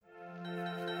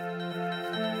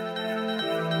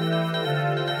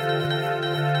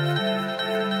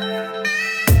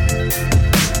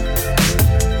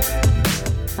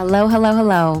Hello, hello,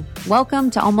 hello. Welcome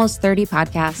to Almost 30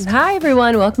 Podcast. Hi,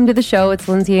 everyone. Welcome to the show. It's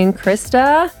Lindsay and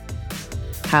Krista.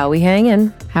 How we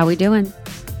hanging? How we doing?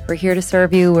 We're here to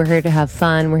serve you. We're here to have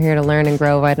fun. We're here to learn and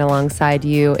grow right alongside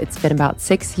you. It's been about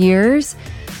 6 years,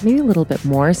 maybe a little bit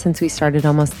more, since we started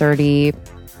Almost 30,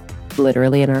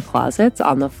 literally in our closets,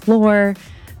 on the floor,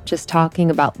 just talking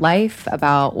about life,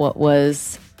 about what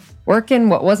was working,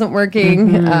 what wasn't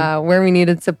working, where we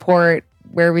needed support,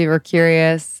 where we were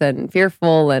curious and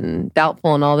fearful and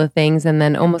doubtful and all the things. And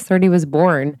then Almost 30 was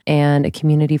born and a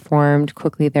community formed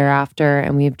quickly thereafter.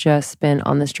 And we've just been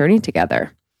on this journey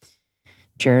together.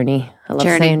 Journey. I love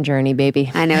saying journey,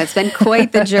 baby. I know it's been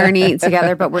quite the journey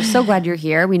together, but we're so glad you're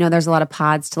here. We know there's a lot of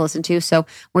pods to listen to, so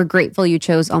we're grateful you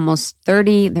chose Almost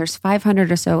 30. There's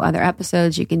 500 or so other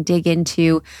episodes you can dig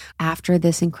into after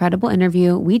this incredible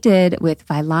interview we did with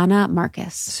Vailana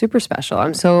Marcus. Super special.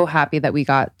 I'm so happy that we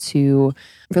got to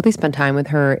really spend time with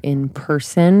her in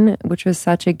person, which was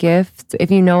such a gift. If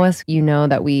you know us, you know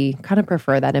that we kind of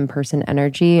prefer that in-person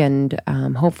energy, and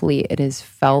hopefully it is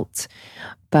felt.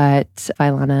 But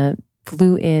Vailana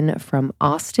flew in from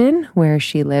Austin, where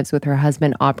she lives with her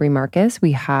husband, Aubrey Marcus.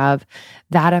 We have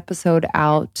that episode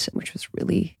out, which was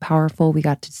really powerful. We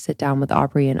got to sit down with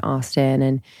Aubrey in Austin,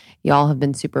 and y'all have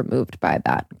been super moved by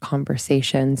that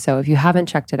conversation. So if you haven't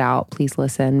checked it out, please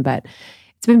listen. But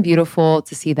it's been beautiful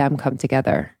to see them come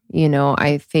together. You know,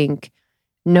 I think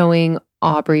knowing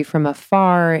Aubrey from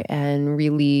afar and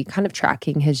really kind of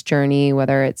tracking his journey,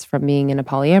 whether it's from being in a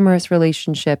polyamorous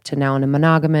relationship to now in a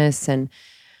monogamous, and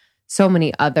so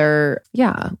many other,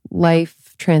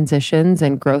 life transitions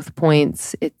and growth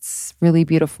points. It's really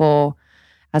beautiful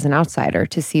as an outsider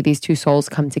to see these two souls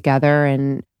come together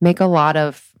and make a lot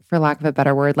of, for lack of a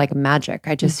better word, like magic.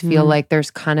 I just feel like there's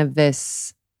kind of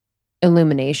this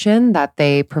illumination that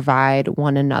they provide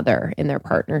one another in their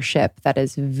partnership that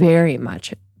is very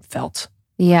much felt.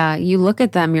 Yeah, you look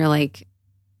at them, you're like,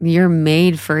 you're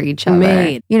made for each other.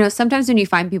 Made. You know, sometimes when you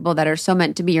find people that are so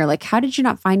meant to be, you're like, how did you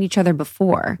not find each other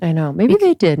before? I know. Maybe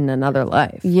they did in another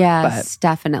life. Yes,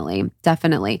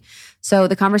 definitely. So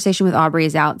the conversation with Aubrey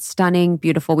is out. Stunning,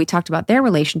 beautiful. We talked about their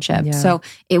relationship. Yeah. So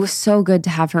it was so good to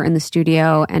have her in the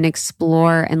studio and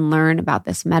explore and learn about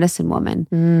this medicine woman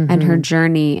and her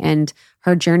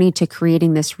journey to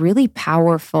creating this really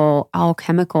powerful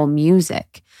alchemical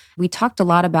music. We talked a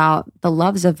lot about the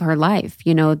loves of her life,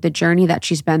 you know, the journey that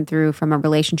she's been through from a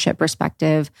relationship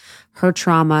perspective, her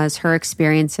traumas, her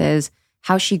experiences,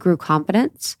 how she grew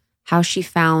confidence, how she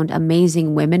found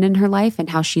amazing women in her life, and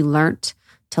how she learned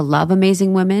to love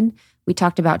amazing women. We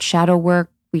talked about shadow work.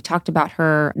 We talked about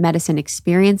her medicine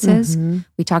experiences.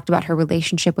 We talked about her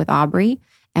relationship with Aubrey,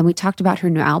 and we talked about her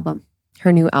new album.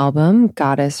 Her new album,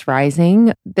 Goddess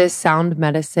Rising. This sound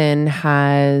medicine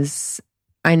has,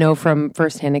 I know from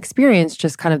firsthand experience,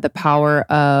 just kind of the power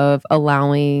of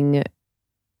allowing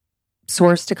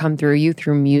source to come through you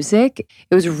through music.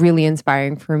 It was really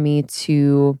inspiring for me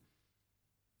to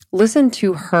listen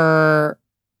to her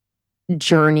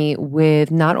journey with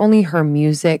not only her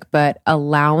music, but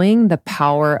allowing the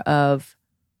power of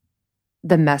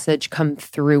the message come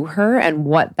through her and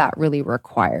what that really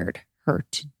required her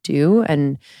to do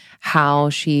and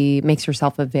how she makes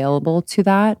herself available to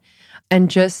that. And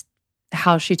just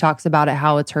how she talks about it,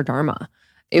 how it's her dharma.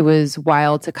 It was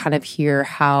wild to kind of hear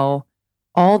how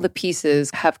all the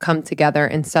pieces have come together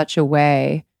in such a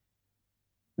way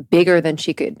bigger than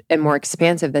she could and more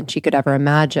expansive than she could ever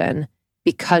imagine,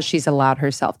 because she's allowed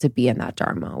herself to be in that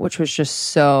dharma, which was just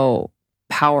so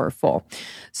powerful.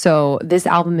 So this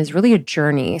album is really a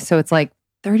journey. So it's like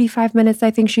 35 minutes,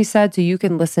 I think she said. So you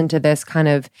can listen to this kind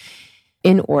of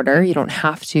in order. You don't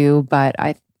have to, but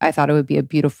I thought it would be a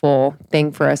beautiful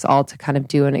thing for us all to kind of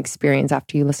do an experience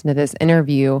after you listen to this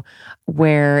interview,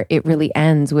 where it really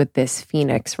ends with this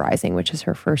Phoenix Rising, which is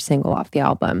her first single off the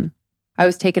album. I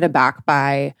was taken aback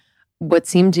by what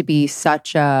seemed to be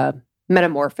such a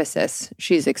metamorphosis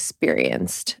she's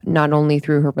experienced, not only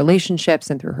through her relationships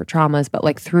and through her traumas, but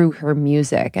like through her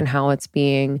music and how it's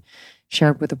being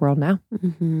shared with the world now.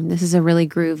 This is a really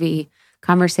groovy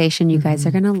conversation you guys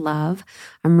are going to love.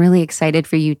 I'm really excited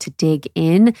for you to dig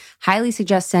in. Highly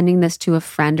suggest sending this to a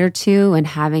friend or two and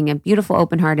having a beautiful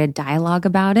open-hearted dialogue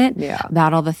about it,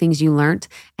 about all the things you learned,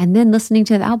 and then listening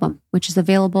to the album, which is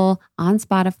available on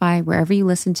Spotify, wherever you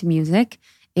listen to music.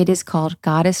 It is called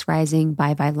Goddess Rising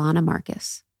by Vailana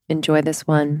Marcus. Enjoy this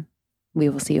one. We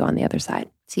will see you on the other side.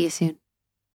 See you soon.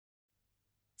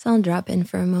 So I'll drop in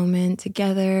for a moment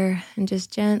together and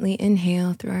just gently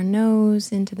inhale through our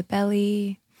nose into the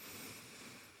belly.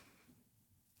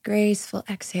 Graceful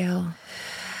exhale.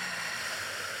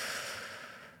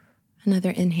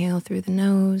 Another inhale through the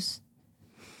nose.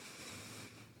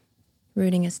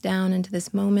 rooting us down into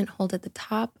this moment. Hold at the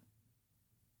top.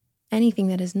 Anything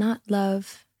that is not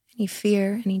love, any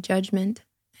fear, any judgment,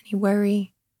 any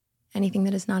worry, anything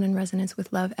that is not in resonance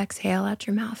with love, exhale out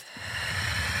your mouth.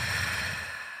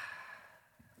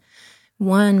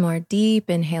 One more deep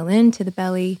inhale into the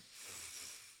belly.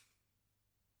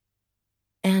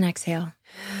 And exhale.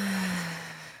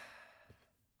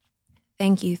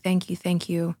 Thank you, thank you, thank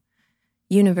you,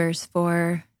 universe,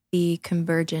 for the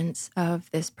convergence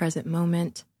of this present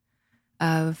moment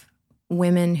of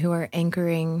women who are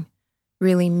anchoring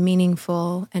really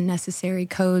meaningful and necessary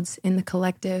codes in the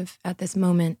collective at this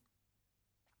moment,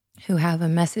 who have a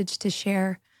message to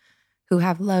share, who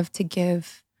have love to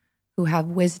give, who have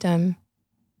wisdom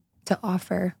to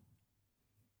offer,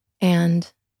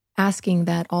 and asking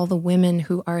that all the women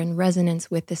who are in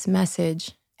resonance with this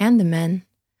message, and the men,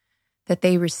 that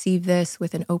they receive this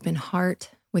with an open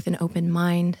heart, with an open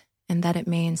mind, and that it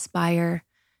may inspire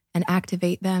and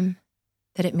activate them,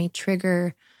 that it may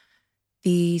trigger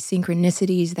the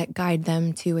synchronicities that guide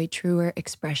them to a truer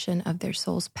expression of their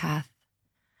soul's path.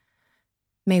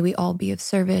 May we all be of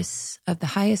service of the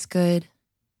highest good.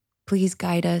 Please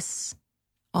guide us,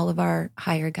 all of our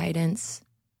higher guidance,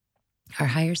 our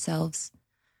higher selves.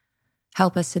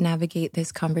 Help us to navigate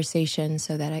this conversation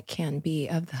so that it can be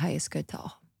of the highest good to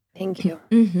all. Thank you.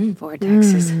 Mm-hmm. Vortex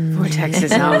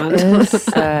is on.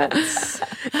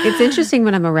 It's interesting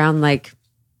when I'm around like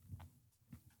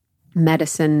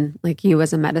medicine, like you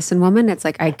as a medicine woman, it's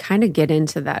like I kind of get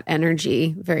into that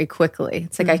energy very quickly.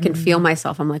 It's like I can feel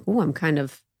myself. I'm like, oh, I'm kind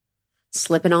of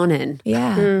slipping on in.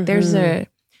 Yeah. There's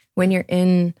when you're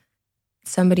in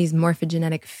somebody's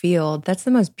morphogenetic field, that's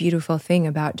the most beautiful thing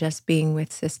about just being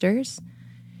with sisters,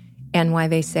 and why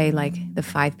they say like the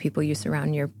 5 people you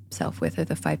surround yourself with are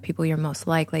the 5 people you're most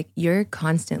like you're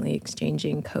constantly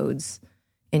exchanging codes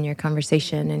in your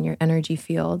conversation and your energy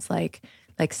fields, like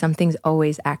something's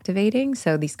always activating.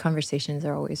 So these conversations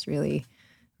are always really,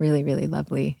 really, really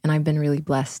lovely. And I've been really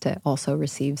blessed to also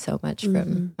receive so much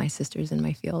from my sisters in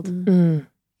my field.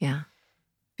 Yeah.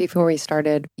 Before we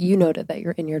started, you noted that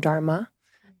you're in your Dharma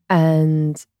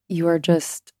and you are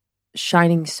just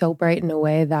shining so bright in a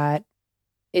way that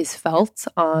is felt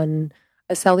on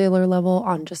a cellular level,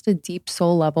 on just a deep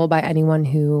soul level by anyone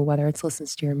who, whether it's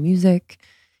listens to your music,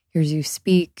 hears you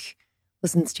speak,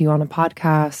 listens to you on a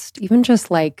podcast, even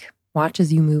just like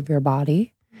watches you move your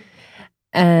body.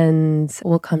 And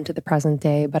we'll come to the present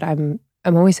day, but I'm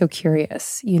always so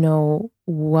curious,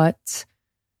 what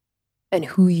and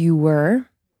who you were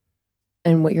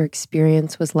and what your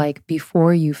experience was like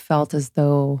before you felt as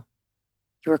though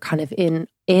you were kind of in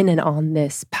and on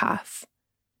this path.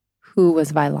 Who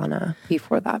was Vailana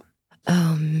before that?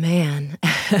 Oh, man.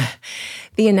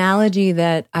 The analogy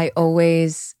that I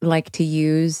always like to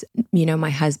use, my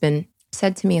husband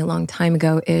said to me a long time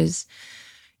ago is,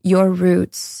 your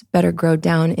roots better grow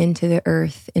down into the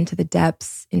earth, into the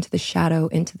depths, into the shadow,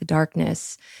 into the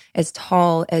darkness, as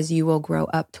tall as you will grow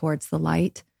up towards the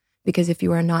light. Because if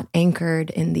you are not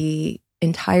anchored in the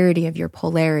entirety of your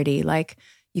polarity, like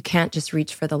you can't just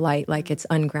reach for the light, like it's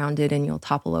ungrounded and you'll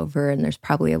topple over, and there's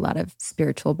probably a lot of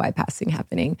spiritual bypassing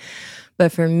happening.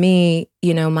 But for me,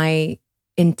 my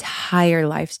entire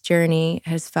life's journey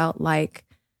has felt like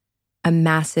a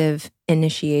massive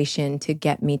initiation to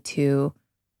get me to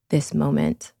this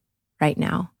moment right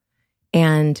now.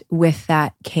 And with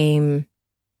that came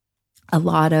a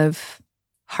lot of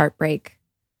heartbreak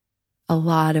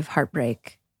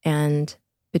and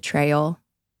betrayal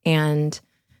and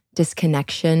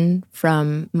disconnection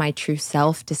from my true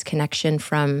self, disconnection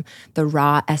from the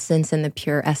raw essence and the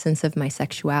pure essence of my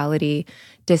sexuality,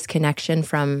 disconnection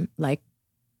from like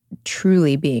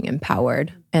truly being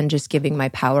empowered and just giving my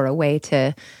power away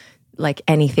to like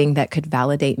anything that could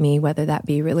validate me, whether that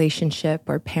be relationship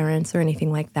or parents or anything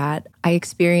like that. I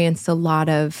experienced a lot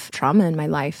of trauma in my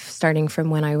life, starting from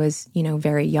when I was,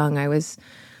 very young. I was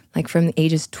like from the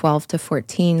ages 12 to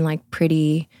 14, like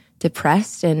pretty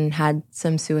depressed and had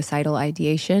some suicidal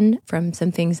ideation from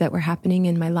some things that were happening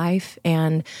in my life.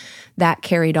 And that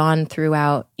carried on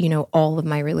throughout, all of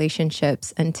my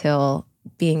relationships until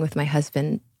being with my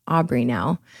husband, Aubrey,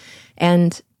 now.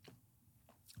 And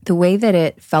the way that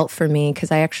it felt for me,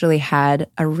 because I actually had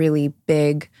a really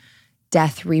big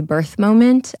death rebirth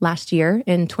moment last year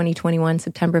in 2021,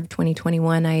 September of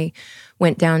 2021, I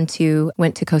went to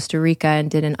Costa Rica and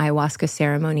did an ayahuasca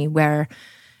ceremony where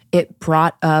it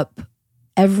brought up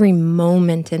every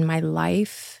moment in my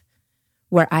life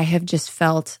where I have just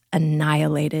felt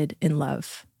annihilated in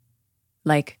love,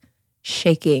 like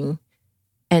shaking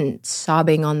and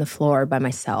sobbing on the floor by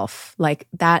myself. Like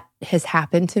that has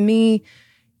happened to me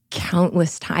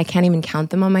countless times. I can't even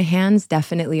count them on my hands,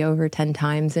 definitely over 10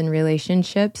 times in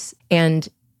relationships. And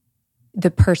the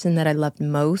person that I loved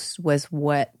most was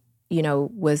what,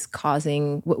 was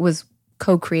what was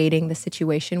co-creating the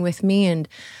situation with me. And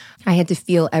I had to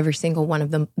feel every single one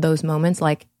of those moments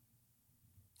like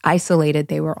isolated.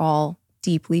 They were all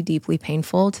deeply, deeply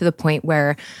painful to the point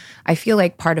where I feel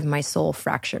like part of my soul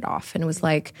fractured off and was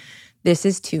like, this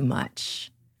is too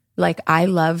much. Like, I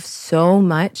love so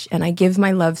much and I give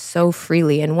my love so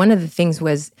freely. And one of the things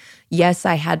was, yes,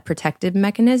 I had protective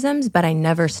mechanisms, but I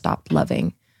never stopped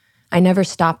loving. I never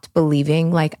stopped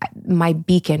believing. Like, my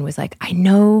beacon was like, I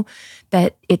know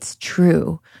that it's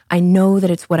true. I know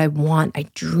that it's what I want. I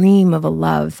dream of a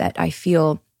love that I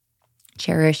feel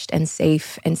cherished and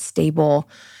safe and stable.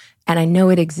 And I know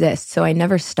it exists. So I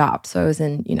never stopped. So I was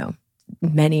in,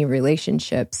 many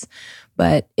relationships.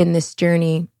 But in this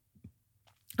journey,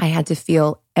 I had to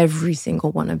feel every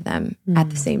single one of them at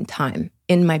the same time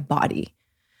in my body.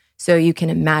 So you can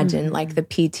imagine like the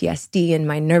PTSD in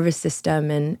my nervous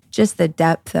system and just the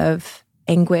depth of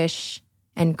anguish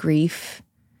and grief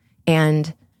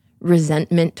and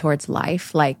resentment towards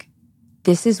life. Like,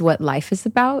 this is what life is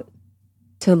about,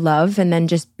 to love and then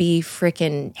just be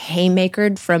freaking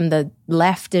haymakered from the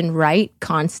left and right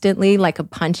constantly like a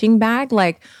punching bag.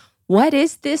 Like, what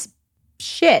is this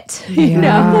shit?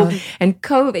 And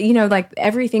COVID, like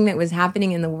everything that was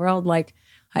happening in the world, like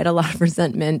I had a lot of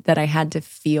resentment that I had to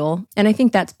feel. And I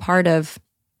think that's part of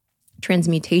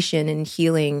transmutation and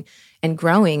healing and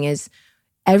growing is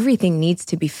everything needs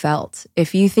to be felt.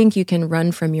 If you think you can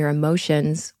run from your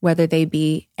emotions, whether they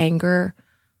be anger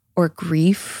or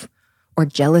grief or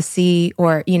jealousy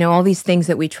or, all these things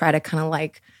that we try to kind of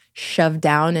like shove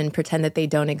down and pretend that they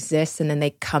don't exist. And then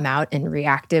they come out in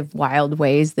reactive, wild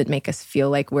ways that make us feel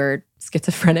like we're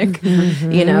schizophrenic.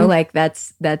 Like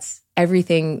that's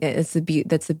everything.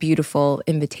 That's a beautiful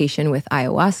invitation with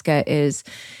ayahuasca is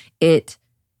it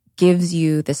gives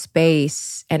you the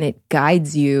space and it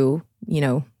guides you,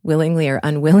 willingly or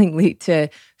unwillingly to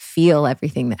feel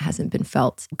everything that hasn't been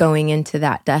felt. Going into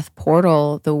that death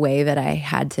portal, the way that I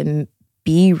had to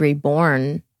be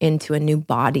reborn into a new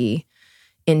body,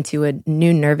 into a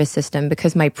new nervous system,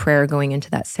 because my prayer going into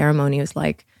that ceremony was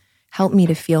like, help me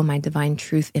to feel my divine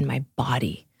truth in my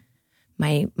body.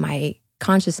 My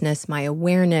consciousness, my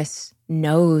awareness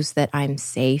knows that I'm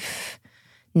safe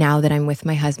now that I'm with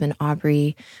my husband,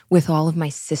 Aubrey, with all of my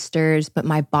sisters, but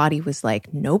my body was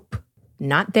like, nope,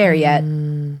 not there yet.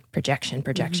 Projection.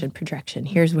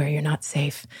 Here's where you're not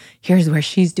safe. Here's where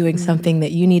she's doing something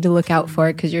that you need to look out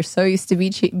for because you're so used to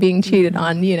being cheated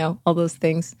on, all those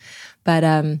things. But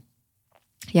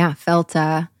felt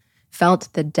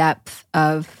the depth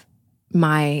of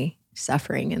my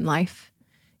suffering in life.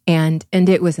 And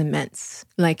it was immense.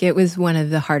 Like, it was one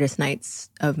of the hardest nights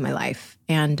of my life.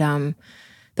 And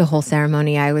the whole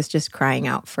ceremony, I was just crying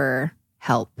out for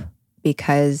help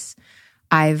because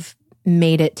I've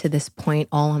made it to this point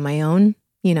all on my own.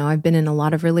 I've been in a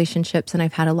lot of relationships and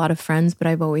I've had a lot of friends, but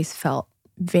I've always felt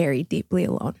very deeply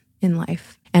alone in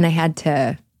life. And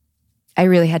I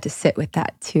really had to sit with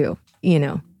that too,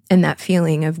 and that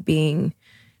feeling of being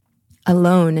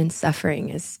alone and suffering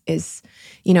is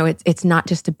it's not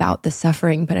just about the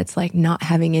suffering, but it's like not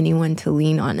having anyone to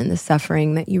lean on in the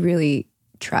suffering that you really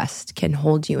trust can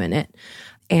hold you in it.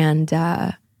 And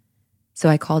so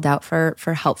I called out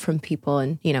for help from people.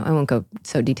 And, I won't go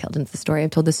so detailed into the story. I've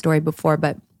told this story before,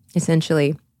 but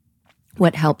essentially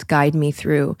what helped guide me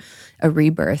through a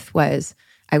rebirth was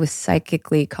I was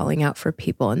psychically calling out for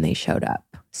people and they showed up.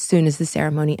 As soon as the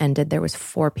ceremony ended, there was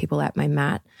 4 people at my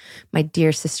mat. My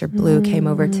dear sister Blue came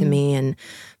over to me and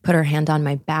put her hand on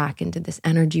my back and did this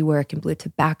energy work and blew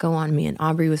tobacco on me. And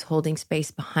Aubrey was holding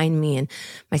space behind me. And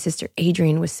my sister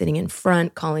Adrienne was sitting in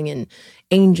front, calling in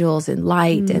angels and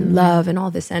light and love and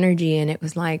all this energy. And it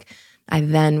was like, I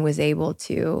then was able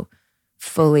to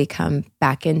fully come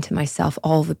back into myself,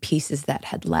 all the pieces that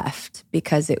had left,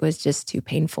 because it was just too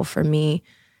painful for me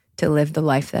to live the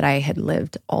life that I had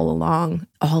lived all along.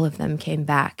 All of them came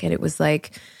back. And it was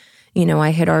like, I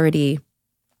had already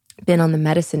been on the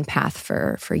medicine path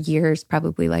for years,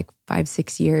 probably like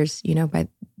 5-6 years,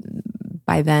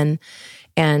 by then.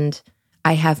 And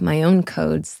I have my own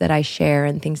codes that I share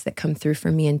and things that come through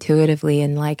for me intuitively.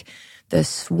 And like the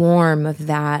swarm of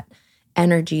that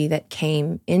energy that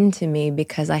came into me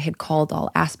because I had called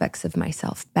all aspects of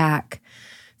myself back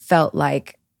felt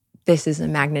like this is a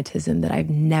magnetism that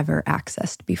I've never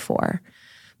accessed before.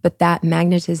 But that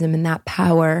magnetism and that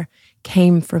power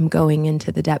came from going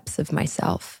into the depths of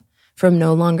myself, from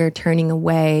no longer turning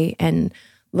away and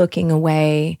looking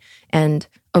away and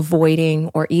avoiding,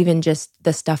 or even just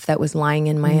the stuff that was lying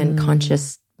in my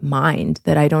unconscious mind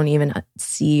that I don't even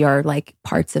see are like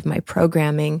parts of my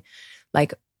programming,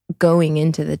 like going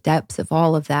into the depths of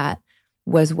all of that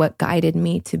was what guided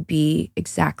me to be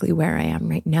exactly where I am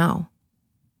right now.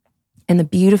 And the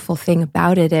beautiful thing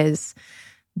about it is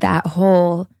that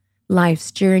whole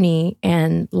life's journey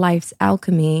and life's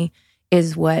alchemy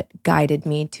is what guided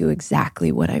me to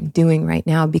exactly what I'm doing right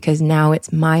now, because now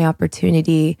it's my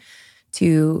opportunity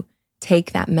to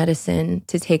take that medicine,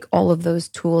 to take all of those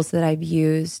tools that I've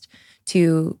used,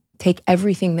 to take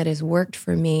everything that has worked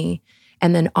for me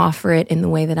and then offer it in the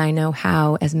way that I know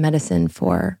how as medicine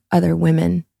for other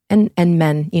women and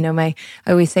men. You know, I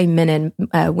always say men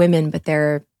and women, but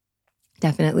there are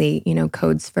definitely, you know,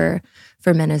 codes for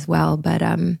men as well. But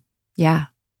yeah,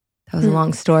 that was a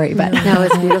long story, but no,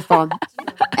 it's beautiful.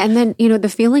 And then, you know, the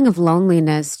feeling of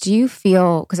loneliness, do you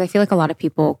feel, because I feel like a lot of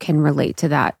people can relate to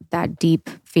that deep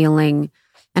feeling.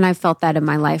 And I felt that in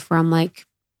my life where I'm like,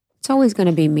 it's always going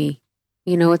to be me.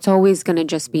 You know, it's always going to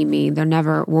just be me. There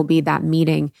never will be that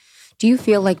meeting. Do you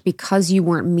feel like because you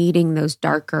weren't meeting those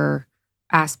darker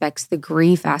aspects, the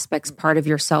grief aspects, part of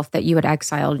yourself that you had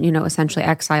exiled, you know, essentially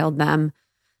exiled them,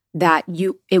 that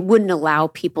it wouldn't allow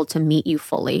people to meet you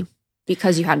fully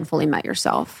because you hadn't fully met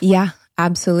yourself? Yeah,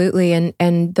 absolutely.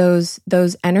 And those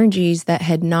energies that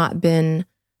had not been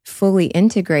fully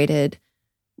integrated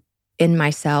in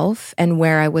myself, and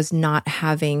where I was not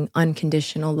having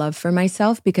unconditional love for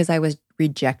myself because I was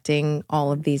rejecting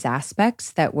all of these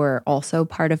aspects that were also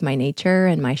part of my nature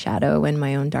and my shadow and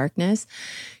my own darkness,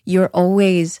 you're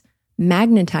always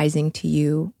magnetizing to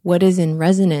you what is in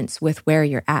resonance with where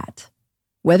you're at,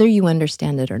 whether you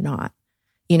understand it or not.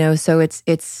 You know, so it's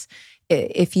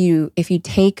if you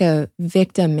take a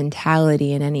victim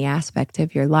mentality in any aspect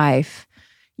of your life,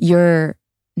 you're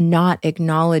not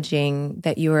acknowledging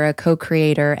that you are a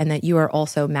co-creator and that you are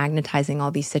also magnetizing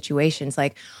all these situations.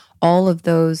 Like all of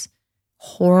those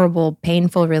horrible,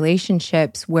 painful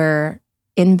relationships were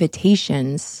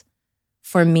invitations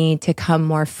for me to come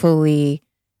more fully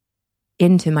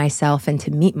into myself and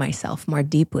to meet myself more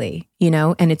deeply, you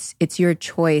know? And it's your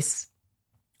choice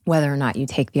whether or not you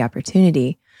take the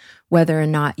opportunity, whether or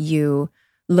not you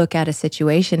look at a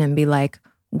situation and be like,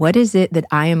 what is it that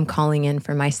I am calling in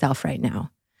for myself right now?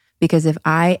 Because if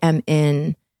I am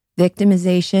in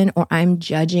victimization or I'm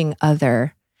judging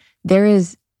other, there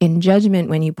is, in judgment,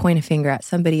 when you point a finger at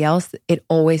somebody else, it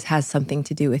always has something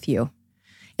to do with you.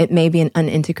 It may be an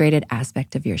unintegrated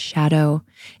aspect of your shadow.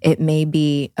 It may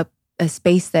be a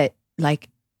space that like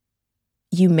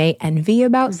you may envy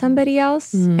about somebody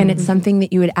else. And it's something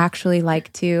that you would actually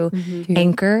like to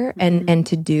anchor and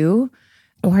to do.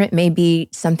 Or it may be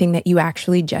something that you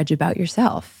actually judge about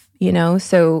yourself. You know,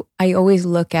 so I always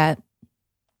look at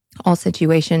all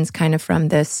situations kind of from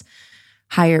this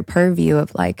higher purview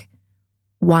of like,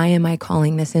 why am I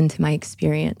calling this into my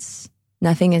experience?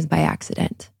 Nothing is by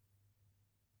accident.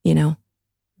 You know,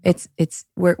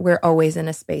 we're always in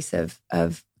a space of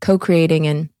co-creating.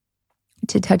 And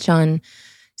to touch on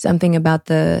something about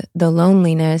the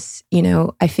loneliness, you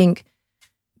know, I think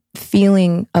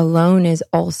feeling alone is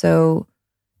also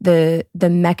the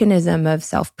mechanism of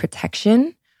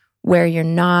self-protection, where you're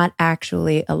not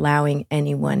actually allowing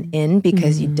anyone in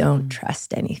because you don't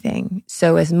trust anything.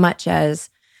 So as much as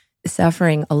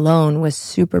suffering alone was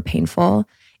super painful,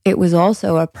 it was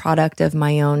also a product of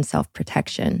my own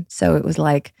self-protection. So it was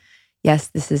like, yes,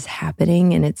 this is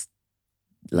happening, and it's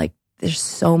like there's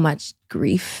so much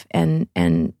grief and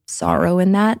sorrow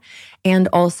in that. And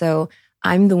also,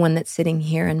 I'm the one that's sitting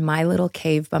here in my little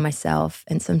cave by myself,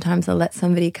 and sometimes I'll let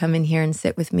somebody come in here and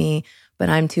sit with me, but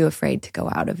I'm too afraid to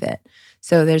go out of it.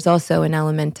 So there's also an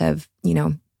element of, you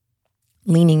know,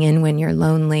 leaning in when you're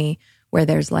lonely, where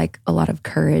there's like a lot of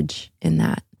courage in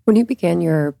that. When you began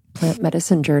your plant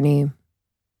medicine journey,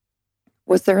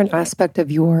 was there an aspect of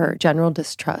your general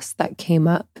distrust that came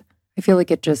up? I feel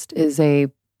like it just is a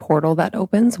portal that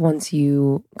opens once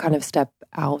you kind of step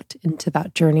out into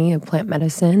that journey of plant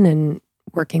medicine and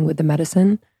working with the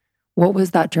medicine. What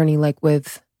was that journey like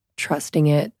with trusting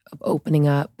it, of opening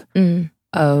up,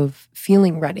 of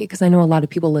feeling ready? Because I know a lot of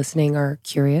people listening are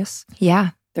curious. Yeah.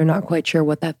 They're not quite sure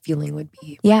what that feeling would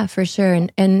be. Yeah, for sure.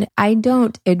 And I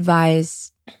don't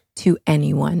advise to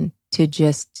anyone to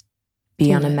just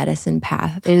be on a medicine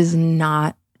path. It is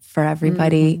not for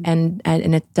everybody. And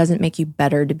it doesn't make you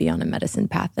better to be on a medicine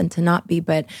path than to not be.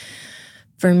 But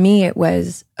for me, it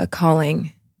was a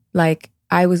calling. Like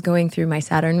I was going through my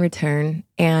Saturn return,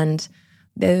 and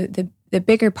the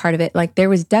bigger part of it, like there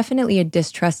was definitely a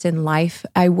distrust in life.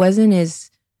 I wasn't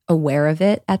as aware of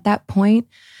it at that point.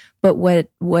 But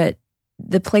what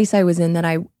the place I was in that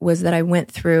I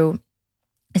went through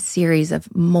a series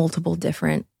of multiple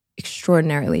different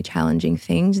extraordinarily challenging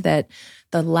things. That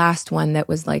the last one that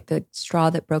was like the straw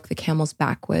that broke the camel's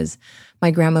back was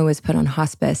my grandma was put on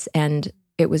hospice, and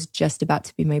it was just about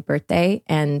to be my birthday.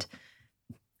 And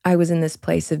I was in this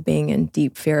place of being in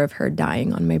deep fear of her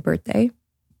dying on my birthday.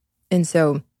 And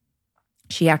so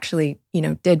she actually,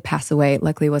 did pass away.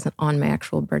 Luckily, it wasn't on my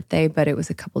actual birthday, but it was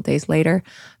a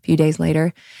few days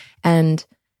later. And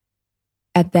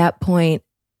at that point,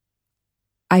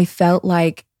 I felt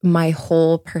like my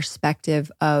whole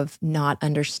perspective of not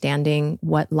understanding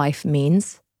what life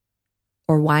means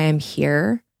or why I'm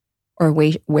here or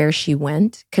where she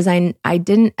went. Because I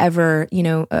didn't ever,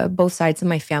 both sides of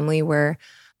my family were,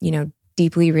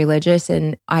 deeply religious,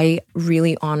 and I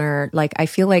really honor, I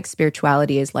feel like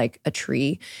spirituality is like a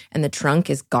tree and the trunk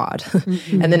is God.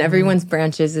 Mm-hmm. And then everyone's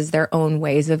branches is their own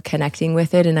ways of connecting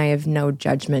with it. And I have no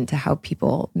judgment to how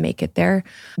people make it there.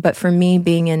 But for me,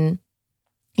 being in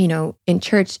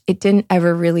church, it didn't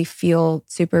ever really feel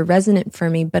super resonant for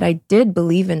me, but I did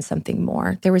believe in something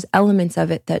more. There was elements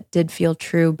of it that did feel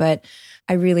true, but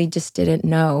I really just didn't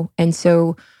know. And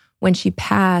so when she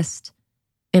passed,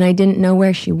 and I didn't know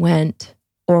where she went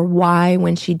or why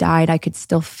when she died, I could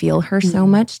still feel her so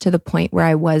much, to the point where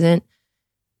I wasn't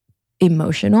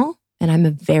emotional. And I'm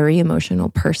a very emotional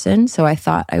person. So I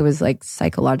thought I was like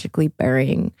psychologically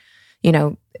burying,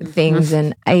 things.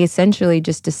 And I essentially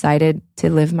just decided to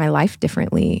live my life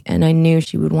differently. And I knew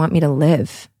she would want me to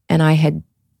live. And I had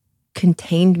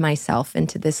contained myself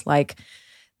into this like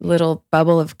little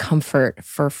bubble of comfort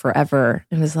for forever.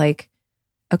 And was like,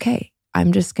 okay,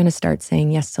 I'm just going to start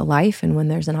saying yes to life. And when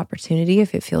there's an opportunity,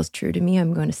 if it feels true to me,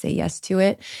 I'm going to say yes to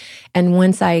it. And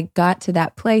once I got to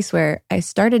that place where I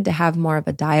started to have more of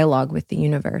a dialogue with the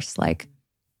universe, like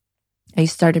I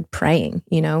started praying,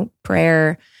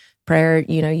 prayer,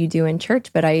 you do in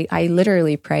church, but I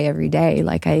literally pray every day.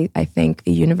 Like I thank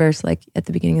the universe, like at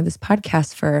the beginning of this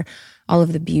podcast, for all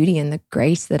of the beauty and the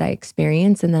grace that I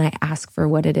experience. And then I ask for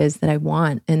what it is that I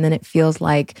want. And then it feels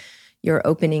like you're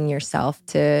opening yourself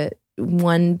to,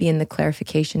 one, be in the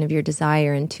clarification of your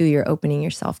desire, and two, you're opening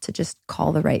yourself to just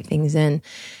call the right things in.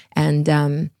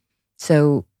 And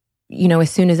so,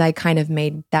 as soon as I kind of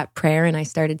made that prayer and I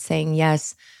started saying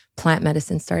yes, plant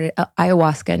medicine started.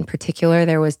 Ayahuasca in particular,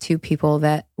 there was two people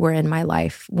that were in my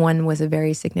life. One was a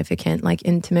very significant, like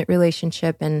intimate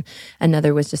relationship, and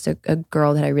another was just a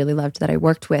girl that I really loved that I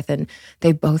worked with. And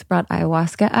they both brought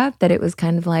ayahuasca up, that it was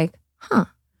kind of like, I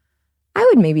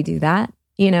would maybe do that,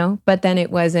 but then it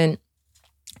wasn't,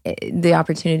 the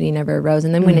opportunity never arose.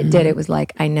 And then when it did, it was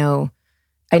like, I know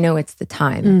it's the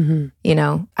time.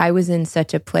 I was in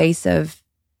such a place of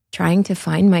trying to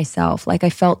find myself. Like I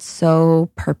felt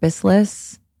so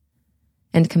purposeless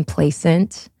and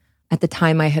complacent. At the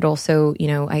time I had also,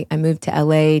 I moved to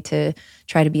LA to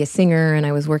try to be a singer, and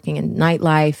I was working in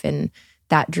nightlife, and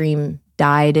that dream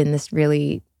died in this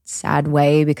really sad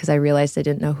way because I realized I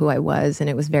didn't know who I was, and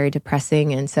it was very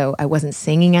depressing. And so I wasn't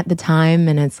singing at the time,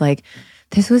 and it's like,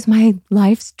 this was my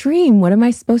life's dream. What am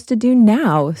I supposed to do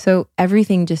now? So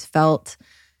everything just felt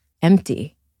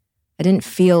empty. I didn't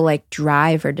feel like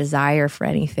drive or desire for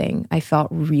anything. I felt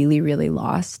really, really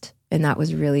lost. And that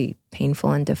was really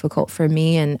painful and difficult for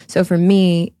me. And so for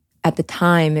me, at the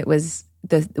time, it was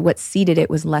what seeded it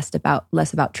was less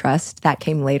about trust. That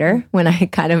came later when I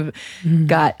kind of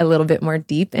got a little bit more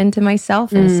deep into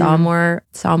myself and saw more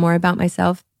about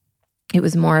myself. It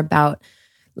was more about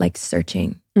like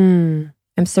searching.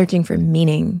 I'm searching for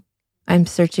meaning. I'm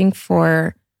searching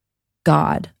for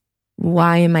God.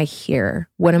 Why am I here?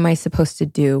 What am I supposed to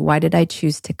do? Why did I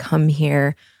choose to come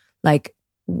here? Like,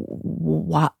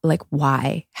 what? Like,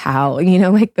 why? How?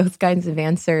 Like those kinds of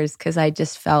answers, because I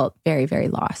just felt very, very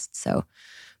lost. So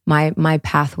my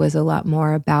path was a lot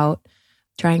more about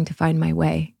trying to find my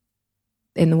way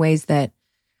in the ways that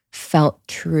felt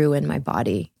true in my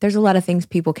body. There's a lot of things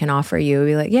people can offer you.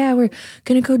 Be like, yeah, we're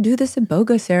going to go do this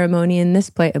Iboga ceremony in this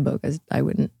place. Ibogas, I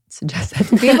wouldn't suggest that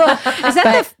to people. Is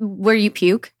that where you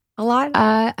puke a lot?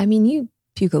 I mean, you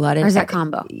puke a lot. Or is that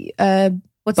combo?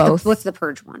 Both. What's the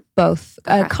purge one? Both.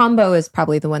 Okay. Combo is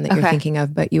probably the one that you're thinking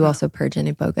of, but you also purge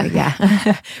in Iboga.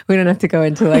 Yeah. We don't have to go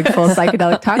into like full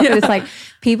psychedelic talk, but it's like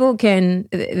people can,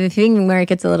 the thing where it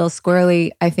gets a little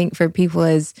squirrely, I think for people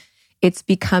is it's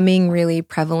becoming really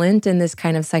prevalent in this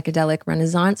kind of psychedelic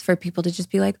renaissance for people to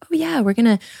just be like, oh yeah, we're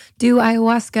going to do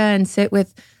ayahuasca and sit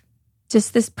with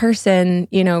just this person,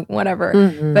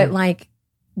 whatever. But like,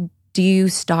 do you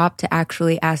stop to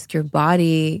actually ask your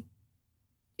body,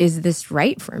 is this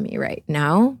right for me right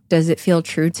now? Does it feel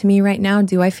true to me right now?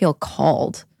 Do I feel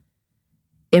called?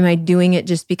 am I doing it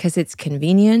just because it's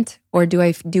convenient, or do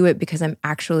I do it because I'm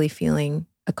actually feeling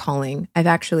a calling? I've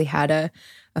actually had a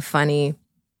funny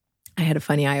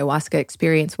ayahuasca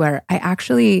experience where I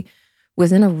actually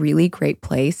was in a really great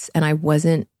place and I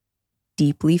wasn't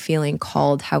deeply feeling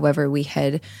called. However, we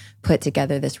had put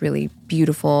together this really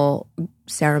beautiful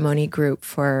ceremony group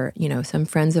for, some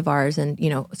friends of ours. And,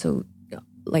 so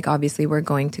like obviously we're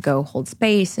going to go hold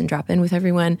space and drop in with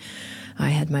everyone. I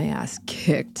had my ass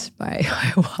kicked by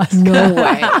ayahuasca. No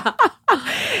way.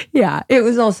 Yeah, it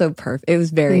was also perfect. It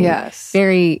was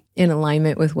very in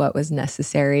alignment with what was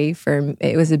necessary for.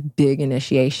 It was a big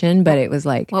initiation, but it was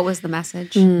like, what was the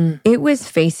message? It was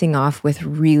facing off with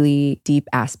really deep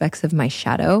aspects of my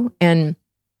shadow. And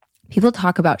people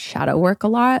talk about shadow work a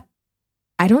lot.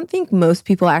 I don't think most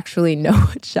people actually know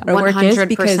what shadow work is,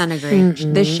 because 100%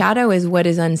 agree. The shadow is what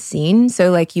is unseen.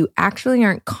 So like you actually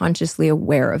aren't consciously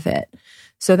aware of it.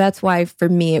 So that's why for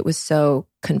me it was so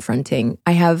confronting.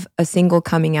 I have a single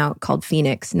coming out called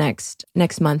Phoenix next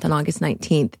month on August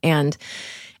 19th. And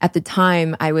at the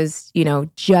time I was,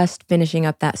 just finishing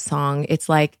up that song. It's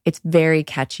like, it's very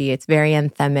catchy. It's very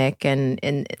anthemic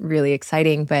and really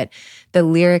exciting. But the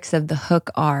lyrics of the hook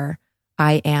are,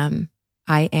 I am.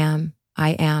 And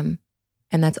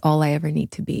that's all I ever need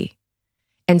to be.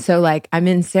 And so like I'm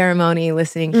in ceremony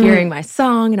listening, hearing my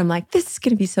song, and I'm like, this is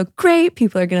going to be so great.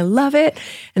 People are going to love it.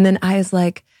 And then I was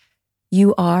like,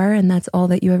 you are, and that's all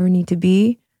that you ever need to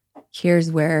be.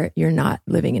 Here's where you're not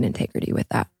living in integrity with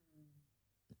that.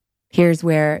 Here's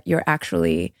where you're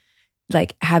actually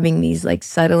like having these like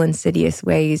subtle, insidious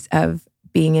ways of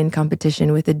being in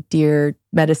competition with a dear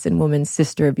medicine woman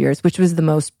sister of yours, which was the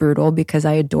most brutal because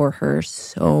I adore her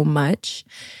so much.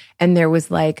 And there was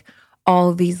like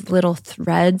all these little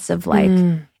threads of like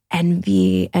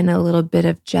envy and a little bit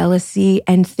of jealousy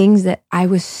and things that I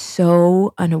was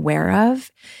so unaware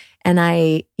of. And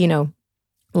I,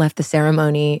 left the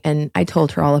ceremony and I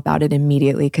told her all about it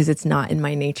immediately because it's not in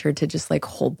my nature to just like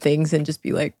hold things and just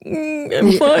be like,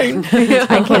 I'm fine.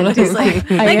 I can't do like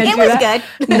it was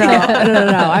good. No.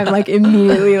 I'm like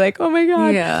immediately like, oh my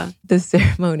God. Yeah. The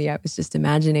ceremony, I was just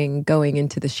imagining going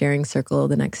into the sharing circle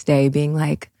the next day being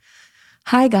like,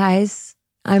 hi guys,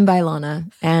 I'm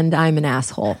Bailana and I'm an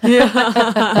asshole.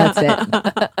 That's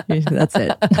it. That's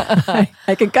it.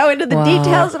 I could go into the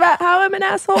details about how I'm an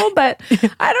asshole, but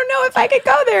I don't know if I could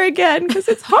go there again because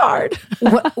it's hard.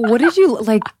 What did you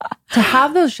like to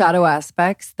have those shadow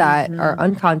aspects that are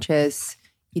unconscious?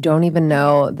 You don't even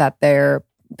know that they're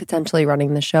potentially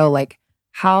running the show. Like,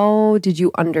 how did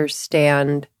you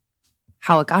understand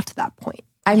how it got to that point?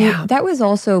 I mean, that was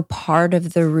also part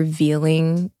of the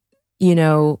revealing,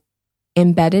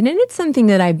 embedded. And it's something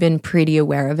that I've been pretty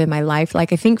aware of in my life.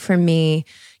 Like, I think for me,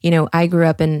 I grew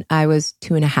up and I was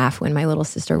 2.5 when my little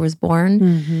sister was born,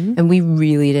 and we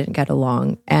really didn't get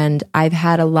along. And I've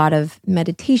had a lot of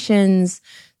meditations,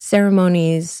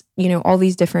 ceremonies, all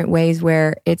these different ways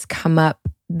where it's come up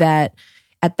that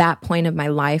at that point of my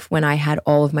life when I had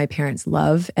all of my parents'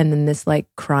 love and then this like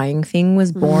crying thing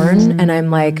was born, and I'm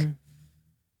like,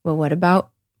 well, what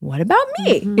about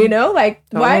me? Like,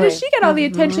 why does she get all the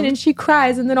attention and she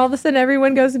cries and then all of a sudden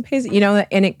everyone goes and pays,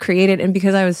 and it created, and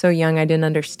because I was so young, I didn't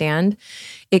understand,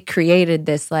 it created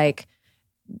this like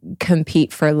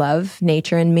compete for love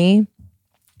nature in me.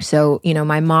 So,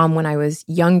 my mom, when I was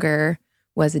younger,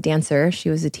 was a dancer. She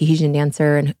was a Tahitian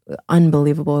dancer and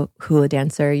unbelievable hula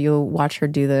dancer. You'll watch her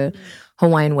do the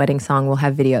Hawaiian wedding song. We'll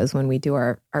have videos when we do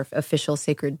our official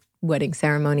sacred wedding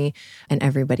ceremony and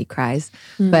everybody cries.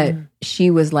 But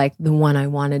she was like the one I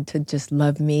wanted to just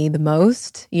love me the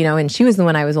most, and she was the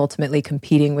one I was ultimately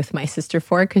competing with my sister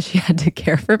for because she had to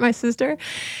care for my sister.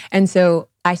 And so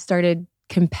I started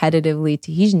competitively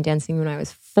Tahitian dancing when I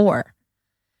was 4.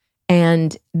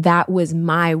 And that was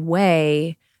my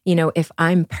way, if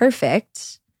I'm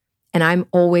perfect and I'm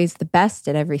always the best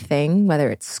at everything, whether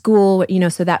it's school,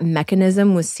 so that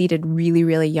mechanism was seated really,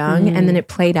 really young. And then it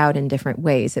played out in different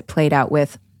ways. It played out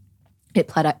with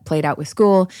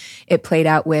school. It played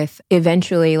out with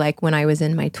eventually, like when I was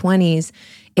in my 20s,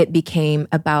 it became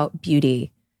about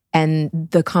beauty and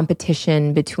the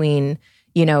competition between,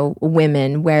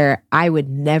 women, where I would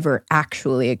never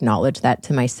actually acknowledge that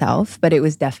to myself, but it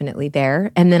was definitely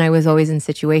there. And then I was always in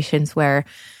situations where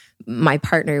my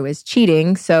partner was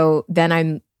cheating. So then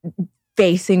I'm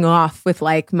facing off with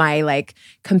like my like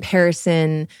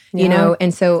comparison,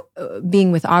 and so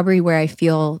being with Aubrey, where I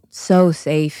feel so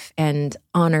safe and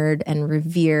honored and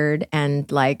revered,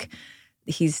 and like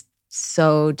he's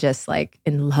so just like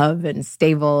in love and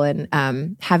stable. And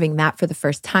having that for the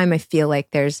first time, I feel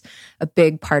like there's a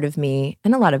big part of me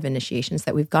and a lot of initiations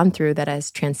that we've gone through that has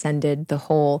transcended the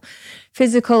whole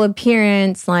physical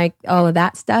appearance, like all of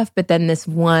that stuff. But then this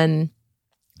one,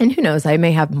 and who knows, I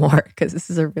may have more because this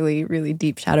is a really, really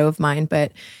deep shadow of mine.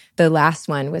 But the last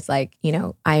one was like,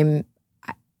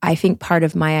 I think part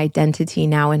of my identity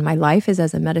now in my life is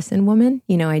as a medicine woman.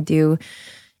 I do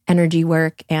energy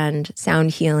work and sound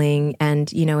healing.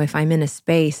 And, if I'm in a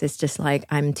space, it's just like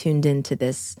I'm tuned into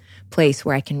this place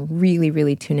where I can really,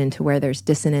 really tune into where there's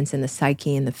dissonance in the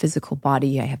psyche and the physical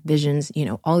body. I have visions,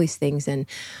 all these things. And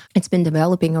it's been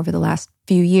developing over the last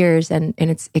few years. And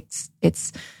it's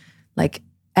like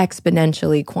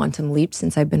exponentially quantum leap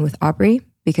since I've been with Aubrey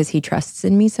because he trusts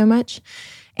in me so much.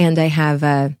 And I have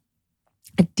a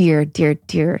dear, dear,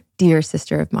 dear, dear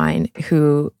sister of mine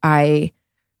who I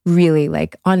really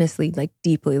honestly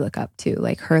deeply look up to,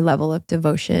 like her level of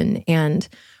devotion and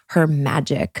her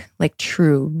magic, like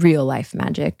true real life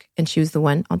magic. And she was the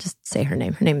one, I'll just say her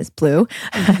name. Her name is Blue.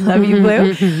 I love you,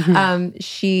 Blue.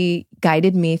 She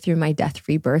guided me through my death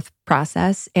rebirth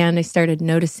process. And I started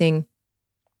noticing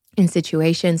in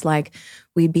situations like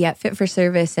we'd be at Fit for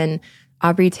Service and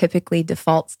Aubrey typically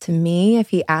defaults to me if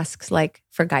he asks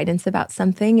for guidance about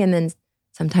something. And then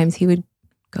sometimes he would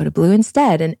go to Blue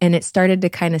instead. And it started to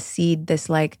kind of seed this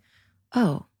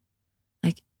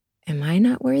am I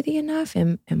not worthy enough?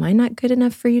 Am I not good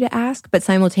enough for you to ask? But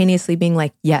simultaneously being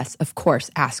like, yes, of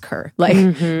course, ask her.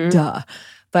 Duh.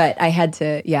 But I had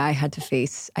to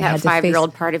face. That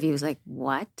 5-year-old part of you was like,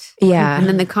 what? Yeah. And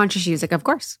then the conscious you was like, of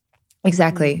course.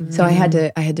 Exactly. Mm-hmm. So I had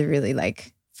to really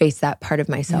face that part of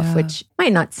myself, which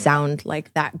might not sound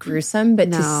like that gruesome,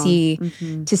 but to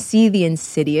see the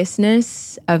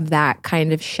insidiousness of that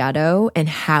kind of shadow and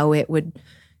how it would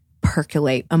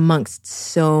percolate amongst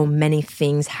so many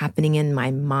things happening in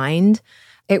my mind,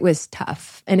 it was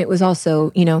tough. And it was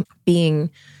also,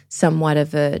 being somewhat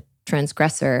of a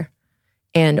transgressor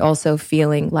and also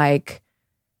feeling like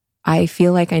I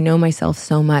feel like I know myself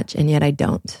so much and yet I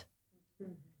don't.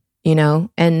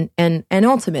 And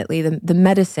ultimately the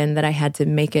medicine that I had to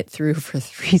make it through for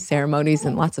 3 ceremonies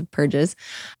and lots of purges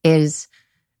is,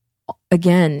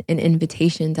 again, an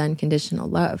invitation to unconditional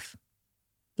love.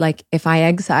 Like if I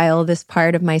exile this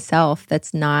part of myself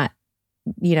that's not,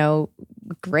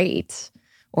 great,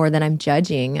 or that I'm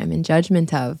in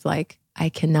judgment of, I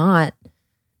cannot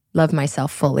love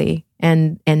myself fully.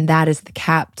 And that is the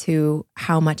cap to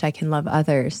how much I can love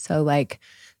others. So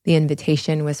the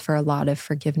invitation was for a lot of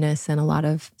forgiveness and a lot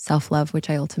of self-love, which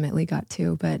I ultimately got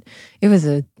to. But it was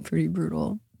a pretty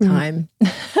brutal time.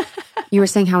 You were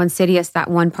saying how insidious that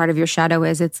one part of your shadow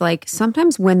is. It's like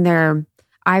sometimes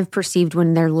I've perceived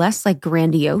when they're less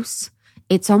grandiose,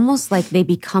 it's almost like they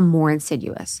become more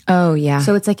insidious. Oh, yeah.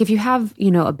 So it's like if you have,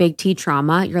 a big T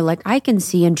trauma, you're like, I can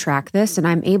see and track this and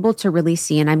I'm able to really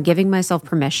see and I'm giving myself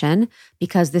permission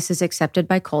because this is accepted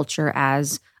by culture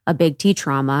as a big T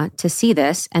trauma to see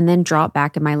this and then draw it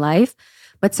back in my life.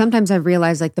 But sometimes I've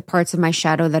realized the parts of my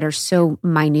shadow that are so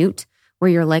minute where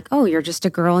you're like, oh, you're just a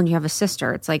girl and you have a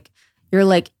sister. It's like, you're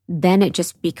like, then it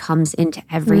just becomes into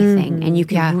everything. And you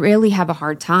can really have a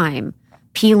hard time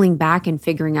peeling back and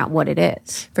figuring out what it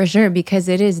is. For sure, because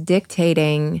it is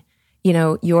dictating,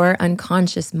 your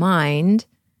unconscious mind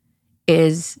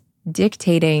is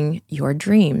dictating your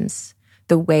dreams,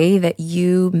 the way that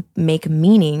you make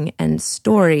meaning and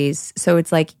stories. So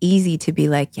it's easy to be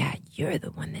like, yeah, you're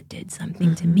the one that did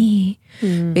something to me.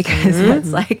 Because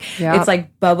it's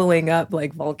like bubbling up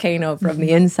like volcano from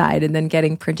the inside and then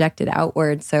getting projected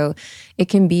outward. So it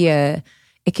can be a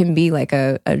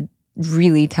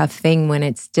really tough thing when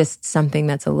it's just something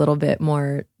that's a little bit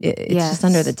more, it's just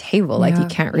under the table. You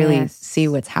can't really see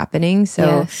what's happening.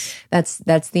 So that's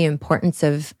the importance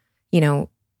of,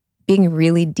 being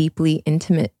really deeply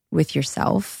intimate with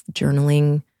yourself,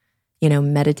 journaling,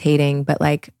 meditating, but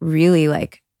really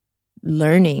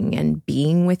learning and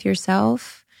being with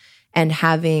yourself and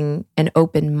having an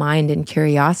open mind and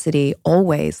curiosity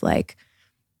always.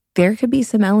 There could be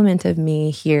some element of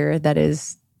me here that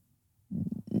is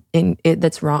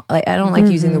that's wrong. I don't like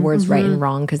using the words right and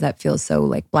wrong because that feels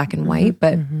so black and white,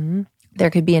 but there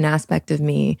could be an aspect of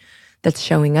me that's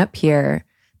showing up here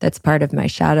that's part of my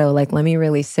shadow. Let me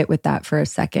really sit with that for a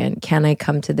second. Can I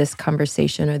come to this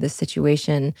conversation or this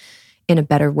situation in a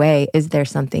better way? Is there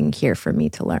something here for me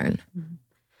to learn?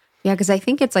 Yeah, because I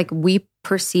think it's we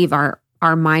perceive our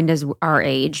mind as our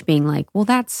age being well,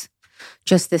 that's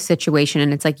just this situation.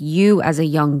 And it's you as a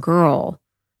young girl,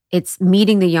 it's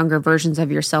meeting the younger versions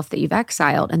of yourself that you've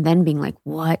exiled and then being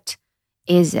what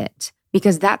is it?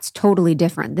 because that's totally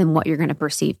different than what you're going to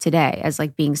perceive today as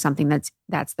like being something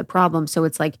that's the problem. So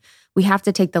it's like we have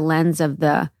to take the lens of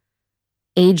the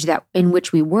age that in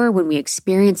which we were when we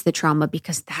experienced the trauma,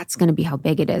 because that's going to be how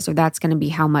big it is, or that's going to be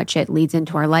how much it leads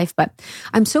into our life. But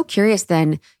I'm so curious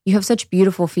then, you have such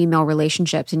beautiful female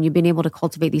relationships and you've been able to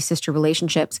cultivate these sister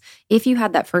relationships. If you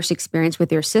had that first experience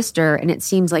with your sister, and it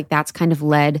seems like that's kind of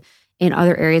led in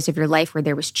other areas of your life where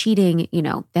there was cheating,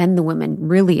 then the woman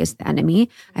really is the enemy.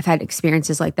 I've had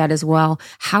experiences like that as well.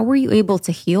 How were you able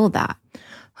to heal that?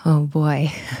 Oh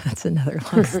boy, that's another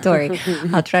long story.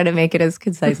 I'll try to make it as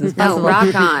concise as possible. No,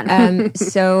 rock on.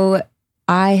 So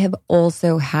I have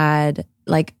also had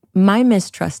like my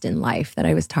mistrust in life that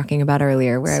I was talking about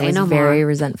earlier, where I was very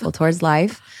resentful towards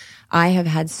life. I have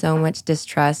had so much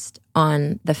distrust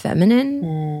on the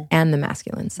feminine and the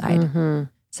masculine side. Mm-hmm.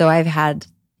 So I've had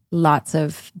lots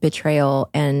of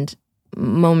betrayal and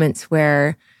moments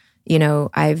where,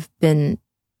 I've been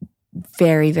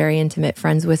very, very intimate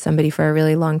friends with somebody for a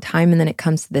really long time. And then it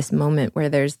comes to this moment where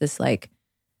there's this like,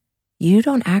 you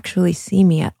don't actually see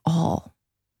me at all.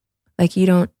 Like you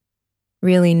don't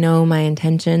really know my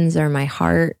intentions or my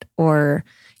heart, or,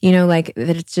 like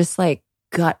that it's just like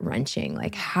gut wrenching.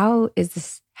 Like, how is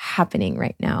this happening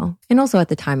right now? And also at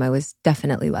the time I was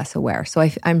definitely less aware. So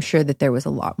I'm sure that there was a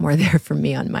lot more there for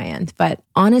me on my end. But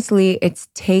honestly, it's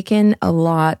taken a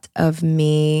lot of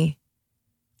me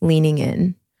leaning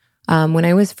in. When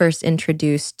I was first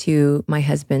introduced to my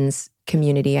husband's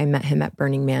community, I met him at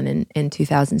Burning Man in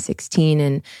 2016.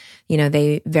 And,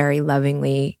 they very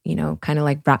lovingly, kind of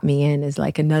like brought me in as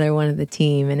like another one of the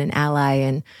team and an ally.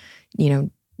 And,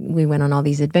 we went on all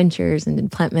these adventures and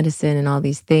did plant medicine and all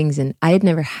these things. And I had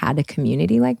never had a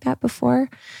community like that before.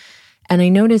 And I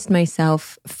noticed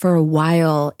myself for a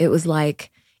while, it was like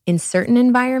in certain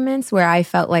environments where I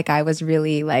felt like I was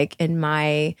really like in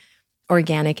my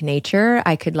organic nature,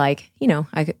 I could like,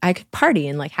 I could party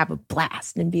and like have a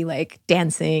blast and be like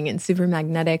dancing and super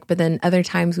magnetic. But then other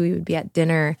times we would be at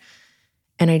dinner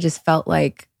and I just felt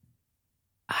like,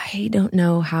 I don't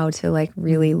know how to like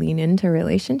really lean into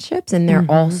relationships, and they're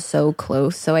all so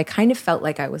close. So I kind of felt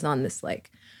like I was on this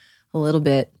like a little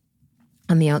bit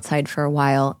on the outside for a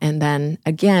while. And then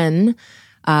again,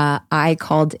 I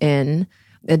called in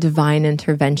a divine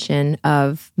intervention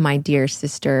of my dear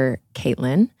sister,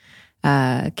 Caitlin.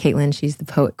 Caitlin, she's the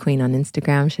poet queen on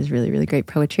Instagram. She has really, really great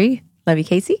poetry. Love you,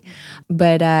 Casey.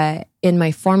 But in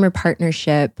my former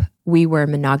partnership, we were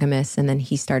monogamous, and then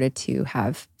he started to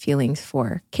have feelings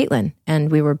for Caitlin,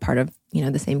 and we were part of,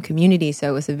 the same community. So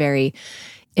it was a very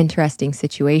interesting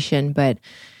situation. But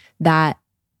that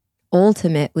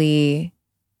ultimately,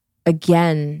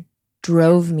 again,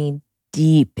 drove me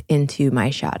deep into my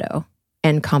shadow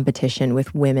and competition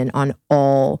with women on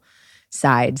all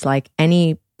sides. Like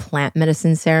any plant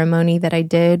medicine ceremony that I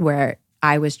did where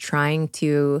I was trying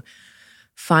to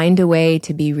find a way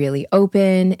to be really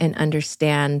open and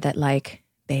understand that like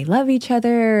they love each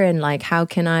other, and like how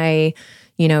can I,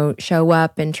 show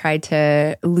up and try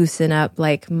to loosen up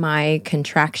like my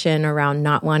contraction around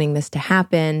not wanting this to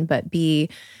happen, but be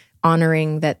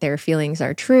honoring that their feelings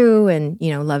are true and,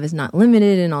 love is not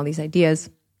limited and all these ideas.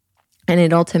 And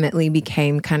it ultimately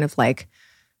became kind of like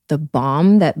the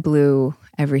bomb that blew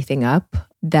everything up,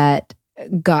 that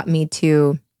got me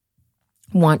to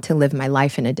want to live my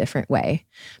life in a different way.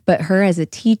 But her as a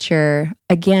teacher,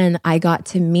 again, I got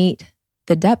to meet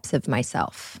the depths of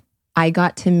myself. I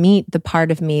got to meet the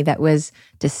part of me that was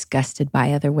disgusted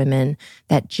by other women,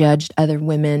 that judged other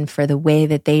women for the way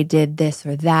that they did this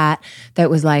or that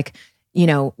was like,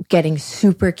 getting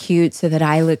super cute so that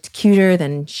I looked cuter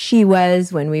than she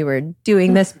was when we were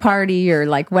doing this party or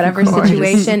like whatever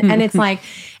situation. And it's like,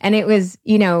 and it was,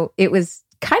 it was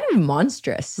kind of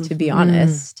monstrous, to be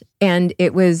honest. And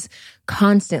it was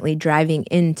constantly driving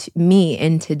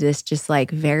into this just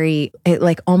like very,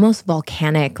 like almost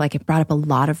volcanic, like it brought up a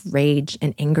lot of rage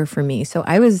and anger for me. So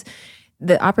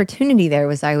the opportunity there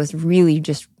was I was really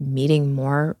just meeting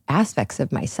more aspects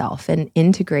of myself and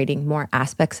integrating more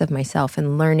aspects of myself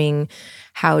and learning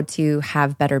how to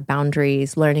have better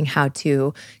boundaries, learning how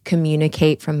to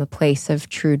communicate from a place of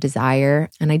true desire.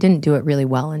 And I didn't do it really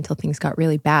well until things got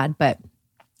really bad. But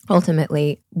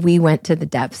ultimately, we went to the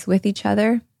depths with each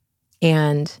other.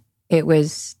 And it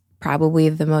was probably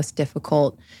the most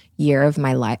difficult year of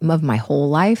my life, of my whole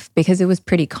life, because it was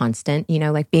pretty constant,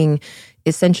 like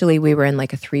essentially we were in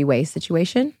like a 3-way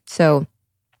situation. So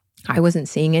I wasn't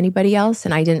seeing anybody else,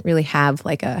 and I didn't really have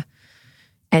like I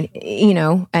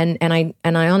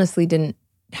honestly didn't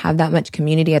have that much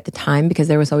community at the time because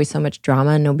there was always so much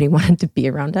drama and nobody wanted to be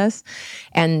around us.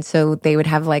 And so they would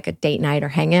have like a date night or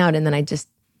hang out, and then I just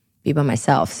be by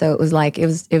myself. So it was like, it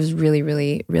was really,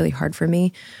 really, really hard for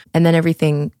me. And then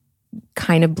everything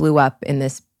kind of blew up in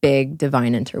this big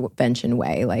divine intervention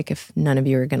way. Like, if none of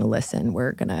you are going to listen,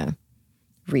 we're going to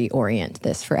reorient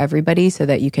this for everybody so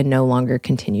that you can no longer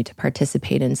continue to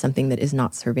participate in something that is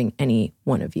not serving any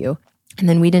one of you. And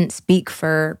then we didn't speak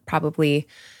for probably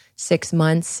 6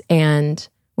 months. And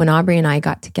when Aubrey and I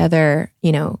got together,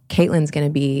 you know, Caitlin's going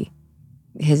to be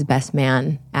his best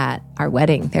man at our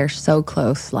wedding. They're so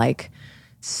close, like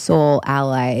soul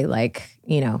ally, like,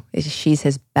 you know, she's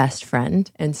his best friend.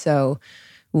 And so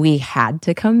we had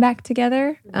to come back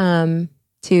together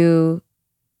to,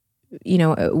 you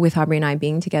know, with Aubrey and I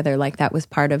being together, like that was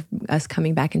part of us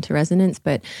coming back into resonance.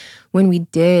 But when we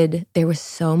did, there was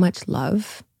so much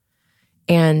love.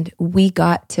 And we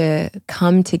got to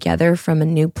come together from a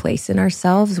new place in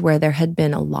ourselves where there had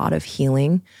been a lot of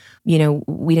healing. You know,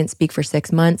 we didn't speak for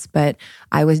 6 months, but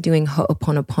I was doing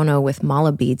Ho'oponopono with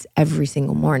mala beads every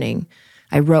single morning.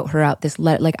 I wrote her out this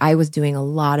letter. Like, I was doing a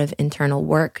lot of internal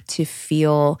work to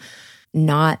feel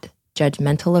not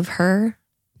judgmental of her,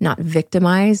 not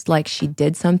victimized, like she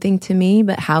did something to me,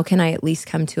 but how can I at least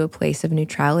come to a place of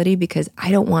neutrality? Because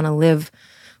I don't want to live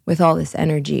with all this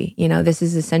energy. You know, this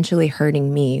is essentially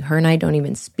hurting me. Her and I don't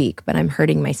even speak, but I'm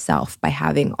hurting myself by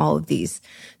having all of these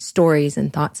stories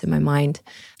and thoughts in my mind.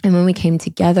 And when we came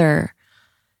together,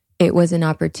 it was an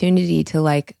opportunity to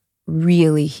like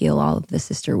really heal all of the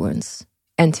sister wounds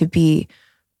and to be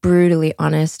brutally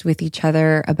honest with each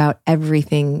other about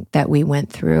everything that we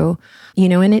went through. You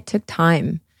know, and it took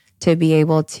time to be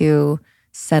able to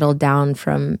settle down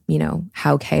from, you know,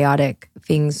 how chaotic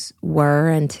things were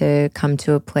and to come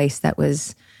to a place that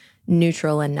was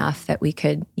neutral enough that we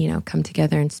could, you know, come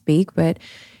together and speak. But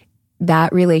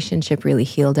that relationship really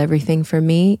healed everything for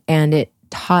me. And it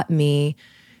taught me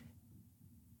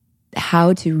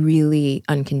how to really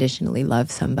unconditionally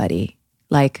love somebody.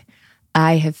 Like,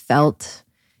 I have felt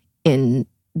in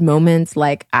moments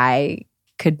like I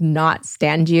could not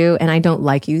stand you. And I don't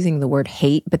like using the word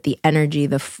hate, but the energy,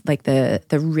 the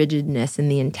rigidness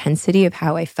and the intensity of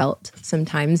how I felt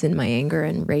sometimes in my anger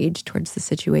and rage towards the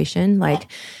situation. Like,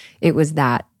 it was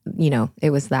that, you know, it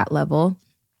was that level.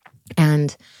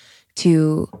 And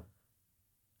to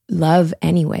love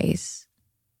anyways,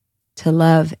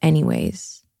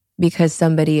 because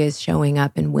somebody is showing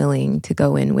up and willing to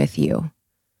go in with you,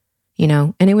 you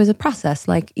know? And it was a process.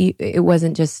 Like, it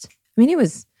wasn't just, I mean, it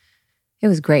was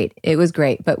great. It was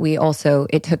great. But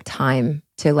it took time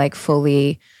to like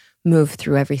fully move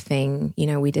through everything. You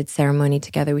know, we did ceremony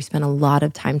together. We spent a lot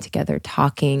of time together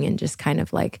talking and just kind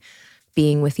of like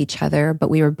being with each other. But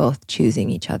we were both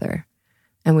choosing each other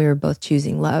and we were both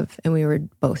choosing love and we were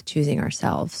both choosing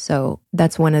ourselves. So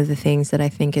that's one of the things that I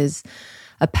think is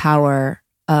a power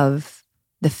of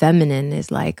the feminine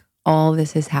is like, all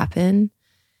this has happened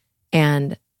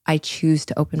and I choose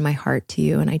to open my heart to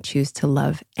you and I choose to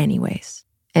love anyways.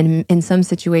 And in some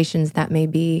situations that may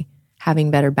be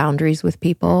having better boundaries with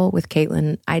people. With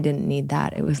Caitlin, I didn't need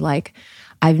that. It was like,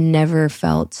 I've never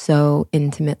felt so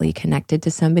intimately connected to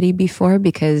somebody before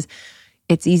because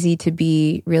it's easy to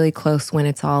be really close when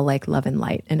it's all like love and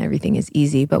light and everything is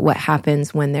easy. But what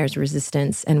happens when there's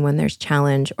resistance and when there's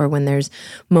challenge or when there's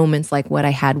moments like what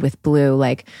I had with Blue,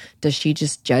 like, does she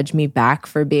just judge me back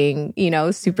for being, you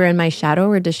know, super in my shadow,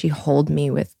 or does she hold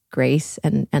me with grace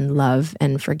and love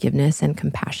and forgiveness and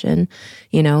compassion?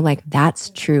 You know, like, that's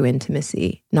true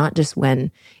intimacy, not just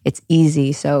when it's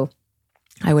easy. So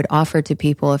I would offer to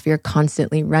people, if you're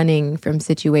constantly running from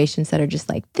situations that are just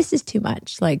like, this is too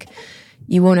much, like,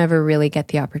 you won't ever really get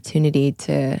the opportunity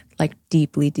to like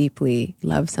deeply, deeply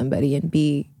love somebody and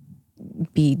be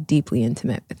deeply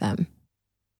intimate with them.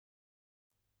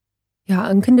 Yeah,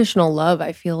 unconditional love,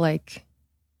 I feel like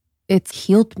it's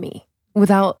healed me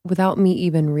without me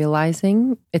even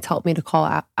realizing. It's helped me to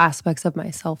call aspects of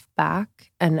myself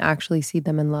back and actually see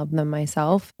them and love them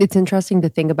myself. It's interesting to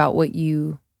think about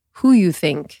who you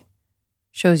think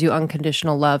shows you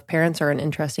unconditional love. Parents are an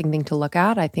interesting thing to look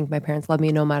at. I think my parents love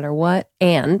me no matter what.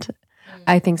 And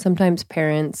I think sometimes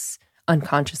parents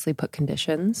unconsciously put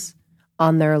conditions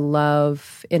on their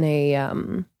love in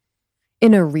a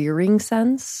rearing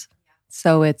sense.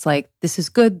 So it's like, this is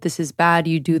good, this is bad,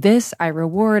 you do this, I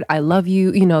reward, I love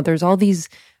you. You know, there's all these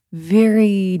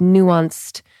very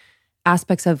nuanced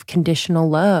aspects of conditional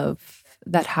love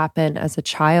that happen as a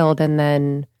child. And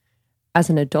then as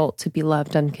an adult, to be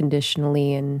loved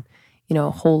unconditionally and, you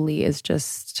know, wholly is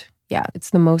just, yeah, it's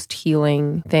the most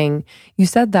healing thing. You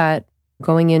said that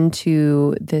going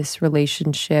into this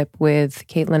relationship with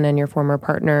Caitlin and your former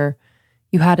partner,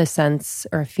 you had a sense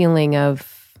or a feeling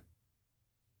of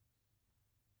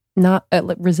not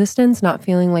resistance, not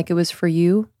feeling like it was for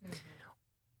you.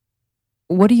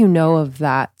 What do you know of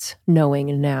that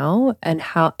knowing now, and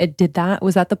how it did that?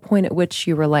 Was that the point at which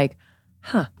you were like,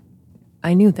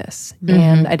 I knew this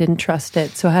and I didn't trust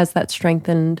it. So has that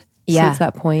strengthened since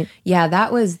that point? Yeah,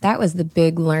 that was the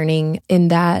big learning in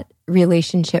that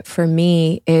relationship for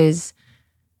me, is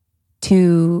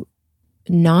to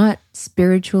not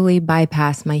spiritually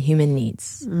bypass my human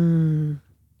needs.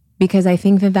 Because I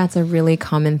think that that's a really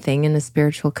common thing in the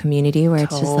spiritual community, where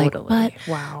it's just like, but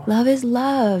love is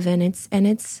love, and it's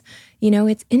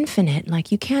it's infinite.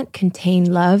 Like, you can't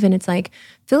contain love. And it's like,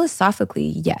 philosophically,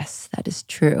 yes, that is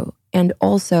true. And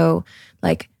also,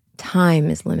 like, time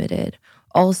is limited.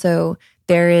 Also,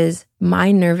 there is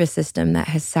my nervous system that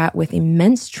has sat with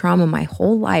immense trauma my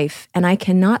whole life, and I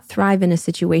cannot thrive in a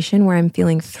situation where I'm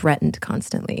feeling threatened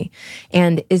constantly.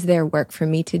 And is there work for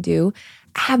me to do?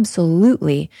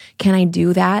 Absolutely. Can I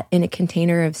do that in a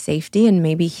container of safety and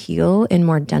maybe heal in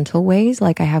more gentle ways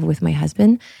like I have with my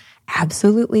husband?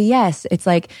 Absolutely, yes. It's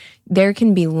like, there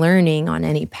can be learning on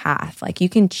any path. Like, you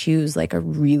can choose like a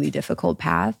really difficult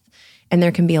path, and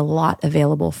there can be a lot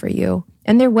available for you.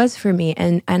 And there was for me.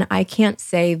 And I can't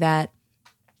say that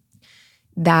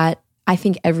I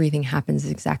think everything happens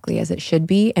exactly as it should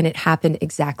be, and it happened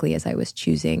exactly as I was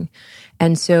choosing.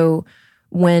 And so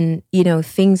when,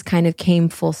 things kind of came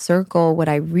full circle, what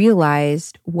I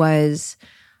realized was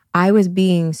I was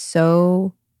being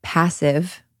so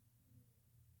passive,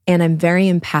 and I'm very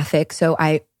empathic. So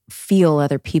I feel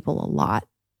other people a lot.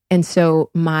 And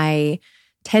so my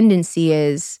tendency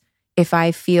is, if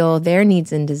I feel their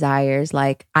needs and desires,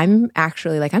 like, I'm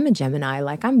a Gemini,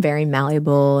 like, I'm very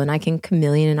malleable and I can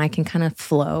chameleon and I can kind of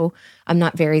flow. I'm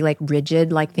not very like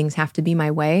rigid, like things have to be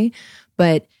my way.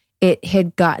 But it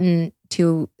had gotten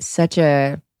to such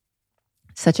a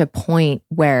point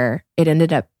where it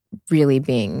ended up really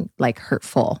being like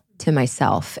hurtful to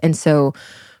myself. And so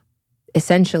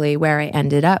essentially where I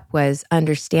ended up was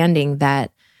understanding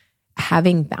that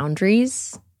having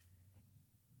boundaries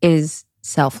is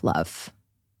self-love.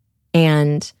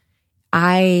 And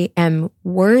I am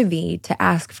worthy to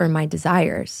ask for my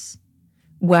desires.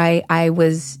 Why I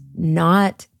was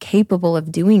not capable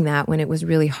of doing that when it was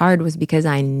really hard was because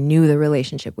I knew the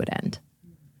relationship would end.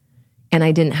 And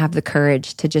I didn't have the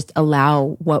courage to just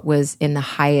allow what was in the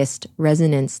highest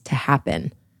resonance to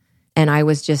happen. And I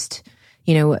was just,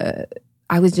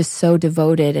 I was just so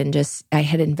devoted, and I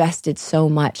had invested so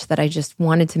much that I just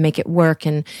wanted to make it work.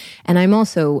 And I'm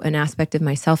also, an aspect of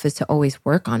myself is to always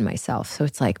work on myself. So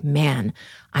it's like, man,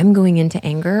 I'm going into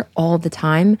anger all the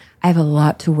time. I have a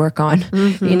lot to work on,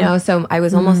 So I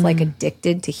was almost like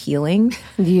addicted to healing.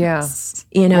 Yeah.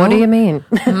 What do you mean?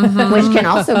 Which can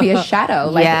also be a shadow,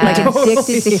 like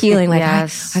addicted to healing. Like,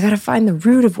 I got to find the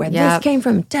root of where this came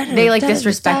from. They like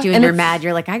disrespect you and you're mad.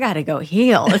 You're like, I got to go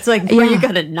heal. It's like, where you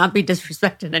got to not be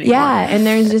disrespected anymore. Yeah. And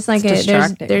there's just like,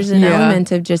 there's an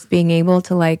element of just being able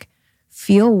to like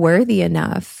feel worthy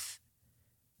enough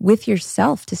with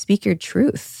yourself to speak your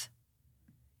truth.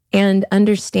 And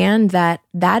understand that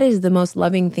that is the most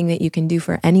loving thing that you can do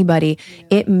for anybody.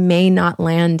 Yeah. It may not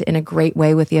land in a great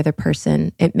way with the other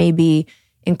person. It may be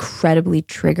incredibly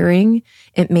triggering.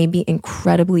 It may be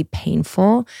incredibly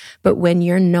painful. But when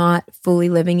you're not fully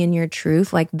living in your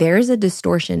truth, like, there's a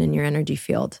distortion in your energy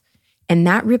field. And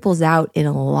that ripples out in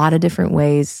a lot of different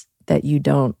ways that you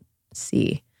don't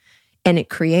see. And it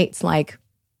creates like,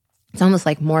 it's almost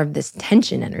like more of this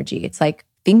tension energy. It's like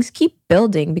things keep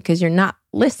building because you're not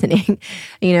listening,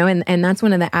 and that's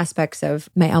one of the aspects of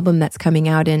my album that's coming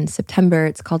out in September.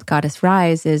 It's called Goddess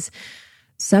Rise. Is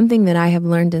something that I have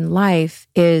learned in life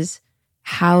is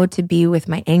how to be with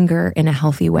my anger in a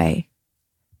healthy way.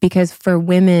 Because for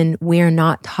women, we are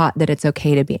not taught that it's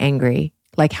okay to be angry.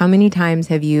 Like, how many times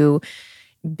have you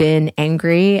been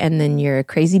angry and then you're a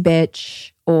crazy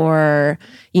bitch? Or,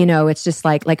 it's just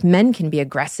like men can be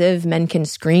aggressive, men can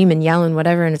scream and yell and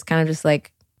whatever. And it's kind of just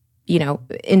like,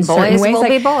 in certain ways,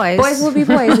 like, boys will be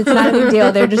boys. It's not a big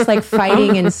deal. They're just like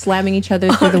fighting and slamming each other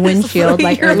through the windshield,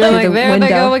 like, or through the window. They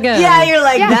go again. Yeah, you're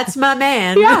like, that's my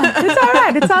man. Yeah, it's all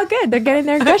right. It's all good. They're getting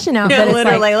their aggression out. Yeah, but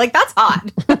literally, like, that's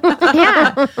hot.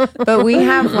 Yeah, but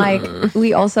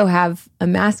we also have a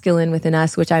masculine within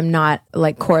us, which I'm not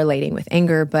like correlating with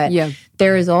anger, but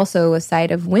there is also a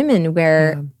side of women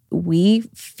where we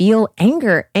feel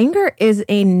anger. Anger is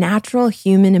a natural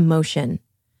human emotion.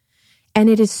 And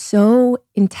it is so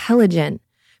intelligent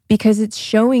because it's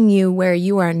showing you where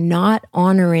you are not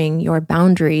honoring your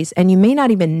boundaries. And you may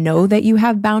not even know that you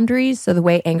have boundaries. So the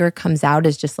way anger comes out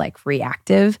is just like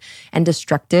reactive and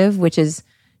destructive, which is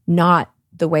not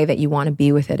the way that you want to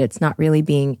be with it. It's not really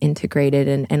being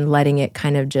integrated and letting it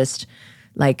kind of just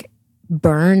like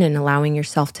burn and allowing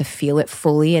yourself to feel it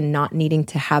fully and not needing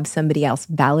to have somebody else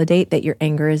validate that your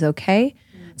anger is okay.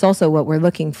 It's also what we're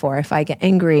looking for. If I get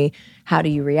angry, how do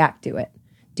you react to it?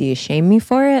 Do you shame me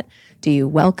for it? Do you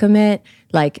welcome it?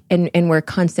 Like, and we're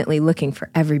constantly looking for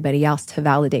everybody else to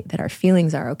validate that our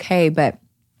feelings are okay. But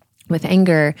with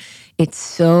anger, it's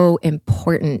so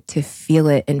important to feel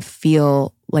it and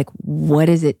feel like, what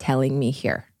is it telling me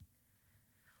here?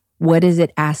 What is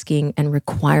it asking and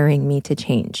requiring me to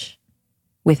change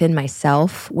within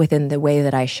myself, within the way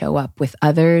that I show up with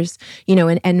others? You know,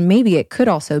 and maybe it could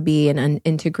also be an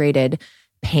unintegrated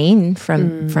pain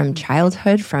from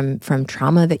childhood, from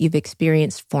trauma that you've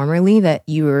experienced formerly that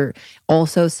you were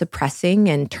also suppressing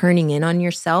and turning in on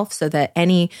yourself, so that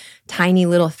any tiny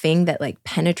little thing that like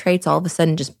penetrates all of a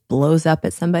sudden just blows up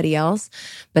at somebody else.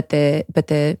 But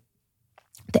the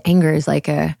anger is like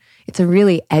it's a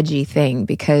really edgy thing,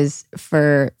 because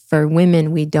for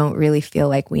women, we don't really feel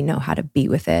like we know how to be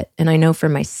with it. And I know for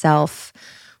myself,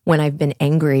 when I've been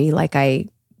angry, like I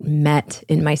met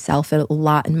in myself a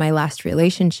lot in my last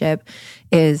relationship,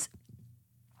 is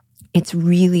it's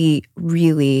really,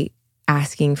 really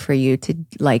asking for you to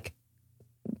like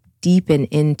deepen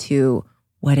into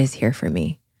what is here for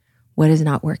me, what is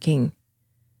not working,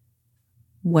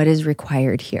 what is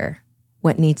required here,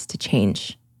 what needs to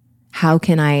change. How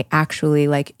can I actually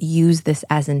like use this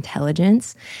as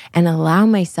intelligence and allow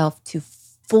myself to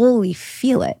fully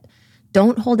feel it?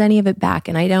 Don't hold any of it back.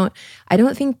 And I don't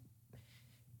think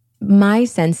my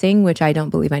sensing, which I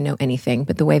don't believe I know anything,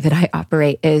 but the way that I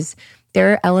operate is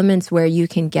there are elements where you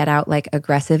can get out like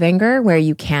aggressive anger, where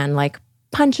you can like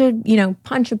punch a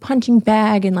punching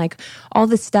bag and like all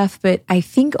this stuff. But I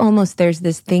think almost there's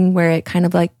this thing where it kind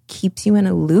of like keeps you in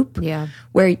a loop,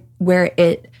 where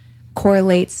it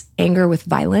correlates anger with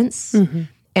violence. Mm-hmm.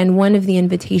 And one of the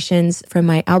invitations from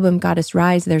my album, Goddess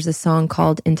Rise, there's a song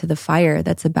called Into the Fire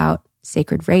that's about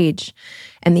sacred rage.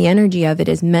 And the energy of it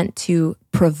is meant to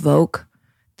provoke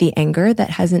the anger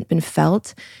that hasn't been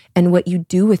felt. And what you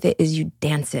do with it is you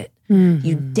dance it. Mm-hmm.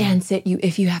 You dance it.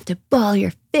 If you have to ball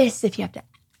your fists, if you have to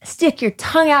stick your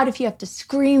tongue out, if you have to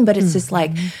scream, but it's just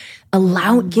like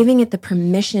giving it the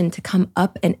permission to come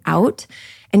up and out.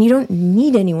 And you don't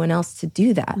need anyone else to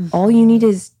do that. Mm-hmm. All you need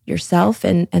is yourself.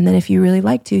 And then if you really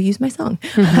like to, use my song.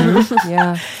 Mm-hmm.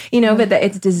 Yeah. But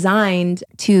it's designed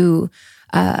to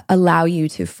allow you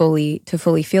to fully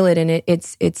feel it. And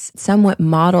it's somewhat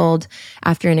modeled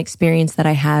after an experience that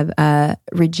I have.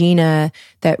 Regina,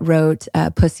 that wrote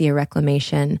Pussy, a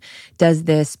Reclamation, does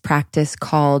this practice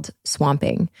called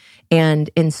swamping. And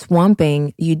in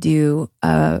swamping, you do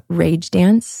a rage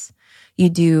dance, you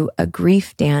do a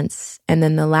grief dance, and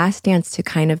then the last dance to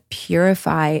kind of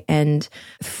purify and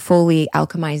fully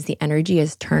alchemize the energy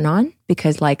is turn on,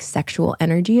 because like sexual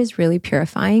energy is really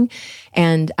purifying.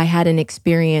 And I had an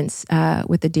experience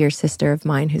with a dear sister of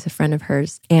mine who's a friend of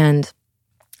hers, and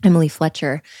Emily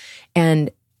Fletcher. And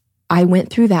I went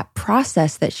through that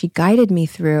process that she guided me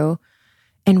through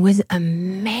and was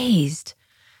amazed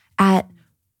at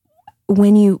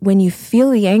when you feel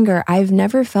the anger. I've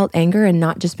never felt anger and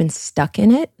not just been stuck in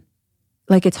it.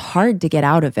 Like it's hard to get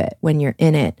out of it when you're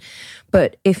in it.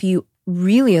 But if you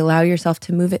really allow yourself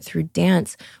to move it through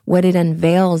dance, what it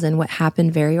unveils and what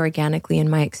happened very organically in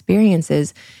my experience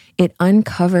is it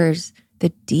uncovers the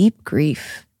deep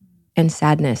grief and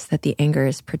sadness that the anger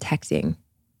is protecting.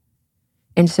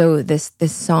 And so this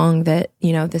song that,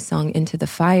 this song Into the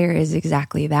Fire is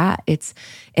exactly that. It's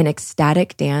an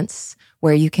ecstatic dance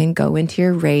where you can go into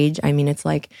your rage. I mean, it's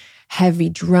like heavy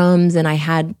drums, and I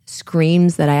had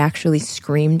screams that I actually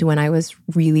screamed when I was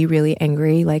really, really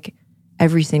angry. Like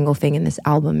every single thing in this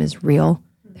album is real.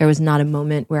 There was not a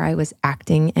moment where I was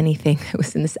acting anything that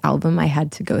was in this album. I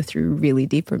had to go through really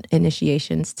deep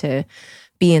initiations to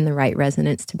be in the right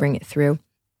resonance to bring it through.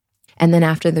 And then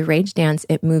after the rage dance,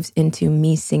 it moves into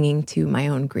me singing to my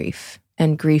own grief,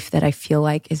 and grief that I feel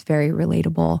like is very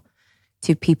relatable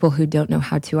to people who don't know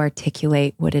how to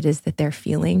articulate what it is that they're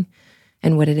feeling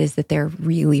and what it is that they're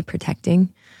really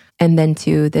protecting. And then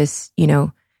to this,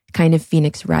 kind of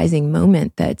Phoenix rising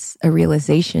moment that's a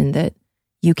realization that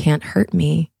you can't hurt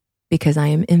me because I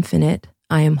am infinite,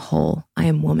 I am whole, I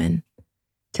am woman.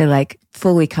 To like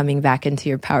fully coming back into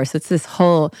your power. So it's this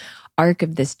whole arc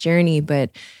of this journey, but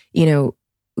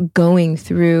going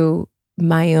through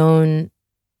my own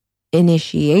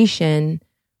initiation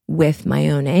with my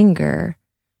own anger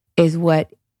is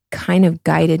what kind of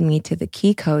guided me to the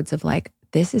key codes of like,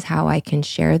 this is how I can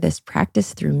share this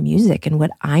practice through music and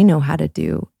what I know how to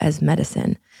do as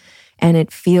medicine. And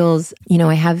it feels, you know,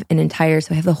 I have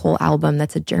the whole album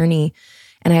that's a journey.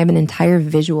 And I have an entire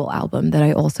visual album that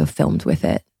I also filmed with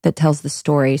it that tells the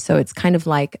story. So it's kind of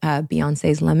like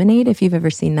Beyonce's Lemonade, if you've ever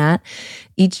seen that.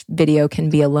 Each video can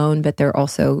be alone, but they're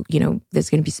also, you know, there's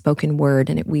going to be spoken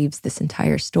word and it weaves this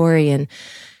entire story. And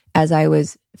as I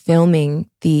was filming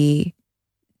the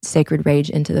Sacred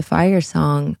Rage Into the Fire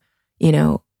song, you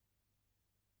know,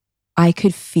 I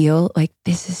could feel like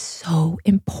this is so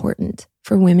important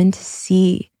for women to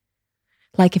see.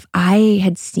 Like if I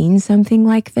had seen something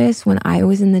like this when I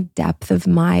was in the depth of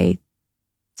my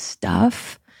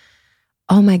stuff,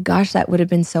 oh my gosh, that would have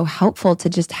been so helpful to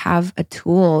just have a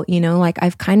tool, you know, like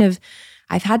I've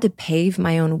had to pave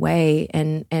my own way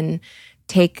and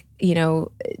take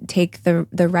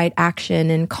the right action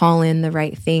and call in the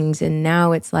right things. And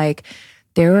now it's like,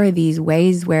 there are these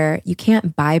ways where you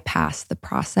can't bypass the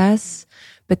process,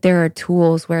 but there are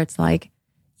tools where it's like,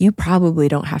 you probably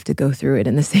don't have to go through it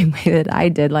in the same way that I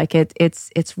did. Like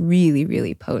it's really,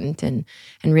 really potent and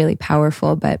really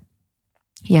powerful. But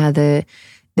yeah, the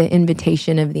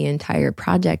invitation of the entire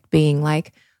project being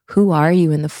like, who are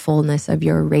you in the fullness of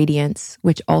your radiance,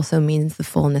 which also means the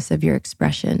fullness of your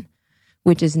expression,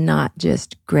 which is not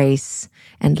just grace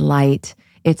and light.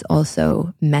 It's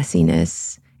also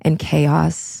messiness and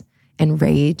chaos and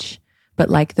rage. But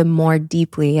like the more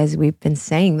deeply, as we've been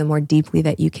saying, the more deeply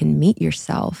that you can meet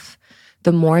yourself,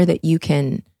 the more that you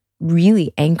can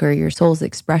really anchor your soul's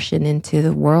expression into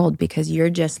the world, because you're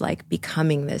just like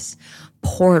becoming this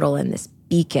portal and this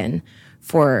beacon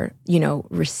for, you know,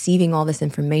 receiving all this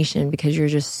information because you're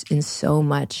just in so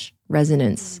much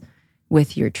resonance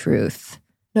with your truth.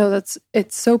 No,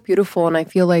 it's so beautiful. And I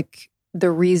feel like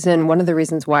one of the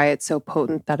reasons why it's so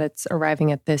potent that it's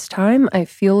arriving at this time, I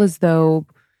feel as though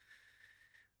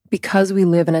because we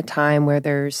live in a time where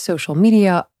there's social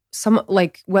media, some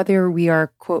like whether we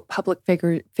are quote public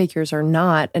figures or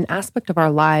not, an aspect of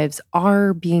our lives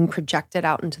are being projected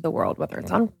out into the world, whether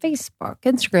it's on Facebook,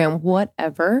 Instagram,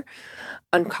 whatever.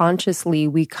 Unconsciously,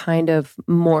 we kind of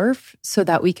morph so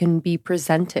that we can be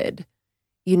presented,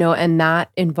 you know, and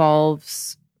that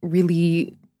involves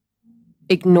really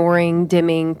ignoring,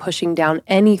 dimming, pushing down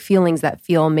any feelings that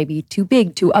feel maybe too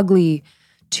big, too ugly,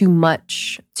 too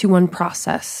much, too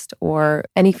unprocessed, or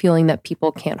any feeling that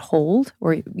people can't hold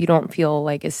or you don't feel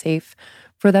like is safe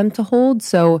for them to hold.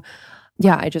 So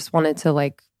yeah, I just wanted to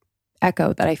like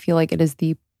echo that I feel like it is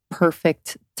the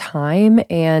perfect time.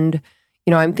 And,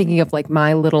 you know, I'm thinking of like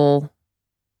my little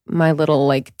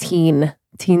like teen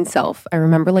self. I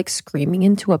remember like screaming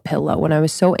into a pillow when I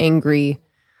was so angry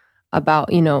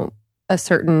about, you know, a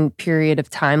certain period of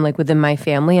time, like within my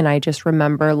family. And I just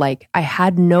remember like I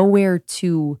had nowhere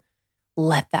to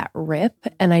let that rip.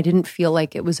 And I didn't feel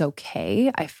like it was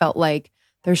okay. I felt like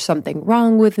there's something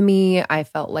wrong with me. I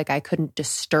felt like I couldn't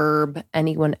disturb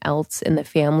anyone else in the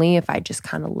family if I just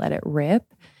kind of let it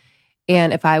rip.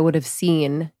 And if I would have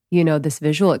seen, you know, this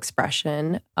visual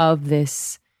expression of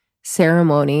this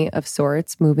ceremony of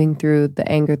sorts, moving through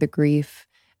the anger, the grief,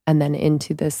 and then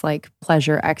into this like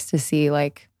pleasure, ecstasy,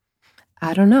 like,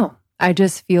 I don't know. I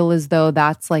just feel as though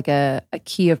that's like a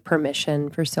key of permission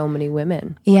for so many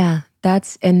women. Yeah,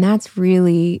 that's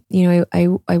really, you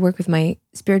know, I work with my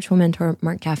spiritual mentor,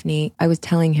 Mark Gaffney. I was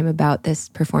telling him about this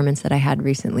performance that I had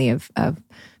recently of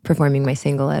performing my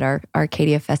single at our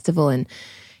Arcadia Festival. And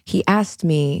he asked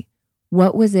me,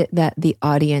 what was it that the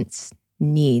audience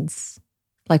needs?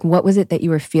 Like, what was it that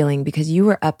you were feeling? Because you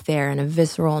were up there in a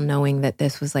visceral knowing that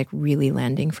this was like really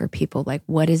landing for people. Like,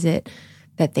 what is it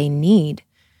that they need?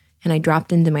 And I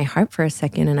dropped into my heart for a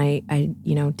second and I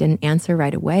you know, didn't answer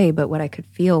right away. But what I could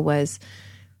feel was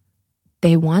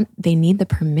they need the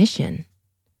permission.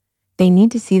 They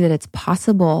need to see that it's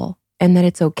possible and that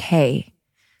it's okay.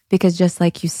 Because just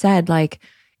like you said, like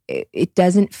it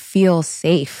doesn't feel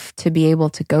safe to be able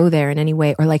to go there in any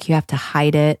way, or like you have to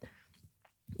hide it,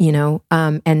 you know?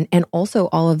 And also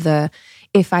all of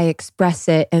if I express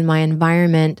it and my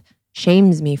environment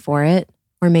shames me for it,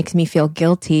 or makes me feel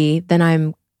guilty, then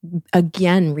I'm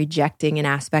again rejecting an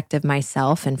aspect of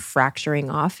myself and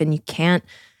fracturing off. And you can't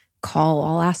call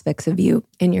all aspects of you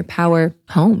in your power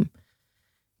home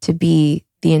to be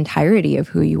the entirety of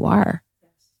who you are.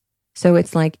 So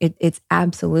it's like, it's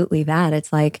absolutely that.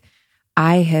 It's like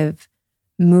I have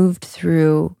moved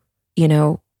through, you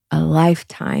know, a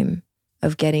lifetime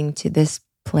of getting to this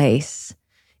place.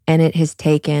 And it has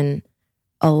taken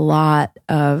a lot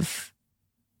of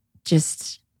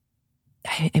just,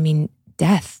 I mean,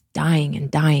 death, dying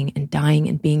and dying and dying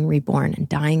and being reborn and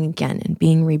dying again and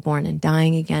being reborn and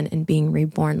dying again and being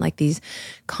reborn, like these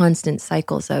constant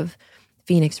cycles of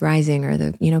phoenix rising or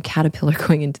the, caterpillar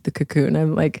going into the cocoon.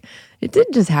 I'm like, it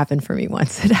didn't just happen for me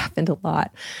once. It happened a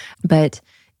lot. But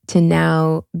to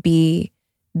now be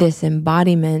this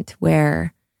embodiment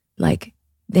where like,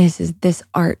 this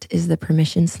art is the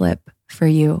permission slip for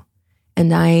you.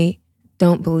 And I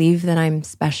don't believe that I'm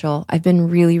special. I've been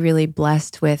really, really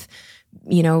blessed with,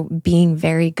 being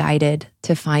very guided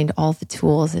to find all the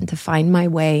tools and to find my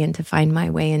way into,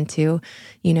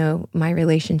 my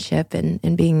relationship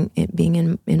and being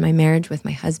in my marriage with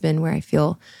my husband, where I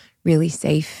feel really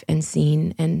safe and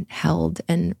seen and held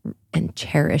and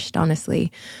cherished,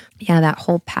 honestly. Yeah, that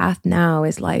whole path now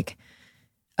is like,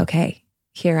 okay,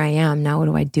 here I am. Now what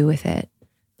do I do with it?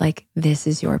 Like, this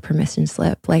is your permission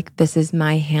slip. Like, this is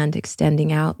my hand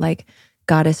extending out. Like,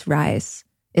 Goddess Rise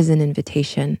is an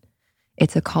invitation.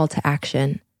 It's a call to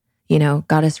action.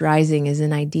 Goddess Rising is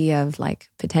an idea of like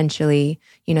potentially,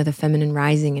 the feminine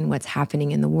rising and what's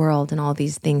happening in the world and all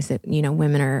these things that,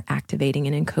 women are activating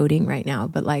and encoding right now.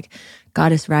 But like,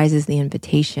 Goddess Rise is the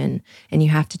invitation, and you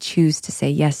have to choose to say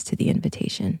yes to the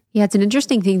invitation. Yeah, it's an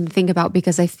interesting thing to think about,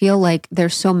 because I feel like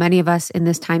there's so many of us in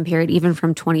this time period, even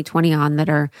from 2020 on, that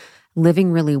are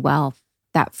living really well,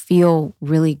 that feel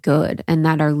really good, and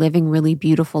that are living really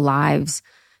beautiful lives.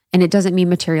 And it doesn't mean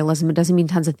materialism. It doesn't mean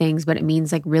tons of things, but it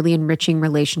means like really enriching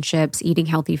relationships, eating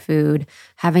healthy food,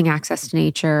 having access to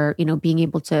nature, being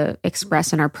able to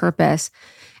express in our purpose.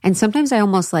 And sometimes I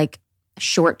almost like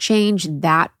shortchange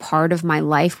that part of my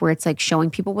life where it's like showing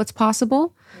people what's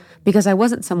possible, because I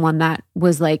wasn't someone that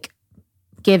was like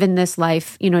given this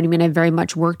life, you know what I mean? I very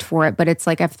much worked for it, but it's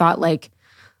like I've thought like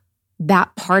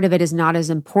that part of it is not as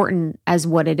important as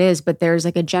what it is. But there's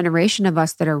like a generation of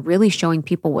us that are really showing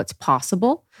people what's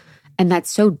possible. And that's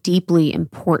so deeply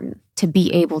important to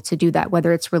be able to do that,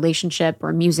 whether it's relationship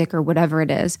or music or whatever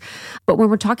it is. But when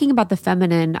we're talking about the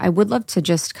feminine, I would love to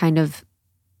just kind of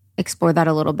explore that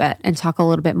a little bit and talk a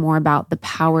little bit more about the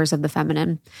powers of the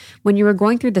feminine. When you were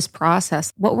going through this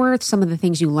process, what were some of the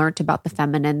things you learned about the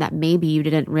feminine that maybe you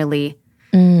didn't really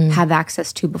have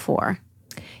access to before?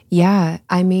 Yeah,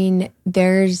 I mean,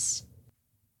 there's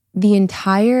the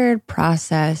entire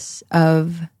process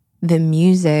of the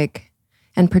music,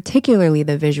 and particularly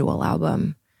the visual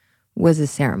album, was a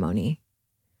ceremony.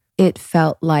 It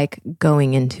felt like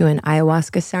going into an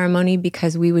ayahuasca ceremony,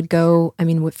 because we would go, I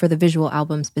mean, for the visual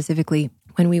album specifically,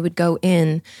 when we would go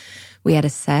in, we had a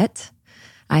set,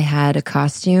 I had a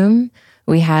costume,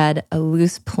 we had a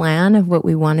loose plan of what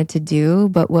we wanted to do,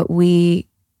 but what we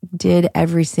did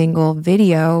every single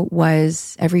video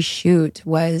was, every shoot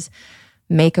was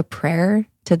make a prayer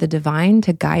to the divine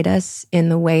to guide us in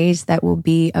the ways that will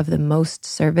be of the most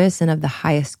service and of the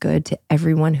highest good to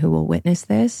everyone who will witness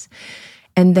this.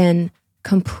 And then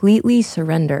completely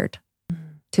surrendered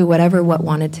to what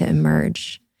wanted to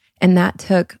emerge. And that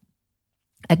took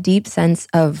a deep sense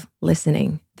of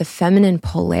listening. The feminine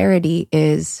polarity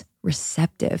is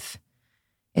receptive.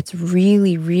 It's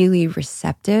really, really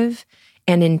receptive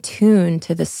and in tune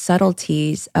to the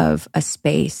subtleties of a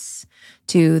space,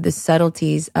 to the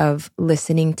subtleties of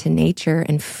listening to nature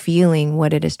and feeling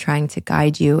what it is trying to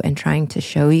guide you and trying to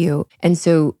show you. And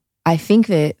so I think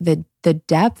that the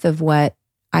depth of what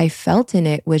I felt in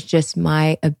it was just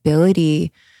my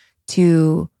ability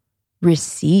to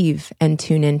receive and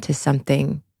tune into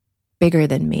something bigger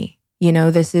than me.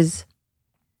 It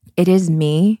is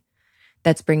me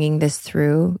that's bringing this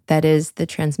through. That is the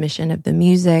transmission of the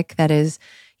music. That is,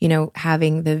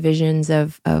 having the visions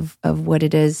of what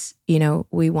it is,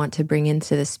 we want to bring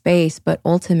into the space. But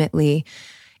ultimately,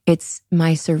 it's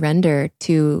my surrender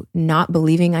to not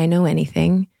believing I know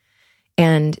anything,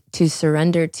 and to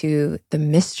surrender to the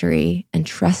mystery and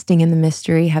trusting in the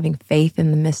mystery, having faith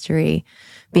in the mystery,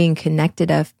 being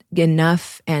connected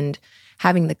enough and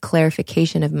having the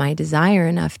clarification of my desire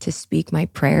enough to speak my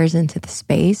prayers into the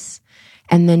space,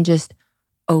 and then just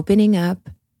opening up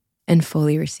and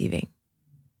fully receiving.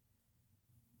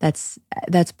 That's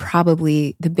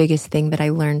probably the biggest thing that I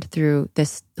learned through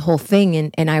this whole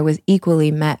thing. And I was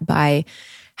equally met by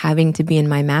having to be in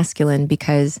my masculine,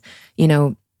 because,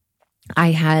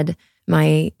 I had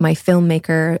my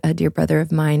filmmaker, a dear brother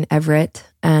of mine, Everett,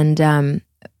 and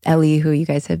Ellie, who you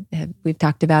guys we've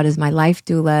talked about, is my life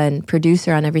doula and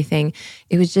producer on everything.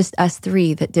 It was just us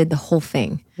three that did the whole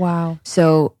thing. Wow.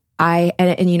 So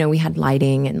we had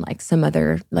lighting and like some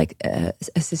other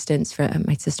assistants from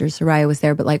my sister Soraya was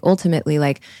there, but like ultimately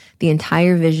like the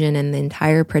entire vision and the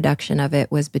entire production of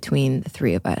it was between the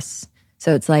three of us.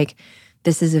 So it's like,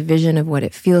 this is a vision of what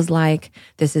it feels like.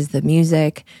 This is the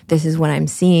music. This is what I'm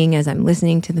seeing as I'm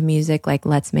listening to the music. Like,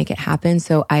 let's make it happen.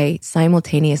 So I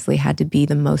simultaneously had to be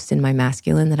the most in my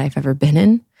masculine that I've ever been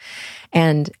in.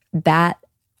 And that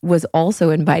was also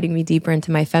inviting me deeper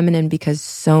into my feminine because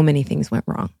so many things went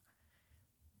wrong.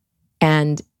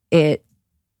 And it,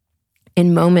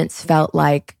 in moments, felt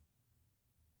like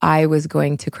I was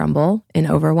going to crumble in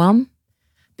overwhelm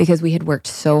because we had worked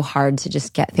so hard to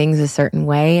just get things a certain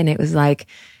way. And it was like,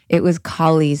 it was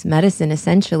Kali's medicine,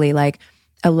 essentially, like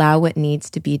allow what needs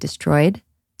to be destroyed,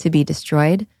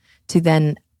 to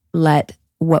then let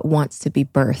what wants to be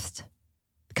birthed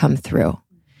come through.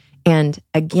 And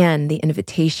again, the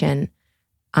invitation,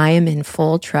 I am in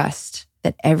full trust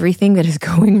that everything that is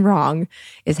going wrong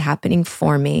is happening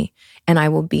for me. And I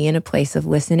will be in a place of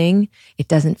listening. It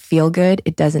doesn't feel good.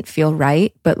 It doesn't feel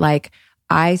right. But like,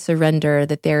 I surrender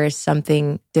that there is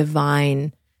something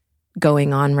divine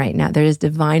going on right now. There is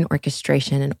divine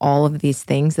orchestration in all of these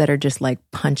things that are just like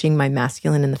punching my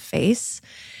masculine in the face.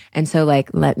 And so like,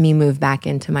 let me move back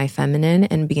into my feminine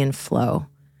and be in flow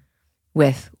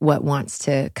with what wants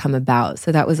to come about.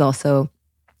 So that was also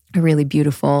a really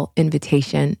beautiful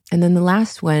invitation. And then the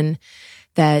last one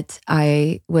that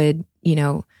I would,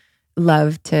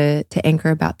 love to anchor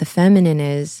about the feminine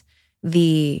is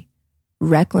the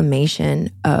reclamation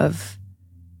of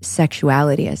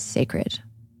sexuality as sacred.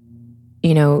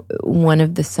 One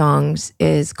of the songs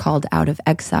is called Out of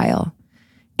Exile.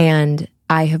 And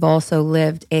I have also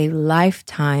lived a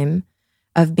lifetime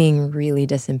of being really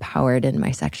disempowered in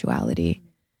my sexuality.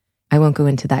 I won't go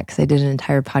into that because I did an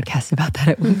entire podcast about that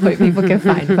at one point people can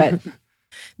find. But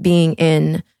being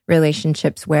in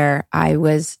relationships where I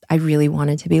really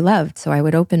wanted to be loved. So I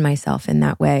would open myself in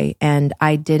that way. And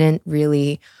I didn't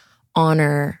really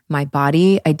honor my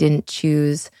body. I didn't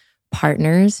choose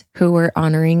partners who were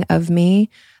honoring of me.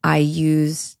 I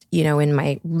used, in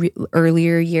my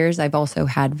earlier years, I've also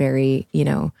had very,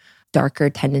 darker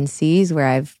tendencies where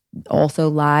I've also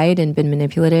lied and been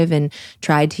manipulative and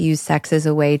tried to use sex as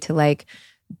a way to like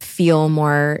feel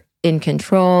more in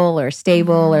control or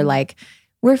stable or like,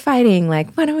 we're fighting,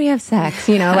 like, why don't we have sex?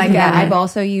 I've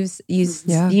also used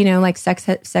like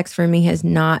sex for me has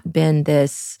not been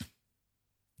this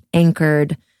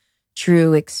anchored,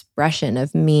 true expression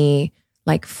of me,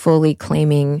 like fully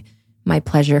claiming my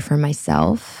pleasure for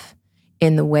myself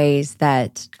in the ways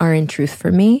that are in truth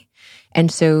for me. And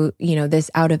so,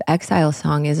 this Out of Exile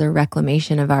song is a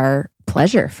reclamation of our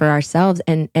pleasure for ourselves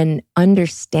and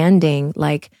understanding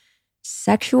like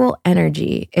sexual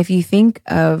energy. If you think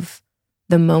of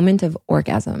the moment of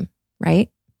orgasm, right?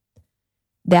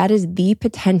 That is the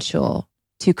potential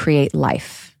to create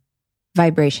life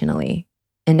vibrationally.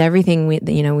 And everything we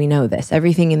know this,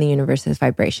 everything in the universe is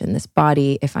vibration. This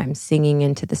body, if I'm singing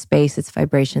into the space, it's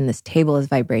vibration. This table is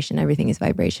vibration. Everything is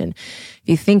vibration. If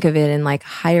you think of it in like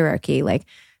hierarchy, like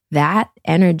that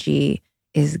energy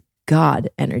is God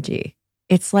energy.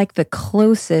 It's like the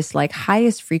closest, like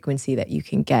highest frequency that you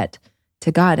can get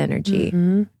to God energy.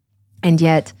 Mm-hmm. And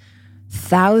yet,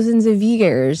 thousands of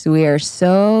years, we are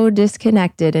so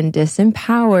disconnected and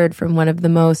disempowered from one of the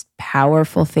most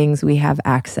powerful things we have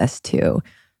access to.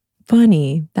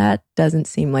 Funny, that doesn't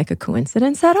seem like a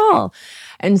coincidence at all.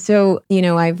 And so,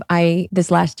 I this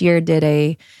last year did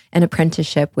an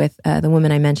apprenticeship with the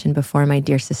woman I mentioned before, my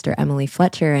dear sister, Emily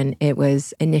Fletcher, and it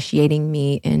was initiating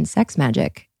me in sex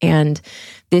magic. And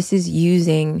this is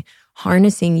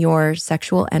harnessing your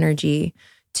sexual energy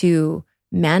to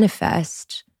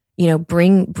manifest,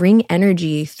 bring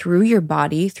energy through your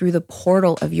body, through the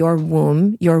portal of your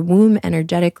womb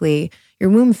energetically. Your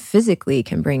womb physically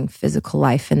can bring physical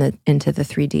life into the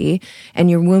 3D, and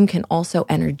your womb can also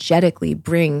energetically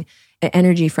bring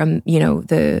energy from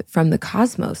the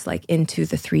cosmos, like into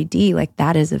the 3D, like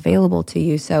that is available to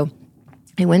you. So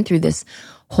I went through this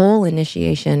whole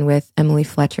initiation with Emily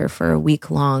Fletcher for a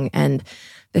week long, and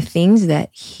the things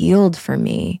that healed for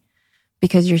me,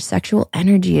 because your sexual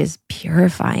energy is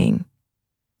purifying.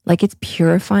 Like it's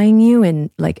purifying you in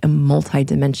like a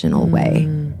multidimensional way.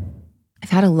 I've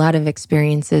had a lot of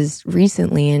experiences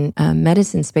recently in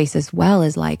medicine space as well,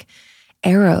 as like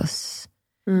Eros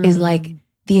is like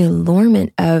the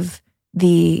allurement of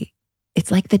it's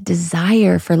like the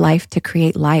desire for life to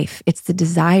create life. It's the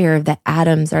desire that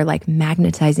atoms are like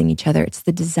magnetizing each other. It's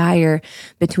the desire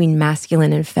between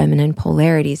masculine and feminine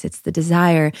polarities. It's the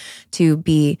desire to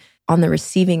be on the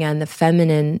receiving end, the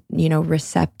feminine,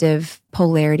 receptive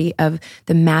polarity of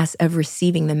of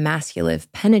receiving the masculine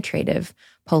penetrative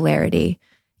polarity,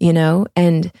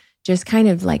 and just kind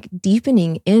of like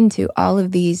deepening into all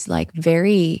of these like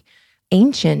very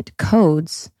ancient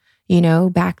codes,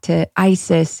 back to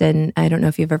Isis. And I don't know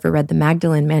if you've ever read the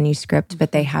Magdalene manuscript,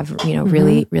 but they have,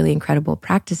 really, really incredible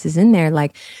practices in there.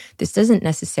 Like this doesn't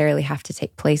necessarily have to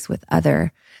take place with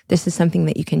other. This is something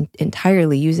that you can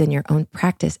entirely use in your own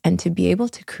practice. And to be able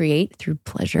to create through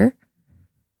pleasure,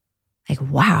 like,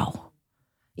 wow,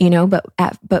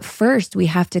 but first we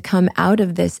have to come out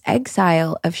of this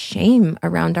exile of shame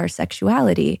around our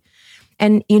sexuality.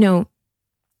 And,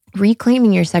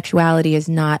 reclaiming your sexuality is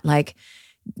not like,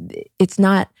 it's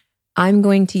not, I'm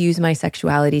going to use my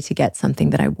sexuality to get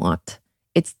something that I want.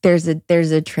 There's a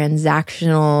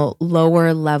transactional,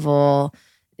 lower level,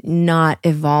 not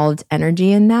evolved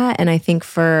energy in that. And I think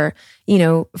for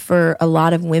a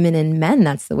lot of women and men,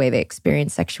 that's the way they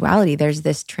experience sexuality. There's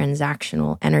this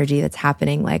transactional energy that's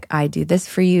happening. Like, I do this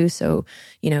for you. So,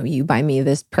 you buy me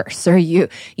this purse, or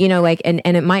and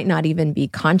it might not even be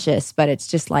conscious, but it's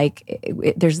just like,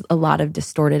 there's a lot of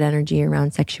distorted energy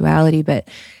around sexuality. But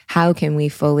how can we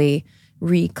fully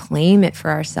reclaim it for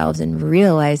ourselves and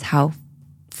realize how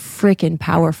freaking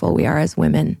powerful we are as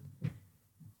women?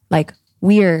 Like,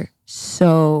 we are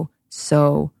so,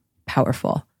 so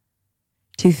powerful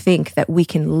to think that we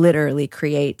can literally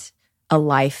create a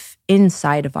life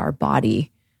inside of our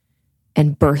body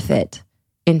and birth it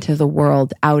into the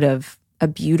world out of a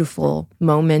beautiful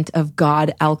moment of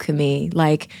God alchemy.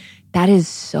 Like, that is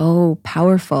so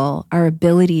powerful. Our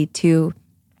ability to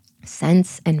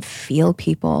sense and feel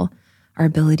people, our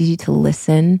ability to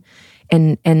listen.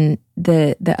 And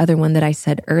the other one that I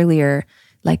said earlier,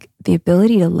 like the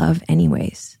ability to love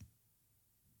anyways.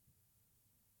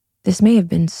 This may have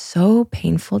been so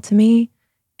painful to me,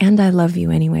 and I love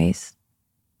you anyways.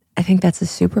 I think that's a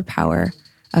superpower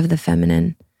of the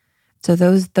feminine. So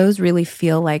those really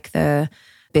feel like the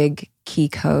big key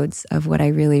codes of what I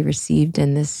really received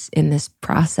in this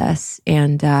process.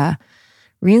 And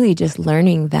really just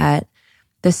learning that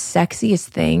the sexiest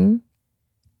thing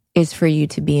is for you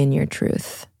to be in your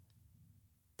truth.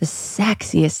 The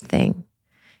sexiest thing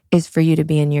is for you to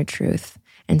be in your truth.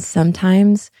 And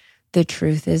sometimes the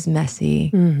truth is messy.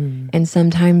 Mm-hmm. And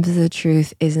sometimes the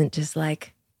truth isn't just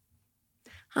like,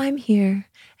 I'm here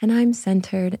and I'm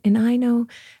centered and I know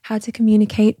how to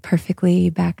communicate perfectly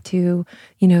back to,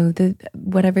 the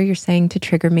whatever you're saying to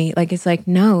trigger me. Like, it's like,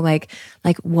 no, like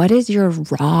what is your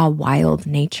raw, wild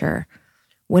nature?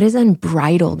 What is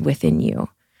unbridled within you?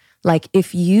 Like,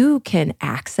 if you can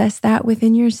access that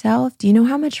within yourself, do you know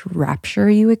how much rapture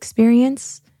you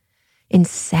experience in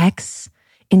sex,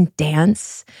 in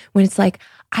dance, when it's like,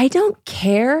 I don't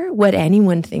care what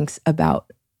anyone thinks about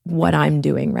what I'm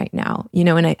doing right now,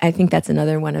 and I think that's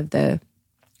another one of the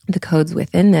codes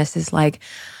within this is like,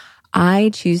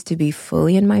 I choose to be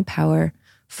fully in my power,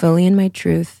 fully in my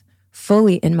truth,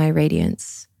 fully in my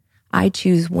radiance. I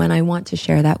choose when I want to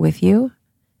share that with you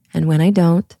and when I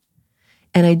don't.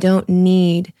 And I don't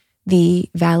need the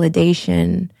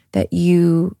validation that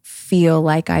you feel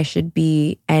like I should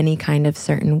be any kind of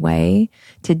certain way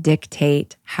to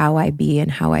dictate how I be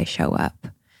and how I show up.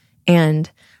 And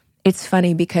it's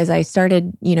funny because I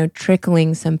started,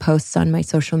 trickling some posts on my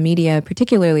social media,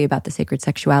 particularly about the sacred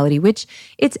sexuality, which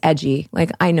it's edgy.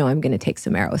 Like, I know I'm going to take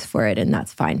some arrows for it, and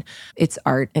that's fine. It's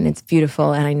art and it's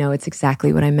beautiful. And I know it's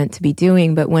exactly what I'm meant to be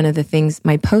doing. But one of the things,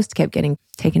 my post kept getting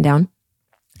taken down,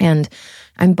 and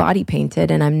I'm body painted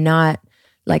and I'm not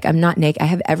naked. I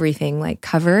have everything like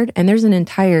covered. And there's an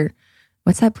entire,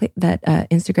 what's that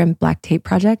Instagram Black Tape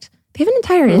Project? They have an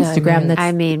entire Instagram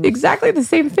that's exactly the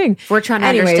same thing. We're trying to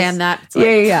understand that.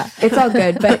 Yeah. It's all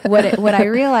good. But what I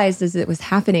realized is it was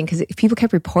happening because people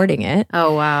kept reporting it.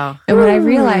 Oh, wow. And what I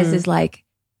realized is like,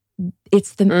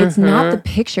 it's not the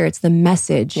picture, it's the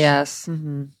message. Yes.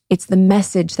 Mm-hmm. It's the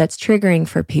message that's triggering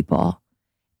for people.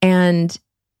 And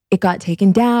it got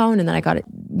taken down, and then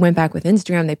went back with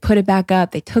Instagram. They put it back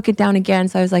up. They took it down again.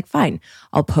 So I was like, fine,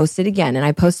 I'll post it again. And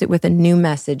I posted with a new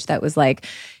message that was like,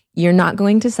 you're not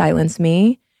going to silence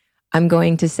me. I'm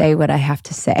going to say what I have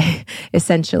to say,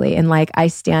 essentially. And like, I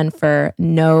stand for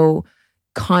no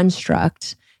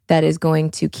construct that is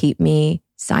going to keep me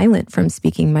silent from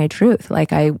speaking my truth.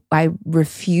 Like, I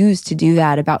refuse to do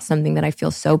that about something that I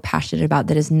feel so passionate about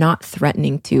that is not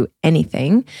threatening to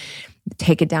anything.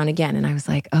 Take it down again. And I was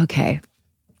like, okay.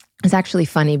 It's actually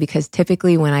funny because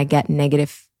typically when I get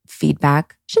negative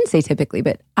feedback, I shouldn't say typically,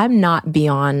 but I'm not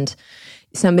beyond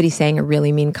somebody saying a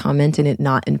really mean comment and it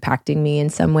not impacting me in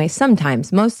some way.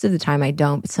 Sometimes, most of the time I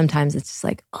don't, but sometimes it's just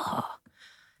like, oh,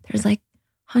 there's like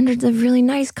hundreds of really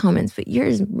nice comments, but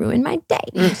yours ruined my day.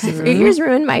 Mm-hmm. Yours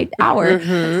ruined my hour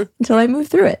until I move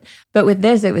through it. But with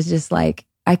this, it was just like,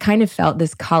 I kind of felt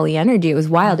this Kali energy. It was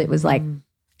wild. It was like,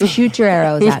 shoot your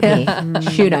arrows at me.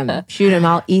 Shoot them.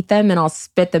 I'll eat them and I'll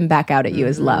spit them back out at you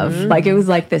as love. Like, it was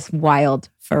like this wild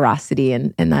ferocity.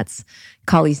 And that's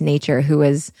Kali's nature, who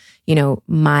was,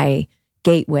 my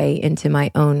gateway into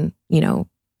my own,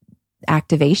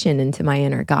 activation into my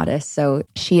inner goddess. So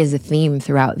she is a theme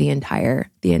throughout the entire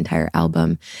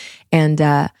album. And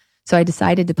so I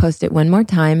decided to post it one more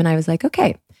time. And I was like,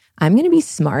 okay, I'm going to be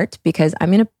smart because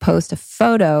I'm going to post a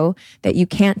photo that you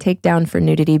can't take down for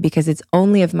nudity because it's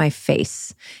only of my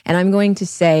face. And I'm going to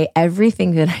say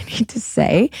everything that I need to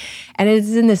say. And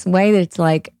it's in this way that it's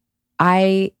like,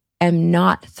 I am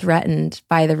not threatened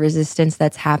by the resistance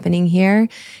that's happening here.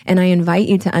 And I invite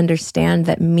you to understand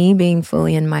that me being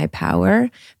fully in my power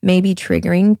may be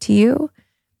triggering to you.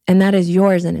 And that is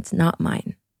yours and it's not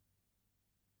mine.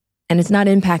 And it's not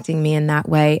impacting me in that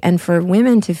way. And for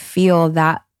women to feel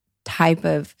that type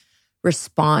of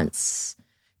response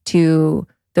to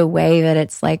the way that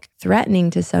it's like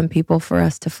threatening to some people for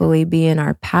us to fully be in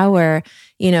our power,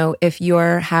 if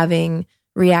you're having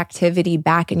reactivity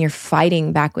back and you're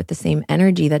fighting back with the same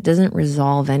energy, that doesn't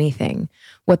resolve anything.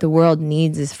 What the world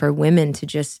needs is for women to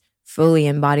just fully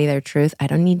embody their truth. I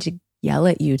don't need to yell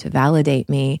at you to validate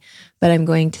me, but I'm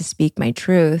going to speak my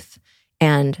truth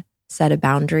and set a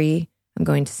boundary. I'm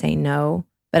going to say no,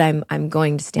 but I'm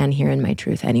going to stand here in my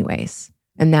truth anyways.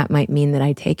 And that might mean that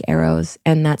I take arrows,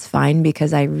 and that's fine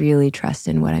because I really trust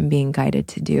in what I'm being guided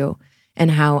to do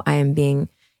and how I am being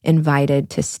invited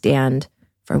to stand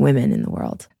for women in the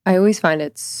world. I always find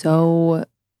it so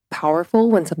powerful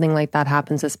when something like that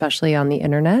happens, especially on the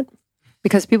internet,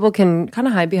 because people can kind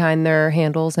of hide behind their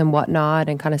handles and whatnot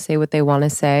and kind of say what they want to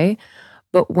say.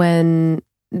 But when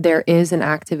there is an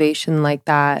activation like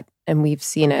that, and we've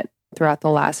seen it throughout the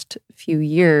last few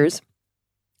years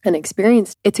and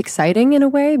experienced, it's exciting in a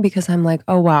way because I'm like,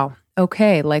 oh, wow.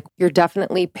 Okay, like you're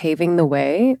definitely paving the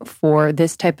way for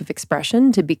this type of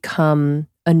expression to become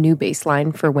a new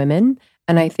baseline for women.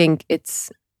 And I think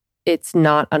it's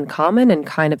not uncommon and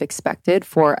kind of expected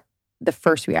for the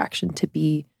first reaction to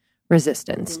be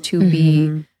resistance, to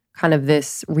be kind of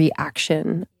this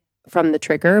reaction from the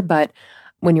trigger. But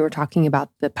when you were talking about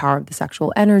the power of the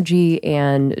sexual energy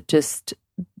and just,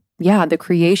 the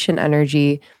creation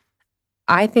energy,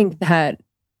 I think that,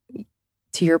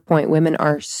 to your point, women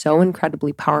are so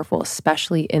incredibly powerful,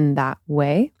 especially in that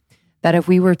way, that if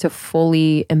we were to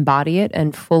fully embody it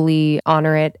and fully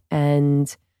honor it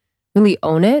and really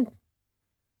own it,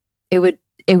 it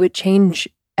would change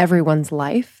everyone's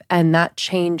life. And that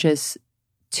change is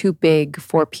too big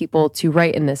for people to,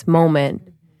 right in this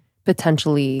moment,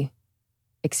 potentially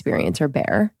experience or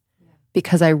bear.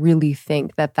 Because I really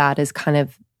think that is kind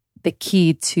of the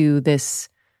key to this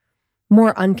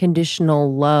more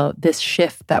unconditional love, this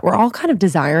shift that we're all kind of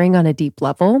desiring on a deep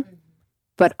level,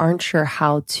 but aren't sure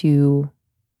how to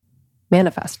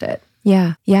manifest it.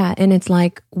 Yeah. And it's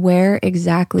like, where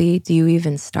exactly do you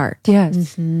even start?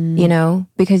 Yes.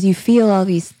 Because you feel all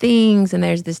these things and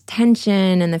there's this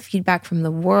tension and the feedback from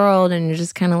the world, and you're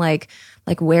just kind of like,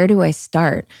 where do I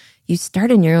start? You start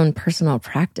in your own personal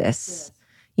practice.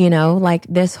 Like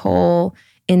this whole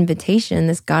invitation,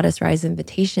 this Goddess Rise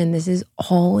invitation, this is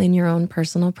all in your own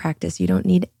personal practice. You don't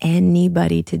need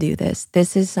anybody to do this.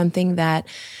 This is something that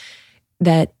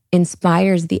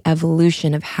inspires the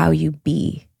evolution of how you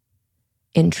be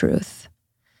in truth,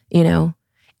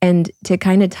 and to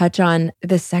kind of touch on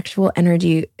the sexual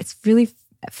energy, it's really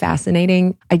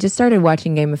fascinating. I just started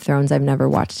watching Game of Thrones. I've never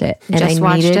watched it. And I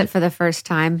watched it for the first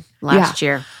time last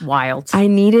year. Wild. I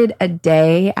needed a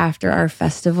day after our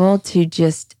festival to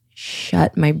just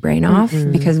shut my brain off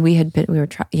because we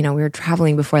were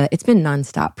traveling before that. It's been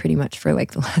nonstop pretty much for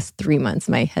like the last 3 months.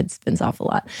 My head spins off a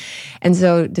lot. And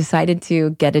so decided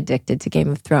to get addicted to Game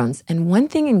of Thrones. And one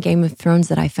thing in Game of Thrones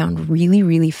that I found really,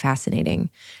 really fascinating,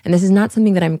 and this is not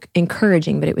something that I'm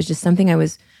encouraging, but it was just something I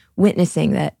was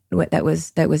witnessing that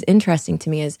was interesting to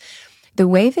me, is the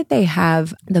way that they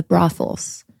have the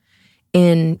brothels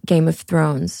in Game of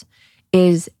Thrones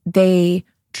is they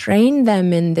train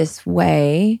them in this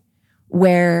way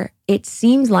where it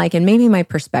seems like, and maybe my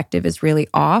perspective is really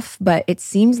off, but it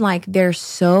seems like they're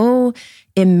so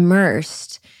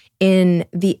immersed in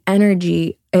the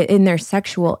energy, in their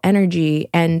sexual energy,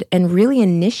 and really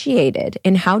initiated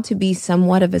in how to be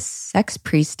somewhat of a sex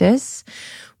priestess,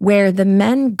 where the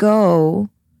men go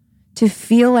to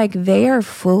feel like they are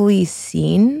fully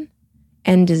seen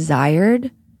and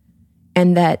desired,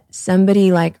 and that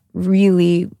somebody like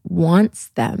really wants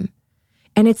them.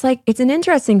 And it's like, it's an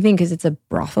interesting thing because it's a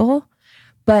brothel,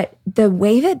 but the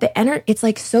way that it's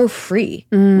like so free.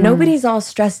 Nobody's all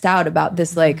stressed out about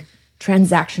this like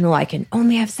transactional, I can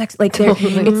only have sex. Like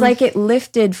it's like it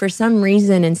lifted for some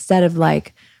reason, instead of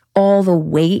like all the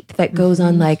weight that goes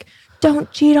on, like, don't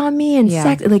cheat on me and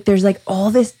sex. Like there's like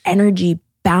all this energy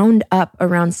bound up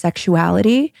around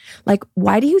sexuality. Like,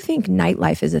 why do you think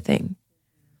nightlife is a thing?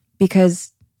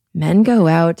 Because men go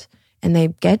out and they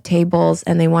get tables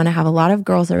and they want to have a lot of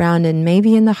girls around, and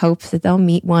maybe in the hopes that they'll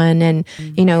meet one. And,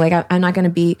 you know, like I'm not going to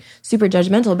be super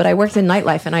judgmental, but I worked in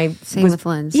nightlife and Same with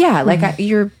Lynn's. Yeah, like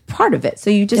you're part of it. So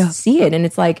you just see it. And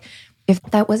it's like, if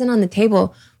that wasn't on the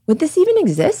table, would this even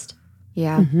exist?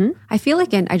 Yeah. I feel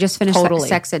like I just finished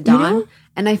Sex at Dawn. You know?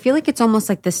 And I feel like it's almost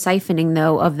like the siphoning,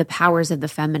 though, of the powers of the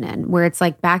feminine, where it's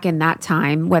like back in that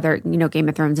time, whether, you know, Game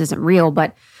of Thrones isn't real,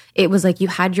 but it was like you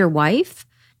had your wife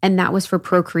and that was for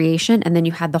procreation. And then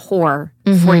you had the whore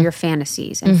for your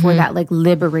fantasies and for that like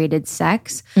liberated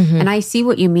sex. And I see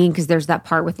what you mean, because there's that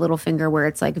part with Littlefinger where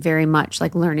it's like very much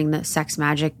like learning the sex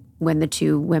magic when the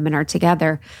two women are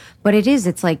together. But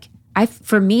it's like,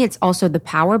 for me, it's also the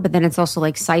power, but then it's also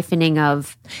like siphoning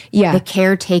of the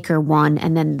caretaker one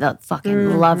and then the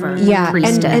fucking lover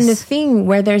priestess. And the thing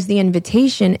where there's the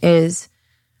invitation is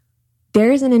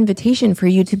there's an invitation for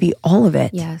you to be all of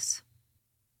it. Yes.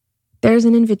 There's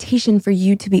an invitation for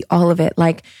you to be all of it.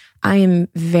 Like, I am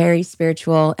very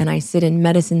spiritual and I sit in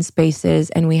medicine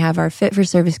spaces, and we have our Fit for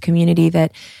Service community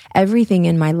that everything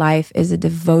in my life is a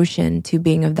devotion to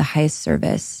being of the highest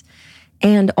service.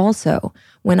 And also,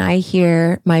 when I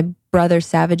hear my brother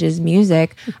Savage's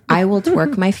music, I will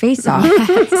twerk my face off.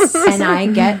 And I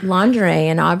get lingerie,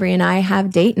 and Aubrey and I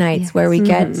have date nights where we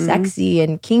get sexy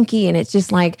and kinky. And it's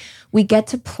just like, we get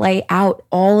to play out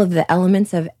all of the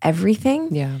elements of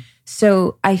everything. Yeah.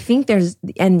 So I think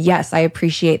and yes, I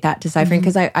appreciate that deciphering,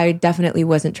 because I definitely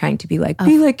wasn't trying to be like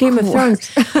Game of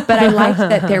Thrones. But I liked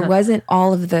that there wasn't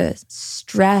all of the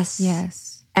stress.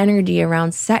 Energy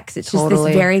around sex. It's just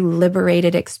this very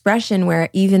liberated expression where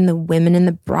even the women in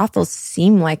the brothels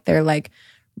seem like they're like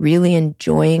really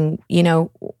enjoying, you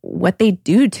know, what they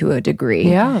do to a degree.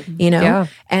 Yeah. You know?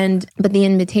 Yeah. But the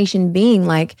invitation being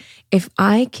like, if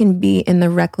I can be in the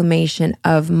reclamation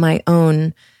of my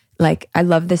own, like, I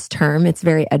love this term, it's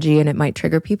very edgy and it might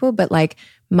trigger people, but like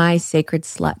my sacred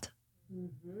slut.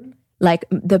 Like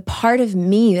the part of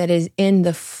me that is in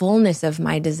the fullness of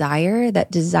my desire,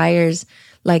 that desires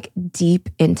like deep,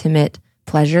 intimate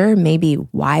pleasure, maybe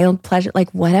wild pleasure, like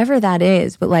whatever that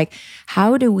is. But like,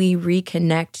 how do we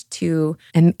reconnect to,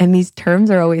 and these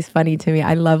terms are always funny to me.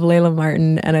 I love Layla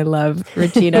Martin and I love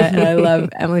Regina and I love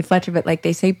Emily Fletcher, but like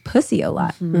they say pussy a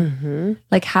lot.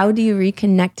 Like, how do you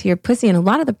reconnect to your pussy? And a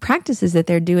lot of the practices that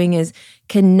they're doing is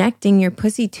connecting your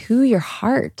pussy to your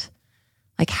heart.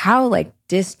 Like, how like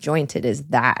disjointed is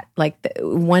that? Like,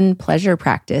 one pleasure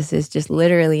practice is just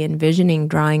literally envisioning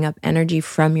drawing up energy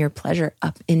from your pleasure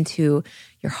up into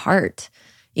your heart,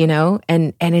 you know?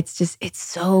 And it's just, it's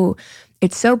so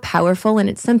powerful. And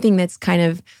it's something that's kind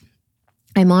of,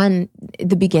 I'm on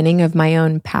the beginning of my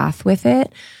own path with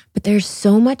it, but there's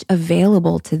so much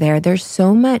available to there. There's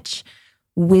so much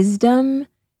wisdom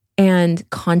and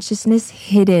consciousness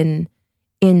hidden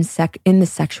in the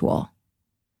sexual.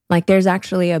 Like, there's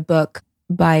actually a book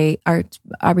by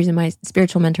Aubrey's and my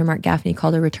spiritual mentor, Mark Gaffney,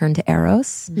 called A Return to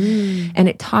Eros. And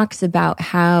it talks about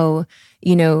how,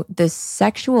 you know, the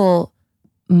sexual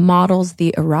models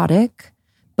the erotic,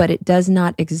 but it does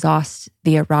not exhaust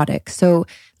the erotic. So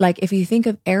like, if you think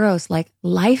of Eros, like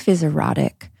life is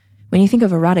erotic. When you think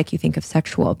of erotic, you think of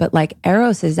sexual, but like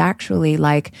Eros is actually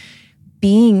like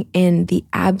being in the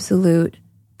absolute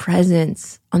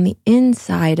presence on the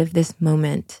inside of this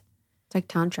moment. It's like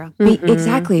Tantra.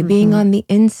 Exactly. Being on the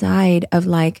inside of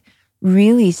like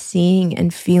really seeing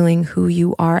and feeling who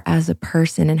you are as a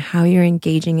person and how you're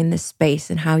engaging in this space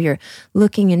and how you're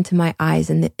looking into my eyes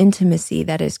and the intimacy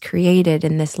that is created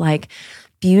in this like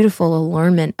beautiful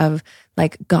allurement of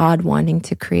like God wanting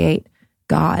to create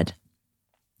God.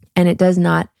 And it does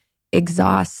not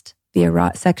exhaust the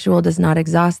erotic. Sexual does not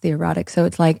exhaust the erotic. So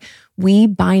it's like we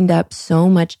bind up so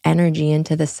much energy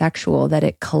into the sexual that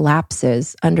it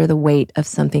collapses under the weight of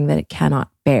something that it cannot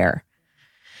bear.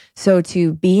 So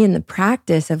to be in the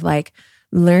practice of like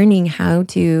learning how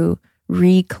to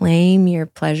reclaim your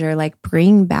pleasure, like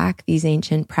bring back these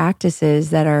ancient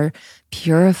practices that are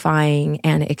purifying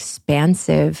and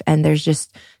expansive. And there's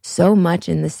just so much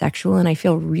in the sexual, and I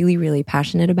feel really, really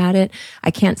passionate about it.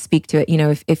 I can't speak to it. You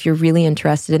know, if you're really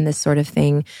interested in this sort of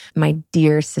thing, my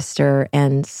dear sister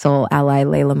and soul ally,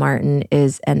 Layla Martin,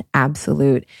 is an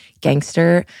absolute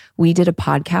gangster. We did a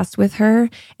podcast with her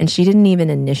and she didn't even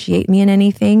initiate me in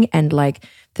anything. And like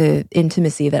the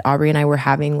intimacy that Aubrey and I were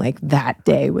having like that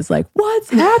day was like, what's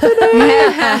happening?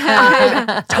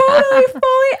 I'm totally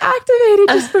fully activated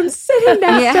just from sitting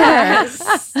next to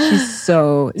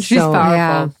her. She's powerful.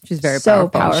 Yeah. She's very so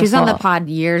powerful. She's on the pod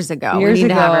years ago. Years we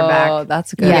need ago. to have her back.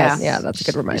 That's good. Yes. Yeah, that's a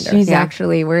good reminder. She's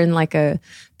actually, we're in like a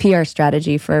PR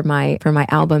strategy for my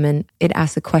album, and it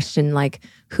asks a question like,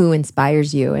 who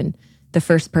inspires you? And the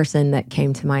first person that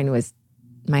came to mind was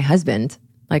my husband,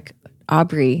 like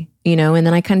Aubrey, you know, and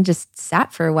then I kind of just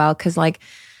sat for a while because like,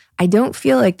 I don't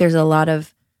feel like there's a lot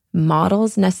of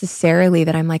models necessarily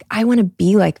that I'm like, I want to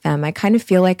be like them. I kind of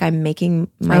feel like I'm making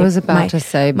my, I was about to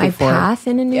say my before. path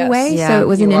in a new way. Yeah, so it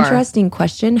was an you are. interesting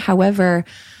question. However,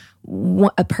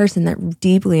 a person that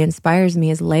deeply inspires me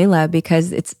is Layla,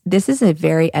 because this is a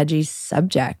very edgy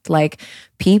subject. Like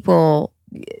people,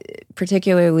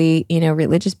 particularly, you know,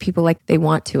 religious people, like they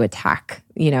want to attack,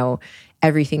 you know,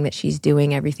 everything that she's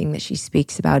doing, everything that she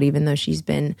speaks about, even though she's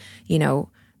been, you know,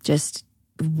 just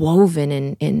woven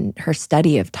in her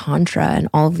study of Tantra and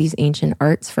all of these ancient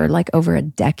arts for like over a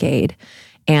decade,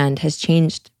 and has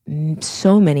changed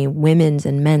so many women's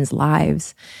and men's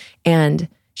lives. And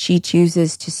she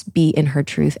chooses to be in her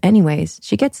truth anyways.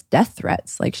 She gets death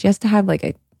threats. Like she has to have like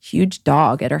a huge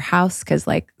dog at her house because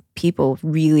like people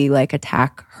really like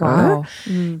attack her.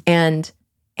 Wow.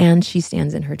 And she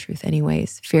stands in her truth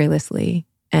anyways, fearlessly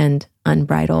and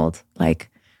unbridled. Like,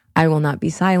 I will not be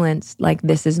silenced. Like,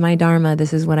 this is my dharma.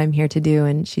 This is what I'm here to do.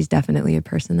 And she's definitely a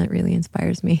person that really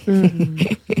inspires me.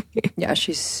 Yeah,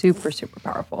 she's super, super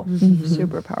powerful.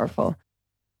 Super powerful.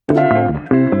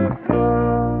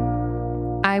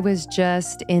 I was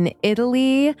just in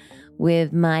Italy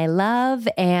with my love,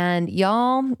 and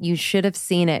y'all, you should have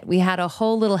seen it. We had a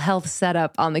whole little health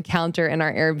setup on the counter in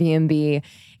our Airbnb,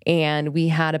 and we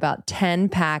had about 10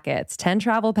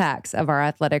 travel packs of our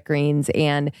Athletic Greens.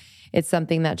 And it's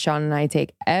something that Sean and I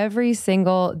take every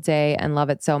single day and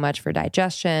love it so much for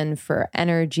digestion, for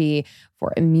energy,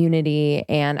 for immunity.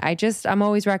 And I'm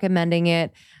always recommending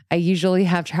it. I usually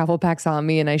have travel packs on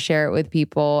me and I share it with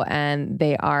people and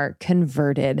they are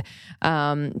converted.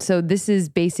 So this is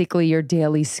basically your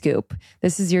daily scoop.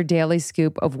 This is your daily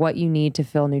scoop of what you need to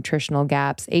fill nutritional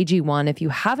gaps. AG1, if you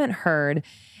haven't heard,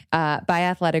 by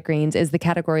Athletic Greens, is the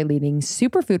category leading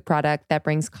superfood product that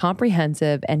brings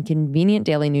comprehensive and convenient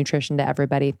daily nutrition to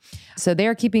everybody. So they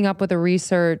are keeping up with the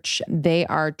research. They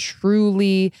are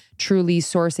truly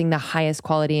sourcing the highest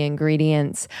quality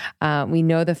ingredients. We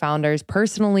know the founders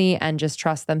personally and just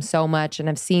trust them so much, and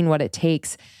have seen what it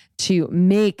takes to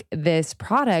make this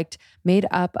product made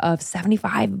up of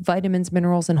 75 vitamins,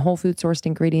 minerals, and whole food sourced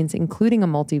ingredients, including a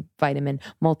multivitamin,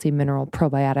 multi-mineral,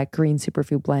 probiotic, green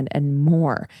superfood blend, and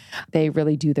more. They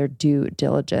really do their due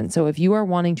diligence. So if you are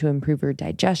wanting to improve your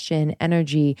digestion,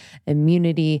 energy,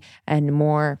 immunity, and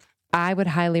more, I would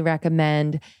highly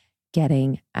recommend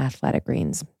getting Athletic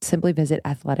Greens. Simply visit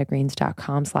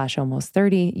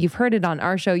athleticgreens.com/almost30. You've heard it on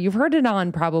our show. You've heard it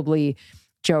on probably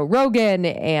Joe Rogan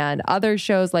and other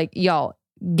shows. Like, y'all,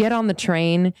 get on the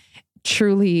train.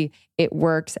 Truly, it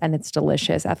works and it's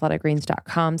delicious.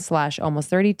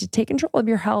 athleticgreens.com/almost30 to take control of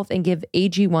your health and give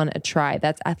AG1 a try.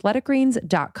 That's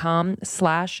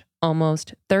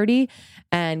athleticgreens.com/almost30.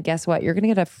 And guess what? You're going to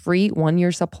get a free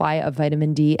 1-year supply of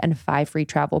vitamin D and 5 free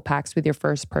travel packs with your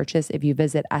first purchase if you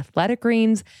visit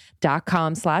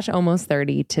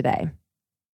athleticgreens.com/almost30 today.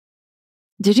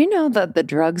 Did you know that the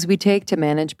drugs we take to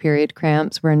manage period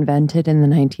cramps were invented in the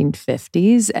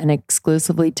 1950s and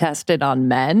exclusively tested on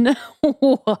men?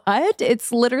 What?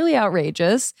 It's literally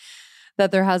outrageous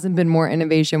that there hasn't been more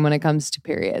innovation when it comes to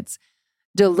periods.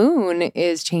 Daloon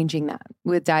is changing that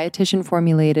with dietitian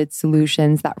formulated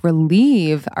solutions that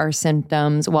relieve our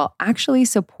symptoms while actually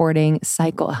supporting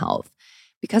cycle health.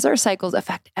 Because our cycles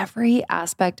affect every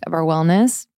aspect of our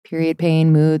wellness, period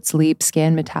pain, mood, sleep,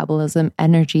 skin, metabolism,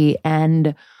 energy,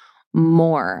 and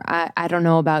more. I don't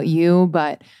know about you,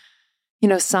 but you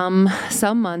know, some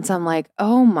months I'm like,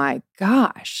 oh my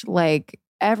gosh, like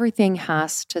everything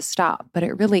has to stop, but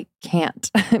it really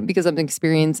can't because I'm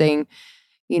experiencing,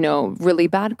 you know, really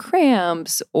bad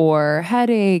cramps or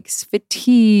headaches,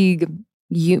 fatigue,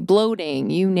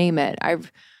 bloating, you name it.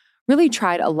 I've really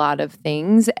tried a lot of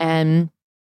things, and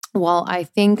while I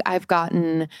think I've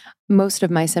gotten most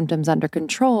of my symptoms under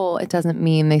control, it doesn't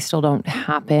mean they still don't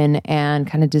happen and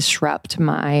kind of disrupt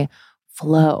my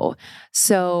flow.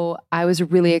 So I was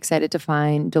really excited to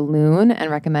find Daloon and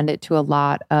recommend it to a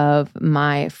lot of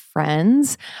my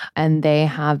friends, and they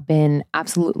have been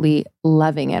absolutely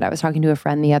loving it. I was talking to a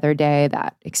friend the other day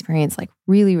that experienced like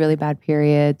really, really bad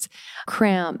periods,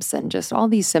 cramps, and just all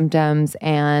these symptoms,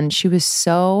 and she was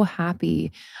so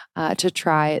happy to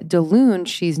try Daloon.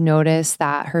 She's noticed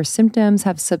that her symptoms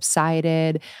have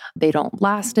subsided. They don't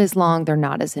last as long. They're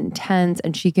not as intense,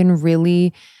 and she can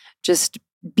really just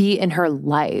be in her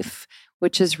life,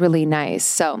 which is really nice.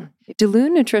 So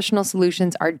Daloon nutritional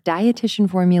solutions are dietitian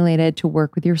formulated to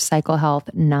work with your cycle health,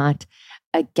 not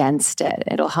against it.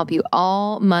 It'll help you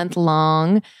all month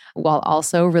long while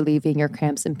also relieving your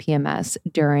cramps and PMS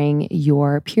during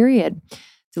your period.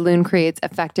 Delune creates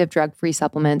effective drug-free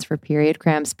supplements for period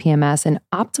cramps, PMS, and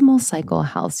optimal cycle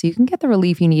health. So you can get the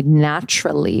relief you need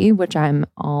naturally, which I'm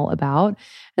all about,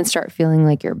 and start feeling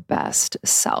like your best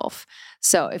self.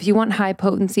 So if you want high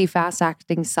potency,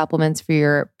 fast-acting supplements for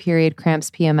your period cramps,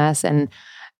 PMS, and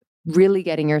really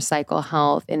getting your cycle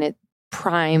health in its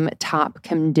prime top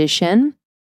condition,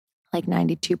 like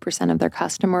 92% of their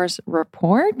customers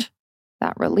report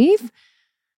that relief,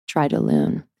 try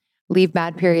Delune. Leave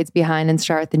bad periods behind and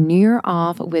start the new year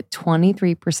off with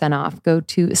 23% off. Go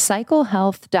to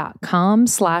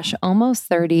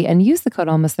cyclehealth.com/almost30 and use the code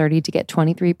almost30 to get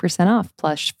 23% off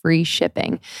plus free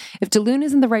shipping. If Delune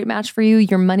isn't the right match for you,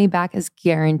 your money back is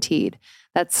guaranteed.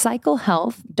 That's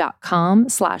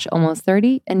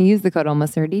cyclehealth.com/almost30 and use the code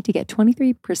almost30 to get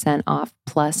 23% off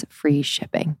plus free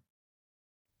shipping.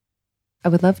 I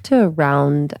would love to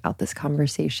round out this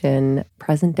conversation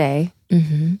present day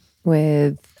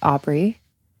with Aubrey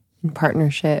in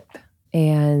partnership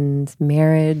and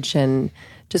marriage, and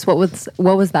just what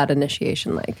was that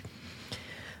initiation like?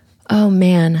 Oh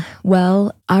man.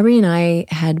 Well, Aubrey and I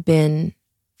had been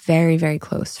very, very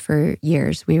close for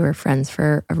years. We were friends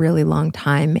for a really long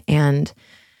time. And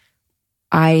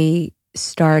I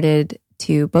started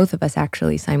to, both of us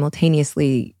actually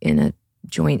simultaneously in a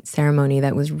joint ceremony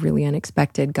that was really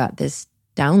unexpected, got this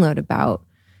download about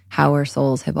how our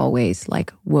souls have always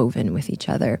like woven with each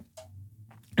other.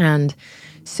 And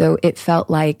so it felt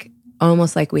like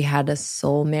almost like we had a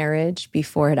soul marriage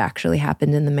before it actually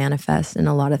happened in the manifest. And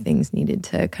a lot of things needed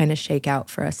to kind of shake out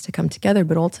for us to come together.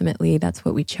 But ultimately, that's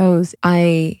what we chose.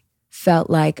 I felt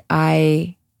like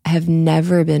I have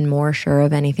never been more sure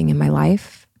of anything in my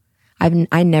life.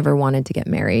 I never wanted to get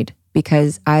married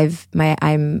because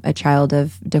I'm a child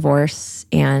of divorce,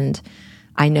 and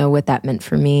I know what that meant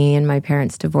for me and my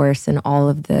parents' divorce and all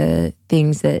of the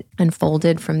things that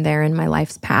unfolded from there in my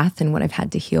life's path and what I've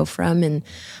had to heal from. And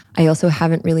I also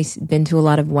haven't really been to a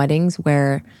lot of weddings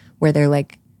where they're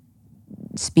like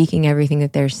speaking everything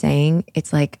that they're saying.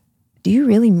 It's like, do you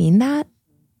really mean that?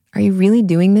 Are you really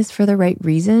doing this for the right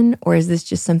reason? Or is this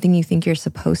just something you think you're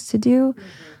supposed to do?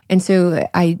 And so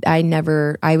I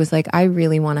was like, I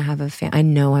really want to have I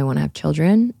know I want to have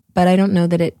children, but I don't know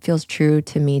that it feels true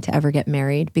to me to ever get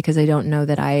married, because I don't know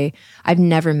that I've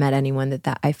never met anyone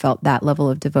that I felt that level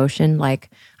of devotion, like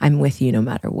I'm with you no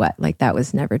matter what. Like that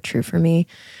was never true for me.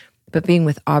 But being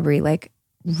with Aubrey, like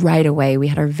right away, we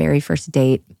had our very first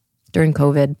date during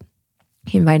COVID.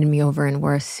 He invited me over and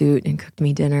wore a suit and cooked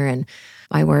me dinner, and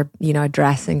I wore, a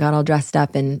dress and got all dressed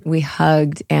up, and we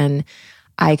hugged, and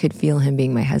I could feel him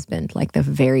being my husband, like the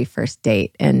very first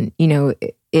date. And,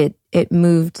 it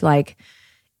moved like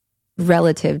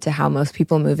relative to how most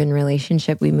people move in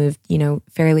relationship. We moved,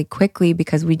 fairly quickly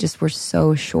because we just were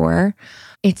so sure.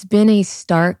 It's been a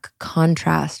stark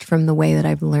contrast from the way that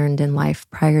I've learned in life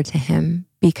prior to him,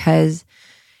 because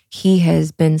he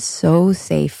has been so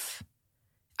safe.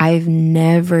 I've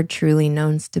never truly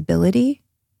known stability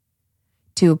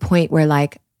to a point where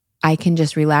like I can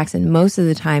just relax. And most of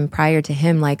the time prior to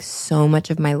him, like so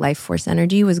much of my life force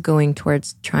energy was going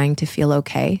towards trying to feel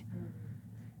okay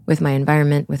with my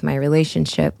environment, with my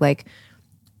relationship, like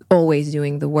always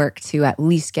doing the work to at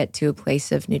least get to a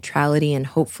place of neutrality and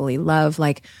hopefully love.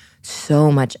 Like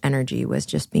so much energy was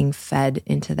just being fed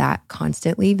into that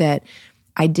constantly that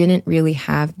I didn't really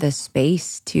have the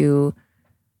space to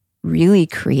really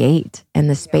create and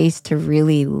the space to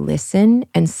really listen.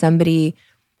 And somebody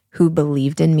who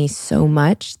believed in me so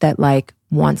much that like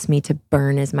wants me to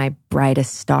burn as my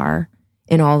brightest star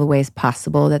in all the ways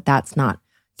possible, that's not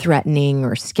threatening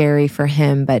or scary for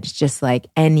him, but it's just like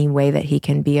any way that he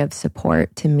can be of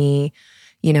support to me,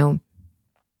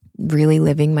 really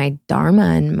living my dharma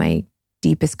and my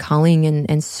deepest calling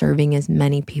and serving as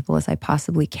many people as I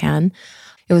possibly can.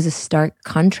 It was a stark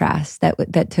contrast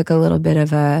that took a little bit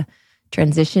of a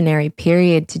transitionary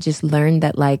period to just learn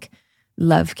that like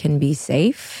love can be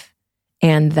safe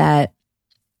and that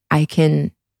I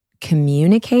can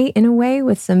communicate in a way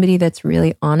with somebody that's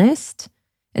really honest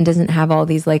and doesn't have all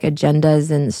these like agendas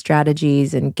and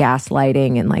strategies and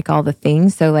gaslighting and like all the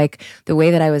things. So like the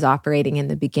way that I was operating in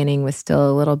the beginning was still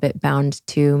a little bit bound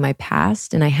to my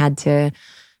past, and I had to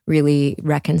really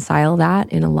reconcile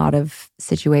that in a lot of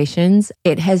situations.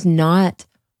 It has not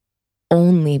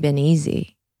only been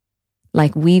easy.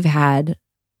 Like we've had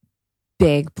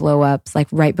big blow-ups. Like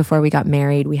right before we got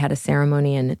married, we had a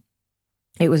ceremony and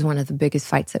it was one of the biggest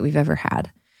fights that we've ever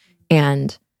had.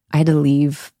 And I had to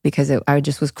leave because I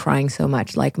just was crying so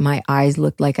much. Like my eyes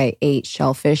looked like I ate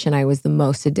shellfish, and I was the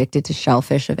most addicted to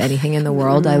shellfish of anything in the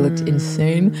world. I looked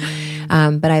insane.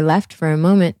 But I left for a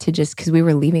moment to just, because we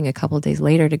were leaving a couple of days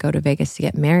later to go to Vegas to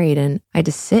get married. And I had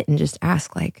to sit and just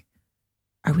ask, like,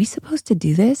 are we supposed to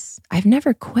do this? I've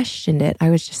never questioned it. I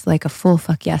was just like a full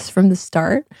fuck yes from the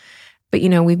start. But, you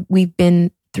know, we've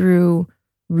been through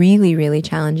really, really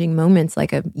challenging moments,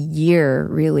 like a year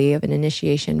really of an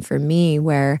initiation for me,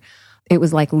 where it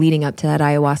was like leading up to that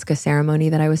ayahuasca ceremony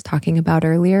that I was talking about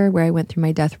earlier, where I went through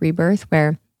my death rebirth,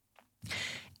 where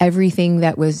everything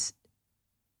that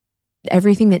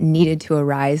needed to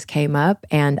arise came up,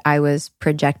 and I was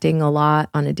projecting a lot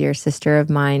on a dear sister of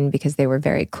mine because they were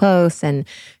very close, and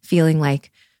feeling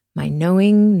like my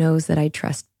knowing knows that I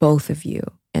trust both of you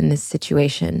in this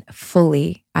situation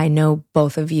fully. I know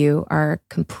both of you are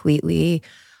completely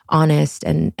honest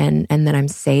and that I'm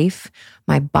safe.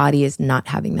 My body is not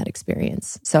having that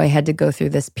experience. So I had to go through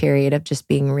this period of just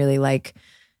being really like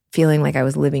feeling like I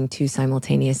was living two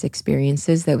simultaneous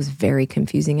experiences. That was very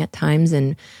confusing at times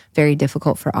and very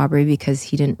difficult for Aubrey because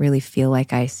he didn't really feel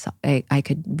like I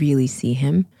could really see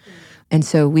him. And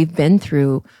so we've been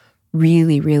through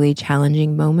really, really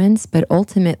challenging moments, but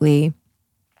ultimately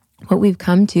what we've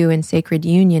come to in Sacred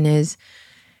Union is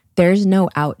there's no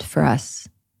out for us.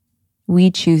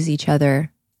 We choose each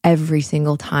other every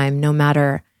single time, no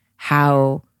matter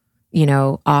how,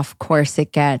 off course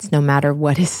it gets, no matter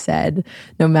what is said,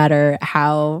 no matter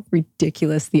how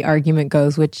ridiculous the argument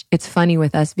goes, which it's funny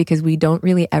with us because we don't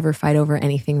really ever fight over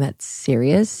anything that's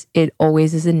serious. It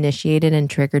always is initiated and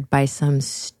triggered by some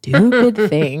stupid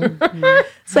thing.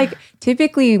 It's like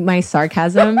typically my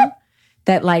sarcasm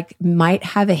that like might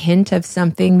have a hint of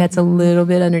something that's a little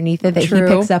bit underneath it that he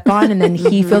picks up on, and then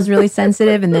he feels really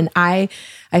sensitive. And then I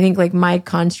think like my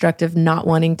construct of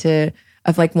wanting to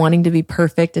be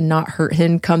perfect and not hurt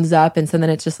him comes up. And so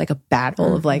then it's just like a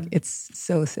battle of like, it's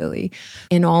so silly.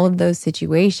 In all of those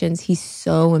situations, he's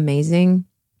so amazing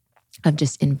of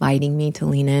just inviting me to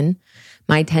lean in.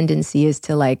 My tendency is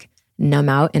to like numb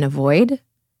out and avoid,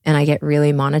 and I get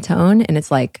really monotone, and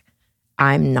it's like,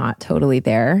 I'm not totally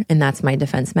there. And that's my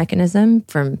defense mechanism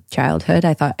from childhood.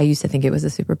 I used to think it was a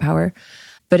superpower,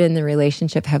 but in the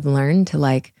relationship have learned to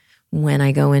like, when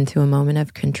I go into a moment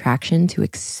of contraction, to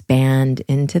expand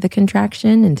into the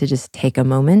contraction and to just take a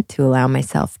moment to allow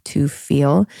myself to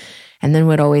feel. And then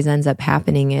what always ends up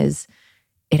happening is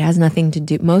it has nothing to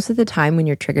do, most of the time when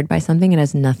you're triggered by something, it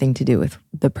has nothing to do with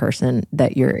the person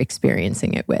that you're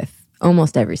experiencing it with.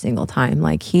 Almost every single time.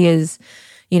 Like he is,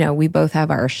 we both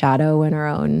have our shadow and our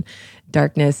own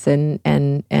darkness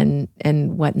and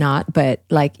whatnot. But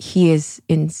like he is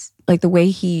in like the way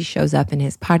he shows up in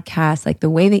his podcast, like the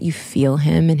way that you feel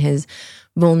him and his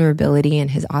vulnerability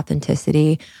and his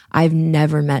authenticity. I've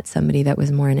never met somebody that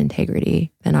was more in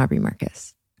integrity than Aubrey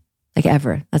Marcus, like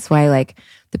ever. That's why like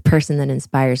the person that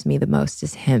inspires me the most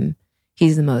is him.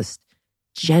 He's the most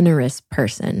generous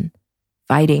person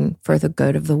fighting for the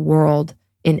good of the world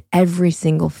in every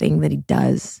single thing that he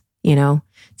does.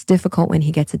 It's difficult when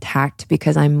he gets attacked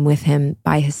because I'm with him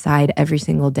by his side every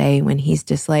single day when he's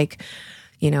just like,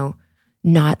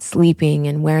 not sleeping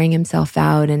and wearing himself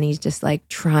out. And he's just like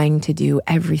trying to do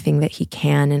everything that he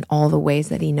can in all the ways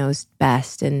that he knows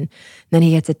best. And then he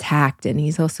gets attacked, and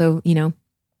he's also,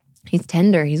 he's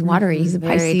tender, he's watery, he's a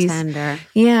Pisces. Very tender.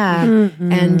 Yeah.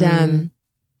 Mm-hmm. And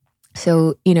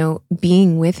so,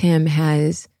 being with him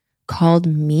has called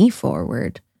me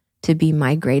forward to be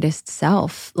my greatest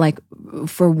self. Like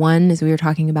for one, as we were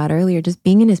talking about earlier, just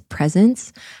being in his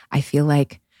presence, I feel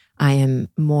like I am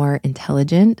more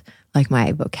intelligent, like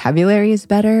my vocabulary is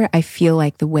better. I feel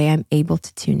like the way I'm able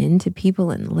to tune into people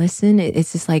and listen,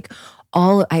 it's just like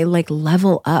I like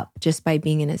level up just by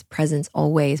being in his presence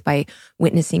always, by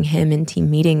witnessing him in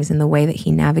team meetings and the way that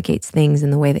he navigates things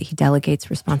and the way that he delegates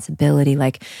responsibility.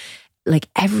 Like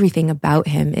everything about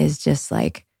him is just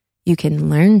like, you can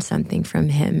learn something from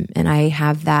him. And I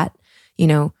have that,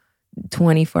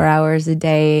 24 hours a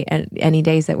day and any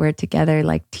days that we're together,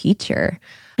 like teacher.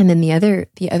 And then the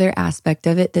other aspect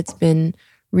of it that's been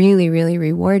really, really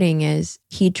rewarding is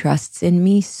he trusts in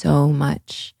me so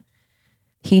much.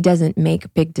 He doesn't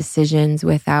make big decisions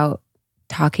without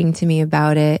talking to me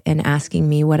about it and asking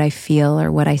me what I feel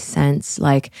or what I sense.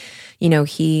 Like,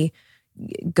 he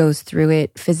goes through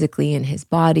it physically in his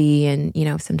body, and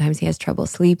sometimes he has trouble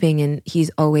sleeping, and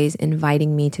he's always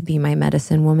inviting me to be my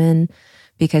medicine woman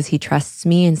because he trusts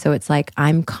me. And so it's like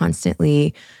I'm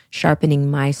constantly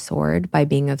sharpening my sword by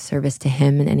being of service to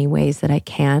him in any ways that I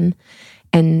can.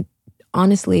 And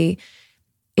honestly,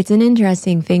 it's an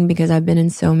interesting thing because I've been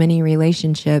in so many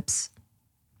relationships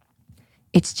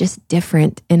it's just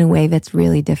different in a way that's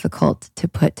really difficult to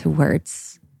put to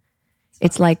words.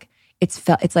 It's like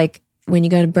when you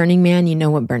go to Burning Man, you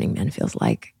know what Burning Man feels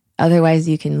like. Otherwise,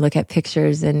 you can look at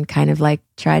pictures and kind of like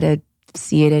try to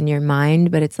see it in your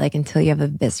mind, but it's like until you have a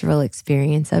visceral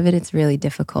experience of it, it's really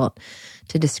difficult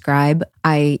to describe.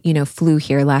 I, flew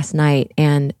here last night,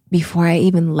 and before I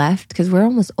even left, because we're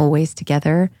almost always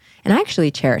together, and I actually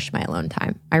cherish my alone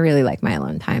time. I really like my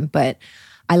alone time, but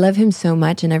I love him so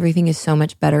much, and everything is so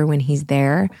much better when he's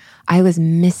there. I was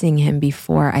missing him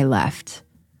before I left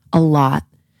a lot,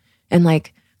 and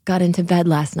like got into bed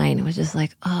last night and was just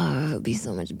like, oh, it would be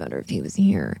so much better if he was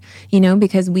here,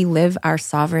 because we live our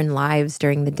sovereign lives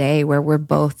during the day where we're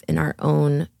both in our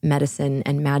own medicine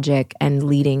and magic and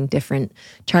leading different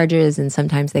charges. And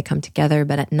sometimes they come together,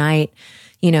 but at night,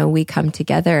 we come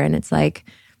together, and it's like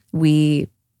we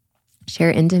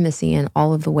share intimacy in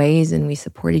all of the ways, and we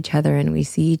support each other and we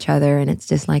see each other. And it's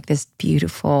just like this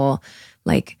beautiful,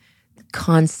 like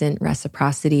constant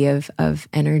reciprocity of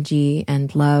energy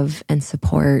and love and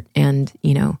support. And,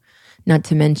 not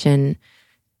to mention,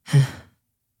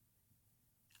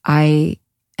 I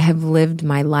have lived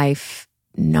my life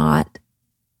not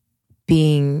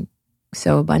being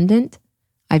so abundant.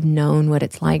 I've known what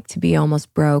it's like to be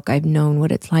almost broke. I've known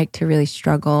what it's like to really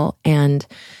struggle. And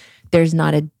there's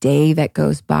not a day that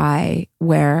goes by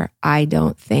where I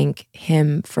don't thank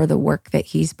him for the work that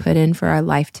he's put in for our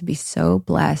life to be so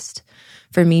blessed,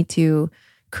 for me to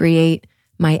create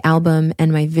my album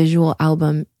and my visual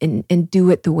album and do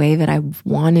it the way that I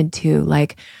wanted to.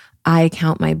 Like, I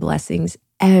count my blessings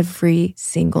every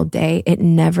single day. It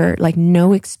never, like,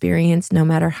 no experience, no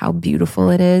matter how beautiful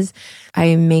it is,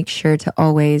 I make sure to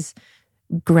always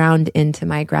ground into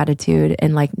my gratitude,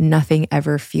 and like nothing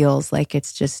ever feels like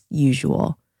it's just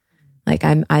usual. Like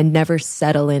I never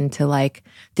settle into like,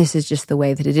 this is just the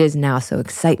way that it is now, so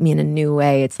excite me in a new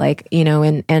way. It's like,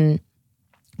 and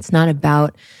it's not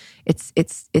about,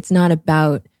 it's not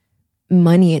about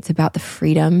money. It's about the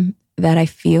freedom that I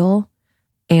feel.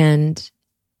 And,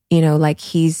 like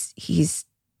he's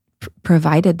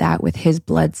provided that with his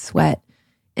blood, sweat,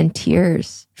 and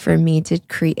tears for me to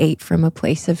create from a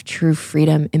place of true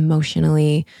freedom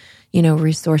emotionally,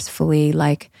 resourcefully.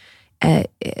 Like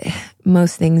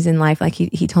most things in life, like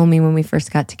he told me when we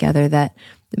first got together that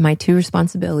my two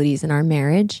responsibilities in our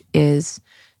marriage is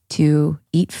to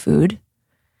eat food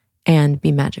and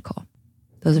be magical.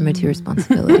 Those are my two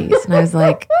responsibilities. And I was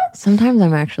like, sometimes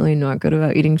I'm actually not good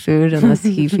about eating food unless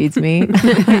he feeds me. So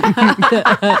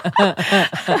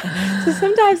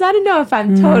sometimes I don't know if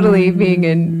I'm totally being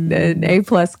an A+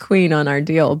 queen on our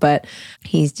deal, but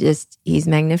he's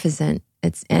magnificent.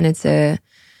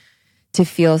 To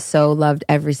feel so loved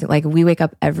like we wake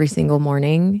up every single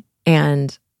morning,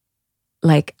 and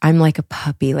like I'm like a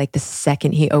puppy. Like the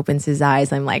second he opens his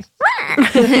eyes, I'm like,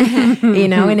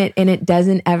 and it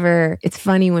doesn't ever, it's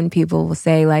funny when people will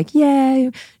say like, yeah,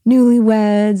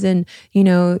 newlyweds and,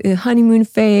 honeymoon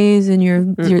phase and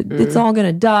it's all going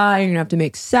to die and you're going to have to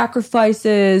make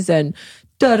sacrifices and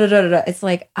da da da da. It's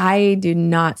like, I do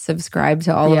not subscribe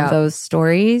to all of those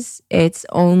stories. It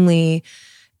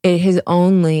has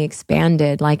only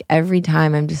expanded. Like every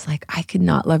time I'm just like, I could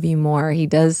not love you more. He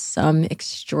does some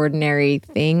extraordinary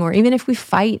thing, or even if we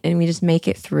fight and we just make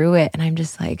it through it. And I'm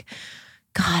just like,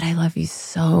 God, I love you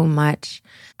so much.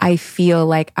 I feel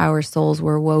like our souls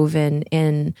were woven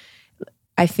in.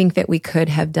 I think that we could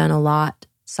have done a lot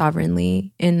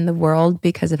sovereignly in the world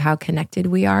because of how connected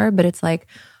we are. But it's like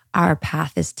our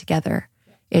path is together.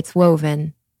 It's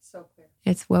woven. So clear.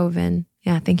 It's woven.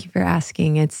 Yeah, thank you for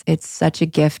asking. It's such a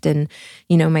gift. And,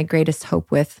 my greatest hope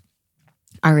with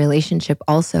our relationship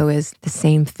also is the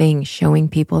same thing, showing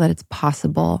people that it's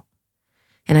possible.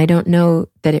 And I don't know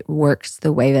that it works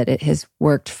the way that it has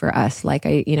worked for us. Like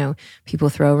people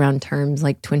throw around terms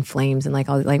like twin flames and like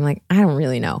all, like, I'm like, I don't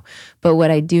really know. But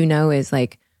what I do know is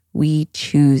like, we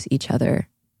choose each other.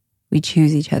 We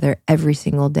choose each other every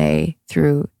single day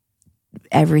through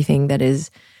everything that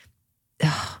is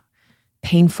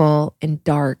painful and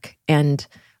dark, and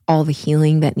all the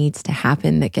healing that needs to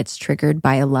happen that gets triggered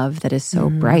by a love that is so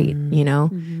bright,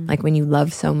 Like when you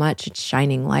love so much, it's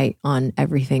shining light on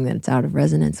everything that's out of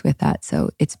resonance with that. So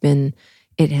it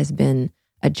has been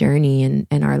a journey,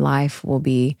 and our life will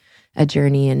be a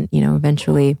journey. And,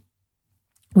 eventually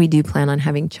we do plan on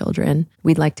having children.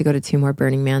 We'd like to go to 2 more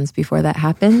Burning Mans before that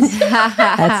happens.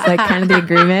 That's like kind of the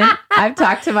agreement. I've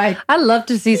talked to I'd love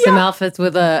to see some outfits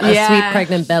with a sweet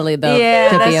pregnant belly, though,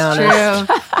 to be honest.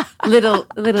 True. little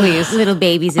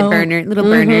babies and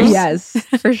burners. Yes,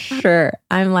 for sure.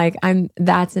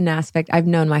 That's an aspect I've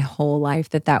known my whole life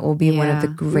that will be one of the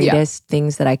greatest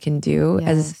things that I can do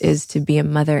is to be a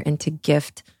mother and to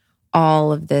gift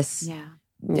all of this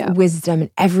wisdom and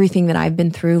everything that I've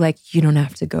been through. Like, you don't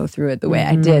have to go through it the way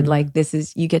I did. Like,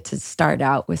 you get to start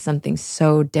out with something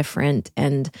so different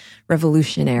and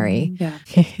revolutionary. Yeah.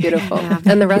 Beautiful.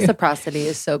 And the reciprocity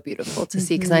is so beautiful to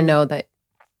see, because I know that,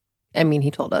 I mean,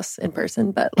 he told us in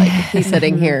person, but like he's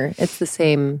sitting here, it's the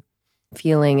same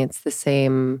feeling. It's the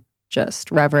same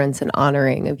just reverence and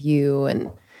honoring of you.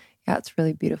 And yeah, it's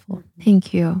really beautiful.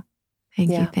 Thank you.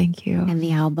 Thank you. And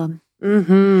the album.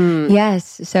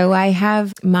 Yes. So I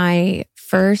have my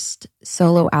first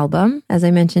solo album, as I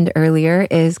mentioned earlier,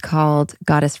 is called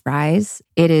Goddess Rise.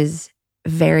 It is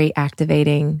very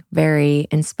activating, very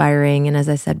inspiring. And as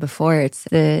I said before, it's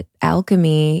the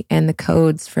alchemy and the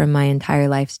codes from my entire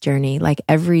life's journey. Like,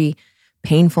 every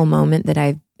painful moment that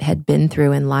I had been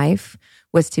through in life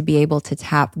was to be able to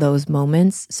tap those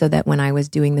moments so that when I was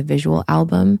doing the visual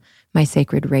album, my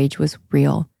sacred rage was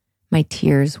real. My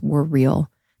tears were real.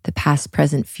 The past,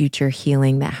 present, future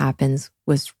healing that happens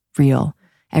was real.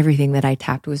 Everything that I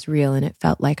tapped was real. And it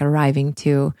felt like arriving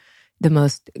to the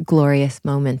most glorious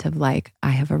moment of like, I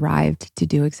have arrived to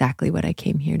do exactly what I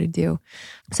came here to do.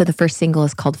 So the first single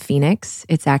is called Phoenix.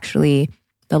 It's actually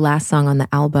the last song on the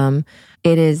album.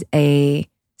 It is a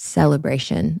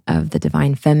celebration of the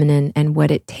divine feminine and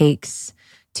what it takes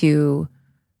to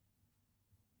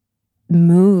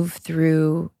move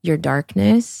through your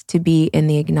darkness, to be in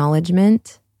the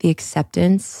acknowledgement, the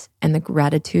acceptance, and the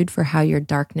gratitude for how your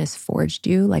darkness forged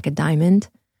you like a diamond.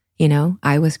 You know,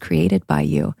 I was created by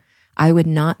you. I would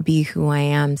not be who I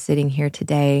am sitting here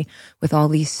today with all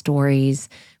these stories,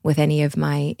 with any of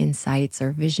my insights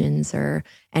or visions or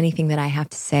anything that I have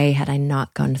to say had I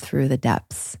not gone through the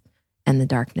depths and the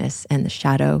darkness and the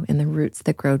shadow and the roots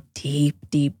that grow deep,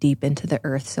 deep, deep into the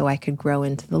earth so I could grow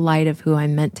into the light of who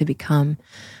I'm meant to become.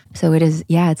 So it is,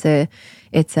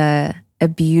 it's a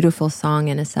beautiful song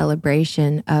and a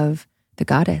celebration of the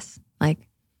goddess. Like,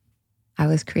 I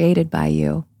was created by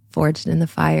you, forged in the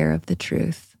fire of the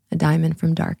truth, a diamond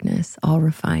from darkness, all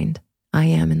refined. I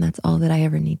am, and that's all that I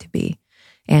ever need to be.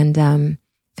 And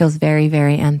feels very,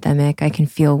 very anthemic. I can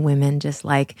feel women just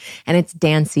like, and it's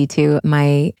dancey too.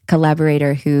 My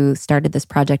collaborator who started this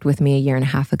project with me a year and a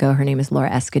half ago, her name is Laura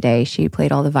Escudé. She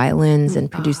played all the violins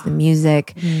and produced the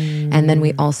music. And then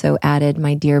we also added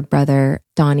my dear brother,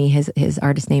 Donnie. His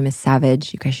artist name is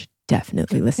Savage. You guys should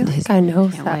definitely listen to his. I know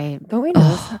that. Don't we know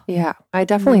that? Yeah, I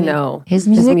definitely know. His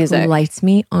music lights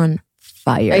me on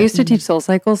fire. I used to teach Soul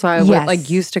Cycle, so I would like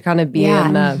used to kind of be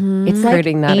in the it's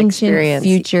creating like that ancient, experience.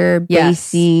 Future,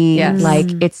 bassy, like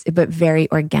it's but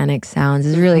very organic sounds.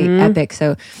 It's really epic.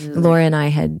 So Laura and I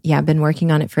had been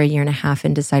working on it for a year and a half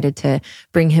and decided to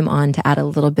bring him on to add a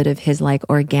little bit of his like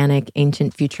organic,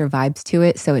 ancient, future vibes to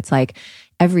it. So it's like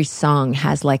every song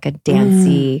has like a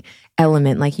dancey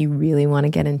element, like you really want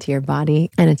to get into your body.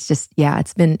 And it's just,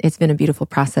 it's been a beautiful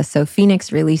process. So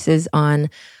Phoenix releases on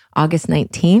August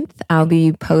 19th. I'll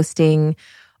be posting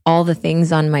all the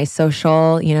things on my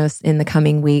social, in the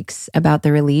coming weeks about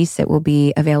the release. It will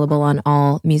be available on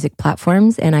all music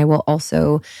platforms. And I will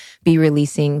also be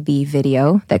releasing the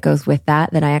video that goes with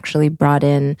that I actually brought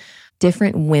in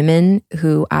different women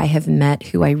who I have met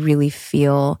who I really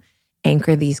feel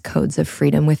anchor these codes of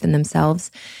freedom within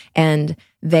themselves. And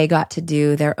they got to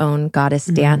do their own goddess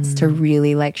dance to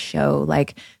really like show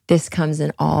like this comes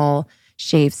in all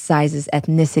shapes, sizes,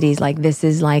 ethnicities. Like this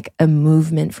is like a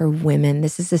movement for women.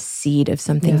 This is a seed of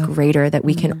something greater that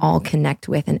we can all connect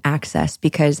with and access,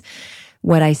 because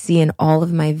what I see in all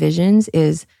of my visions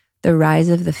is the rise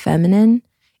of the feminine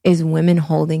is women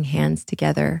holding hands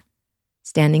together,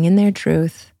 standing in their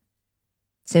truth,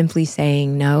 simply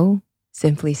saying no,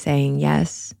 simply saying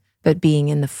yes, but being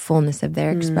in the fullness of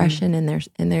their expression and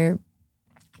their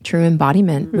true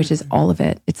embodiment, which is all of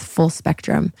it. It's full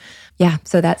spectrum. Yeah.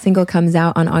 So that single comes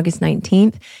out on August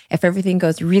 19th. If everything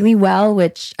goes really well,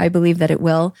 which I believe that it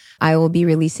will, I will be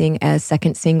releasing a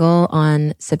second single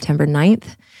on September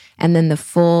 9th. And then the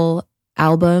full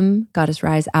album, Goddess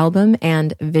Rise album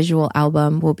and visual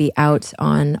album will be out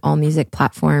on all music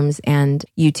platforms and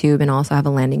YouTube, and also have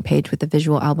a landing page with the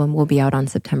visual album will be out on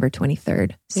September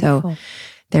 23rd. Beautiful. So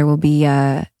there will be,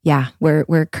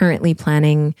 we're currently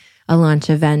planning a launch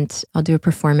event. I'll do a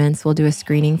performance. We'll do a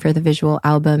screening for the visual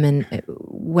album. And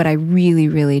what I really,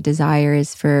 really desire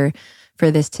is for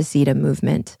this to seed a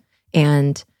movement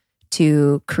and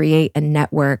to create a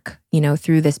network,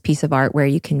 through this piece of art where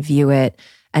you can view it,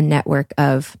 a network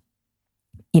of,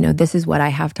 this is what I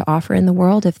have to offer in the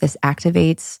world. If this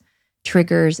activates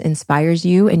triggers, inspires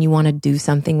you, and you want to do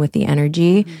something with the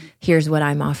energy, here's what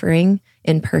I'm offering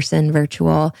in person,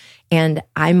 virtual. And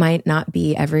I might not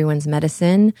be everyone's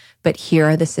medicine, but here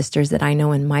are the sisters that I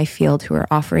know in my field who are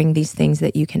offering these things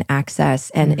that you can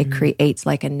access. And it creates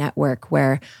like a network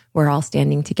where we're all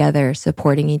standing together,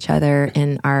 supporting each other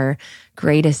in our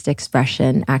greatest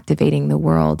expression, activating the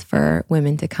world for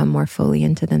women to come more fully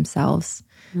into themselves.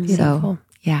 Beautiful. So,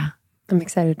 yeah. I'm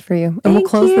excited for you. And we'll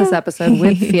close this episode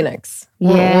with Phoenix.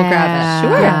 We'll grab that.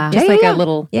 Sure. Yeah. Just like a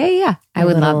little. Yeah. I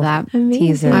would love that.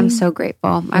 Teaser. I'm so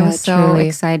grateful. I was so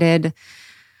excited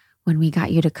when we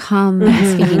got you to come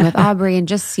and speaking with Aubrey, and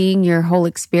just seeing your whole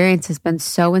experience has been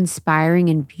so inspiring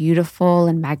and beautiful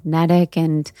and magnetic.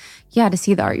 And to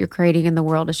see the art you're creating in the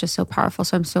world is just so powerful.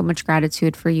 So I'm so much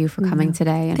gratitude for you for coming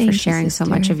today and for sharing so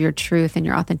much of your truth and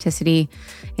your authenticity.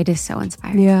 It is so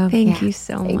inspiring. Yeah. Thank you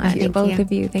so much. Thank both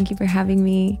of you. Thank you for having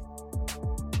me.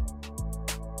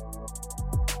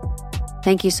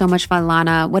 Thank you so much,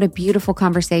 Vailana. What a beautiful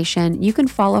conversation. You can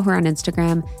follow her on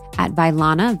Instagram at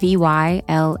Vailana,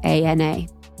 Vailana.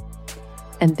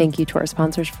 And thank you to our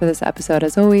sponsors for this episode.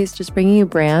 As always, just bringing you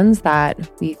brands that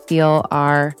we feel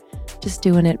are just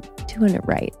doing it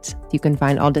right. You can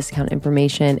find all discount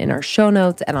information in our show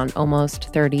notes and on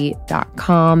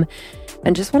almost30.com.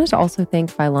 And just wanted to also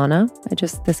thank Vailana.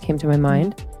 This came to my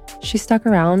mind. She stuck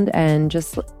around and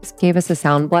just gave us a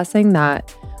sound blessing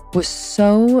that was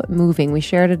so moving. We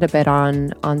shared it a bit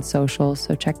on social,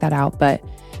 so check that out. But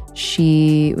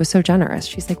she was so generous.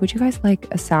 She's like, would you guys like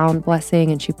a sound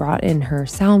blessing? And she brought in her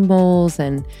sound bowls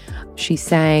and she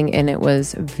sang, and it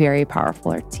was very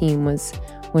powerful. Our team was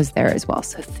there as well.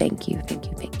 So thank you.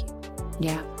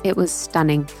 Yeah, it was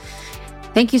stunning.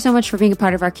 Thank you so much for being a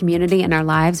part of our community and our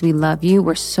lives. We love you.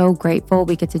 We're so grateful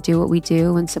we get to do what we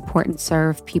do and support and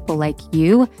serve people like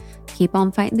you. Keep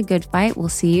on fighting the good fight. We'll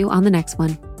see you on the next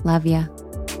one. Love ya.